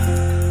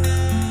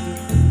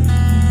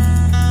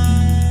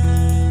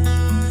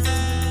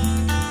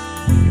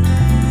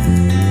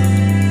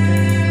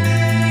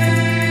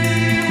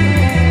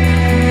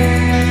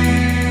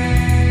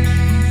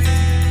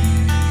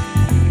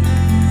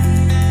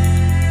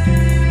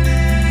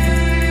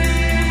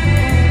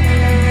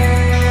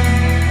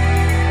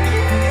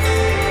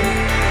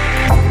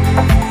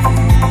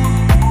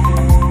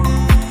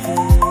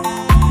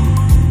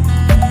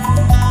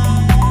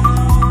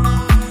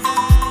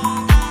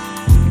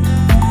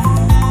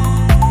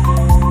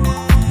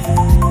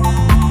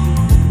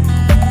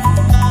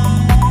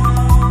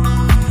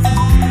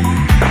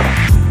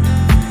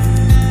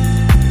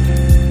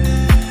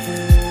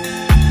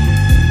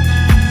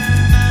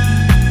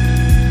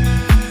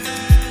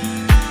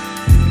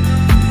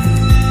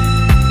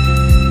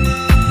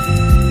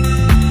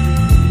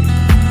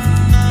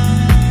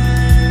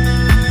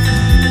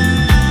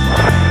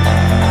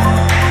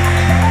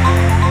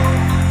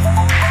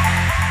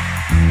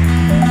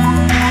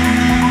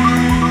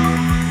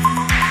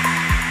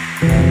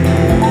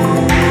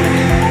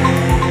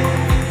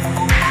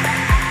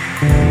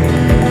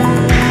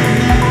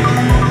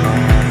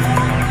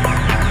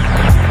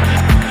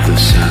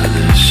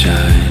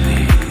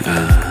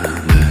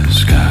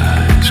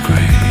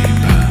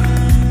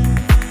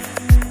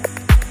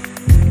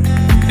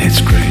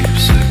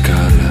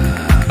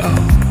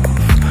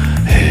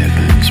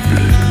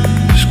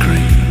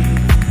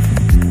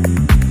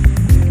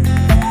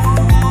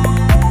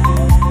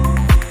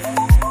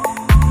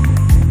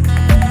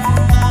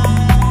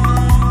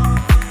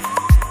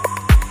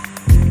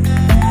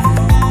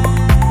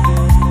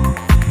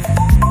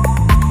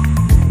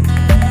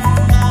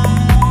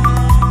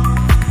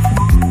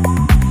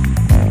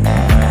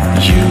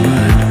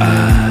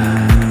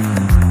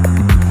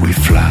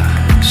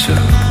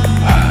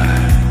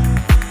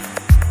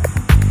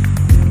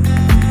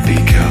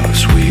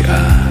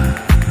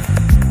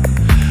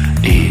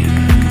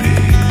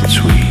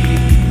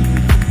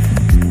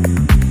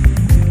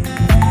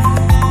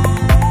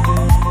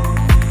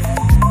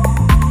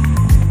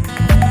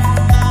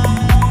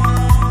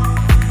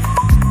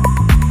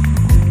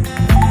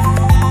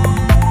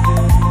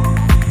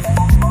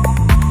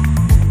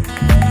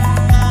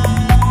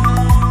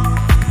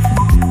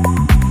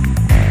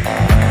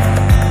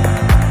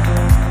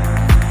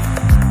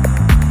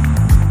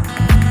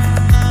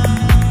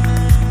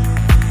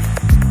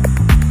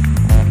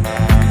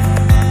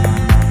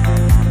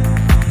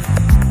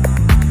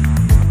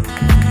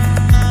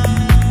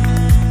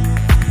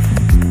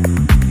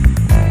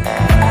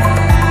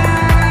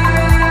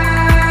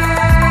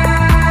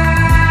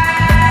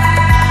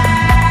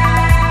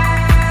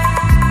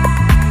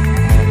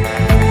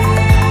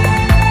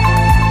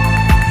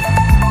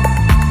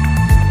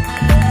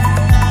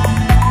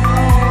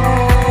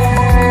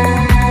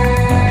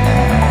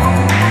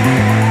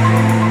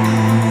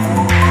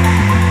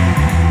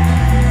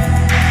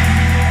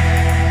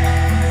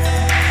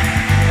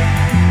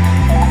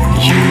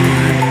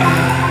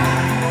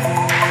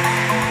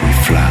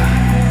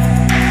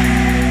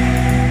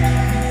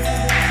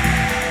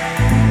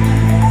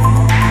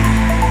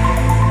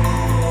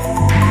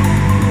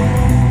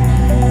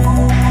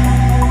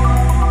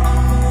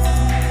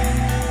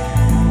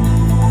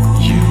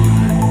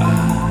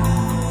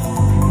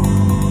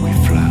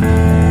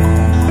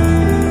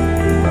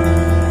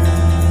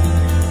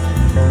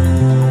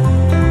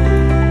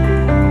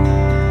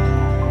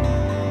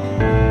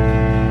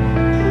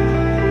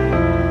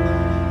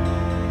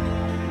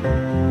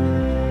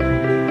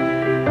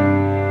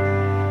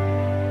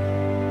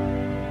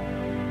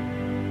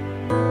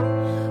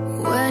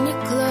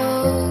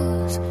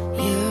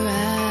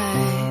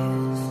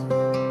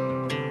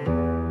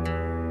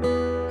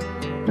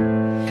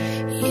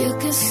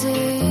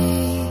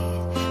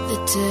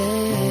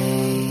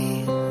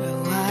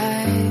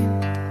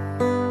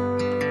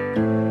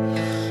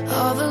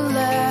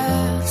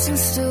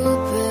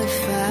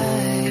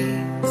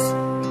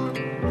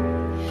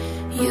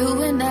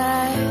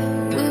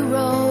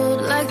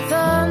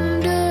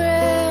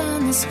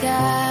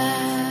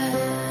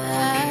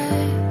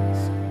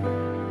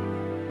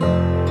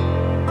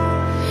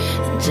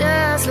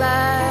 Just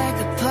like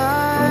a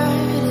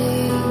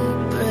party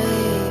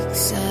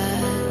breaks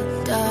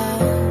at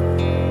dawn,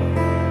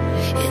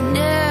 it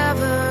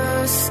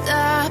never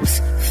stops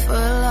for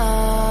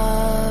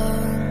long.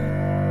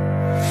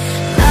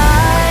 I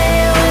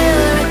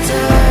will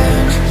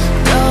return,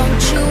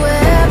 don't you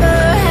ever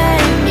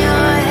hang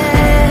your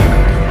head.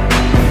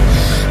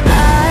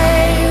 I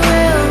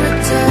will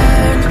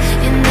return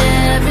in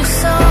every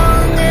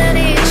song and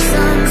each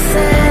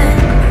sunset.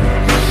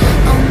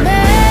 Oh, memories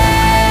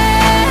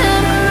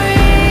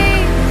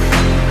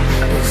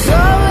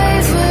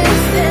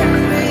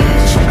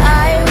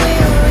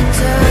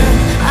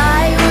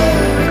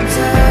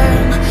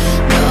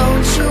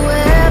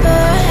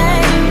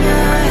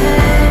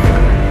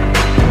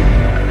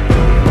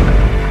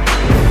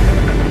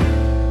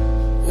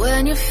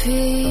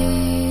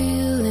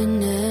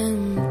feeling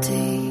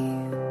empty,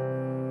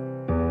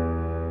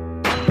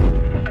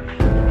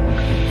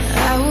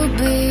 I will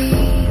be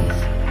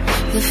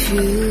the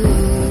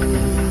fuel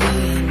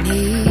you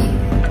need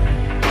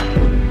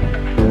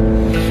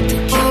to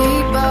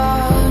keep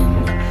on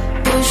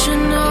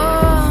pushing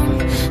on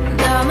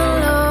down the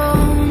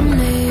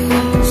lonely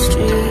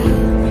street.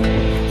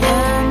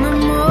 And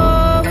I'm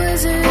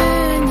always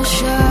in the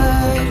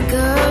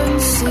shotgun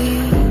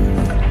seat,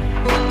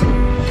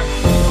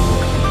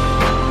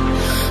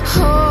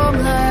 home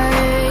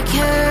like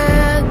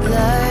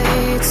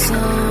headlights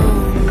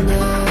on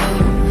the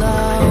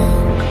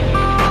lawn.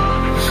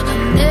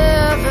 I'm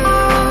never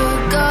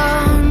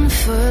gone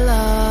for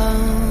long.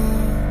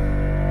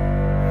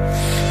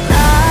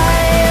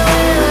 I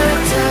will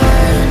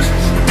return,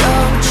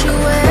 don't you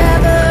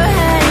ever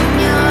hang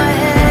your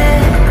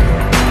head.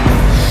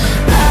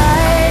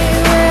 I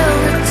will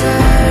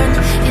return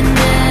in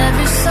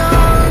every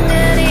song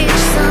and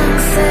each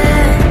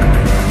sunset.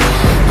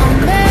 A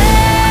memory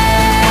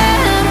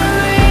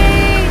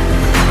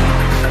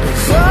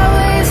is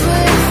always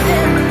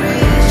within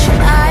reach.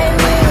 I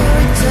will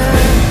return,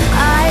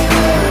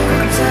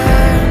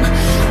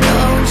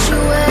 don't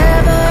you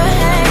ever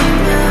hang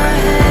your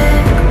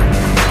head. I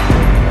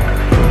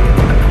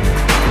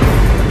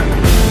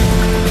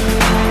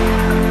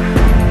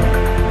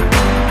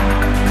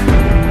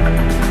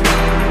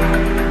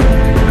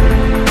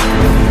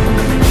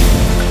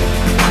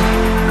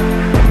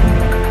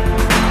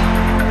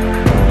will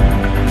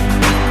return,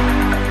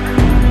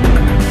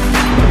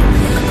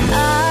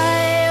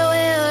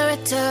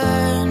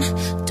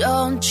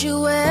 don't you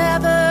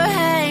ever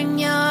hang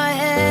your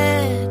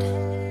head.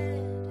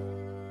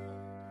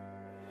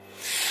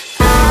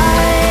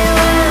 I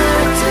will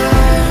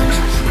return,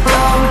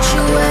 don't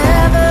you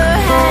ever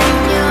hang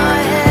your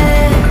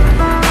head.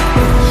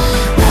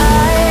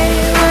 I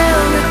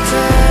will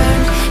return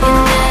in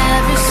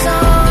every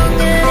song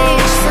and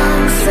each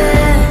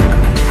sunset.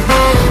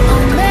 A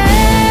memory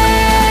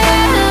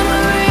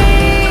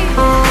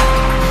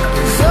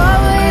is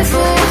always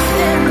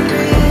within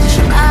reach.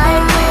 I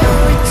will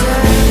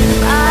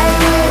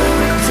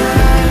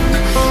return,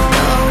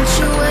 don't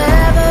you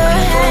ever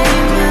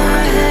hang your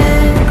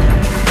head.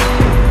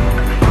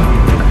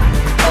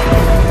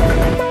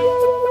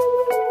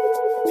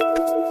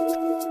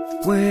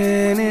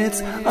 When it's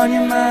on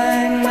your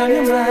mind,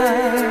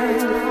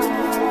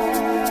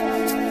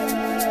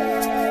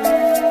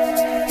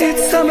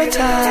 it's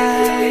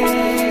summertime.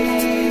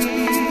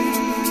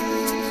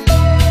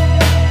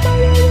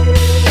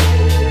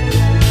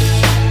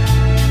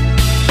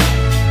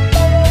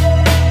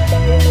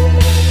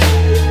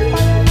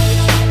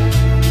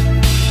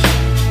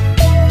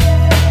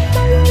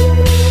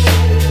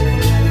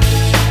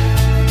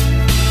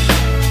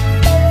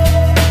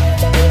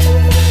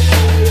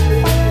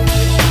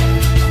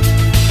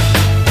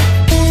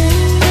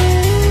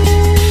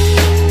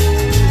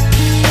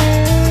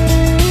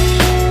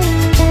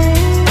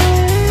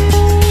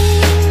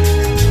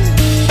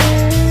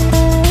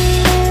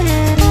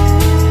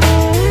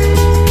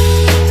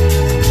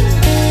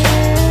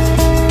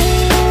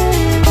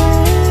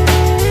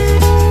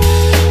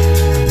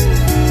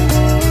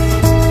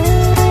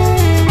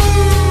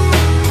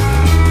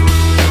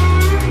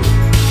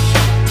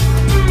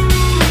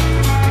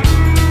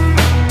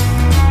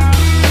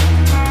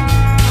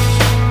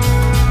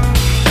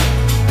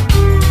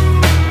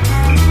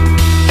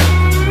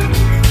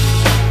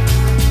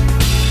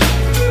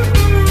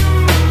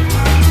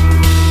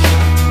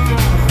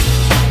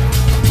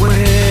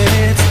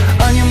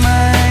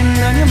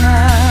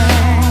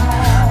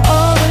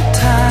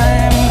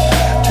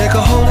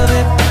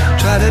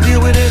 Try to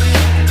deal with it,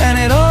 and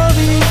it'll all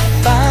be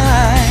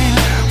fine.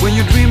 When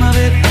you dream of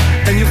it,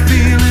 and you're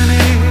feeling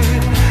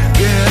it,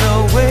 get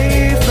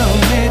away from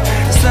it.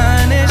 The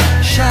sun is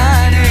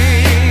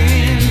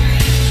shining,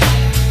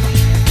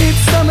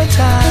 it's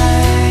summertime.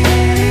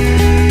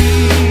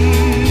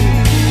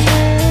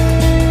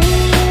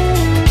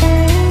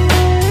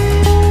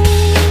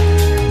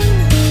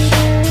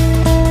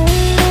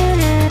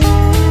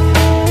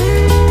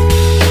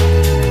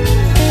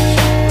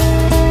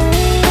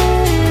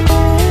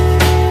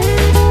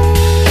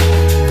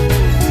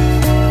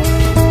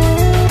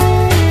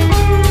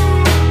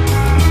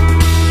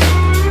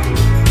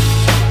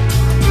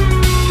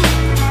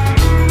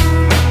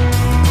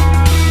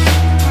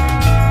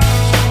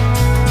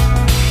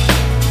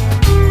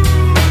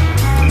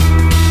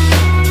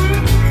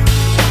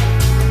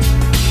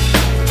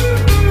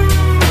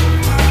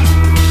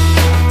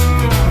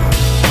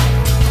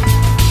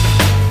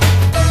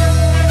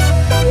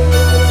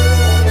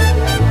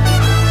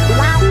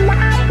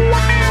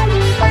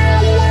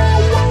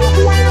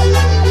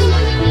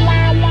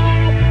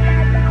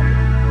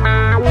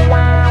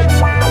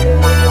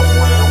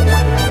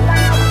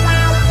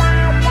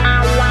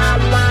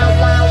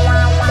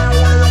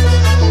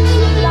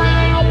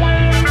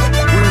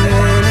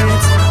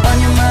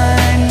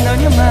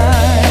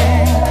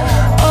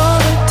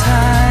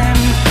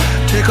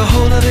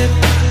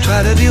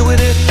 Try to deal with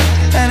it,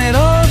 and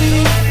it'll all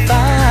be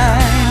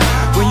fine.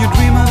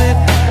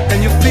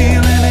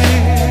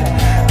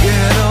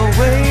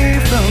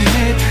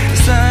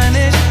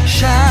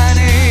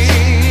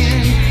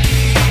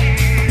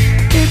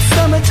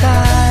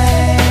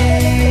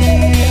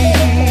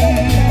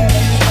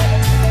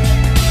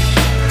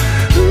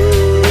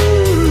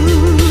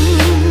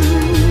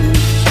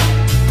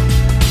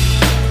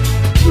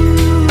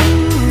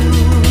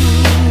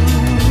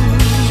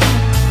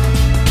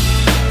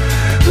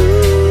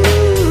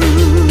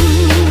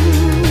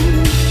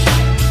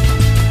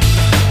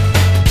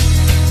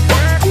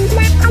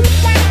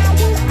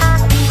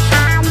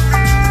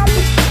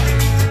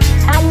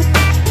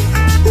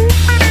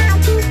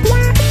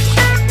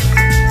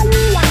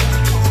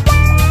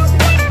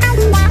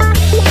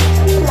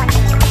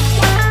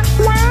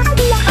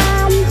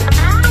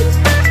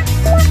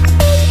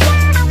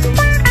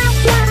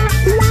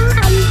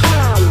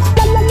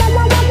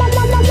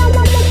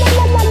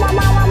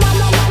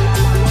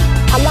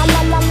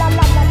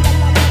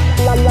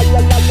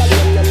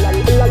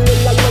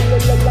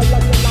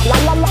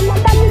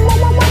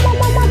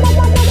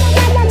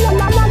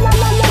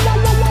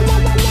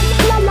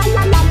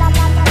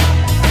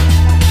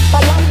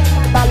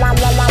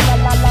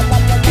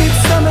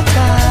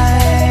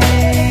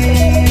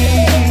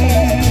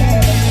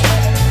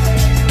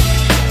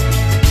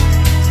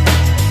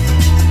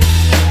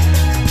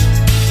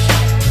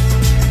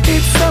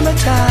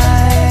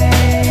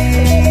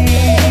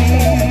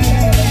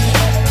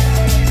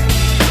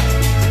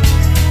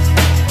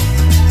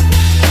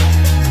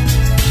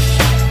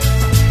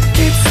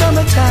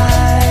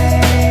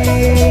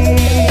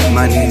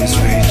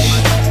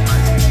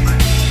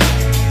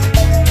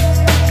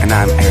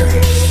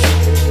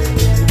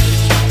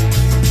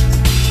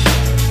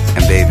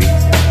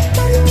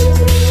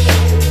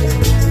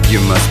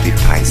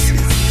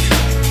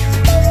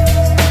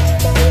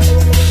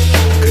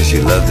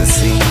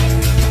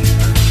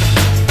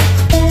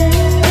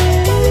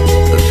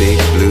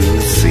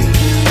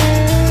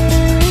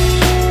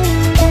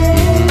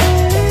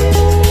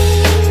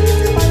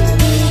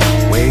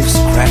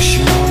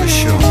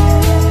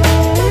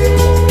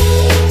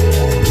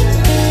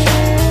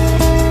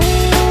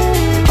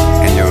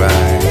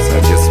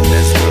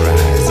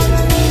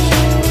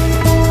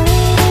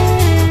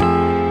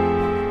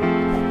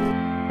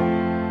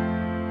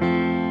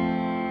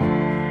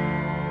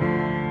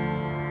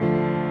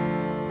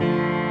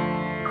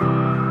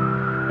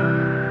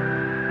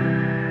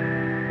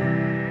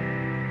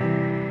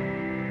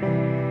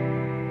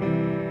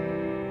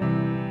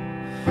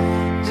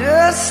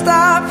 Just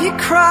stop your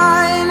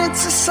crying,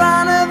 it's a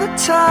sign of the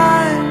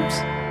times.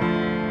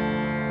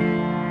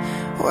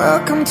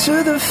 Welcome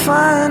to the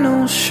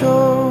final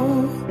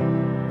show.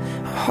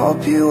 I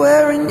hope you're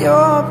wearing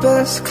your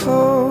best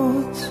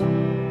clothes.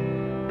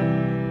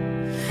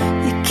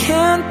 You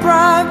can't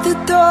bribe the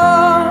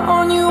door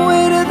on your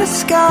way to the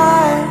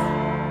sky.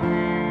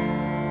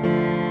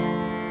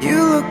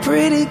 You look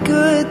pretty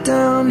good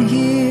down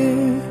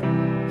here,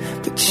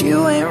 but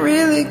you ain't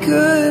really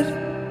good.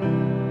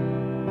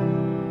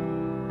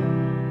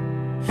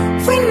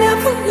 We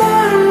never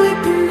learned,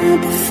 we've been here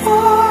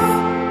before.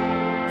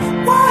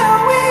 Why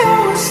are we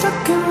always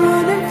stuck and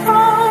running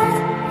from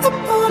the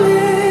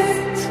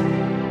bullets?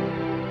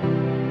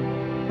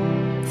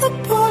 The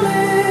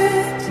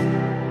bullets.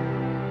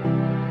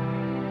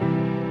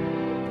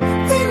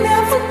 We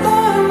never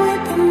learned,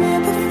 we've been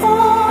here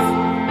before.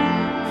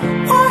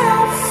 Why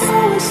are we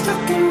always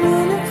stuck and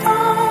running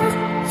from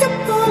your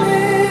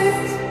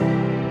bullets?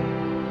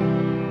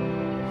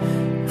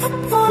 The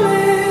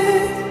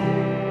bullets.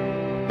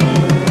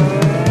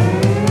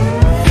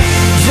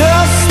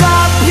 Just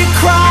stop your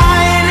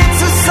crying,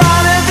 it's a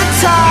sign of the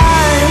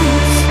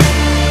times.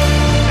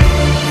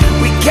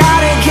 We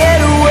gotta get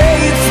away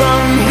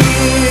from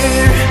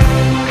here.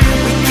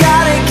 We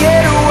gotta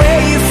get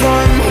away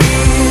from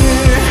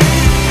here.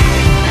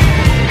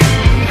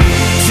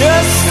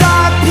 Just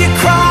stop your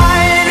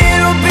crying,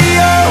 it'll be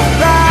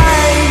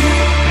alright.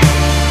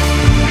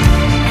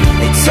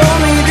 They told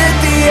me that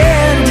the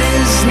end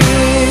is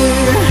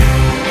near.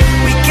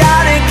 We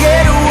gotta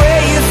get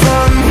away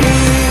from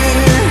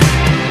here.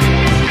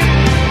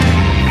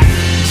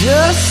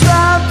 Just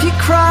stop your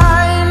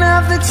crying,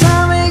 have the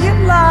time of your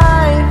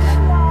life.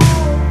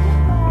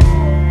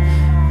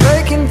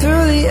 Breaking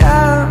through the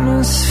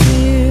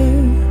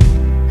atmosphere,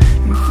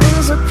 and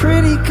things are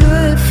pretty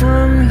good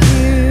from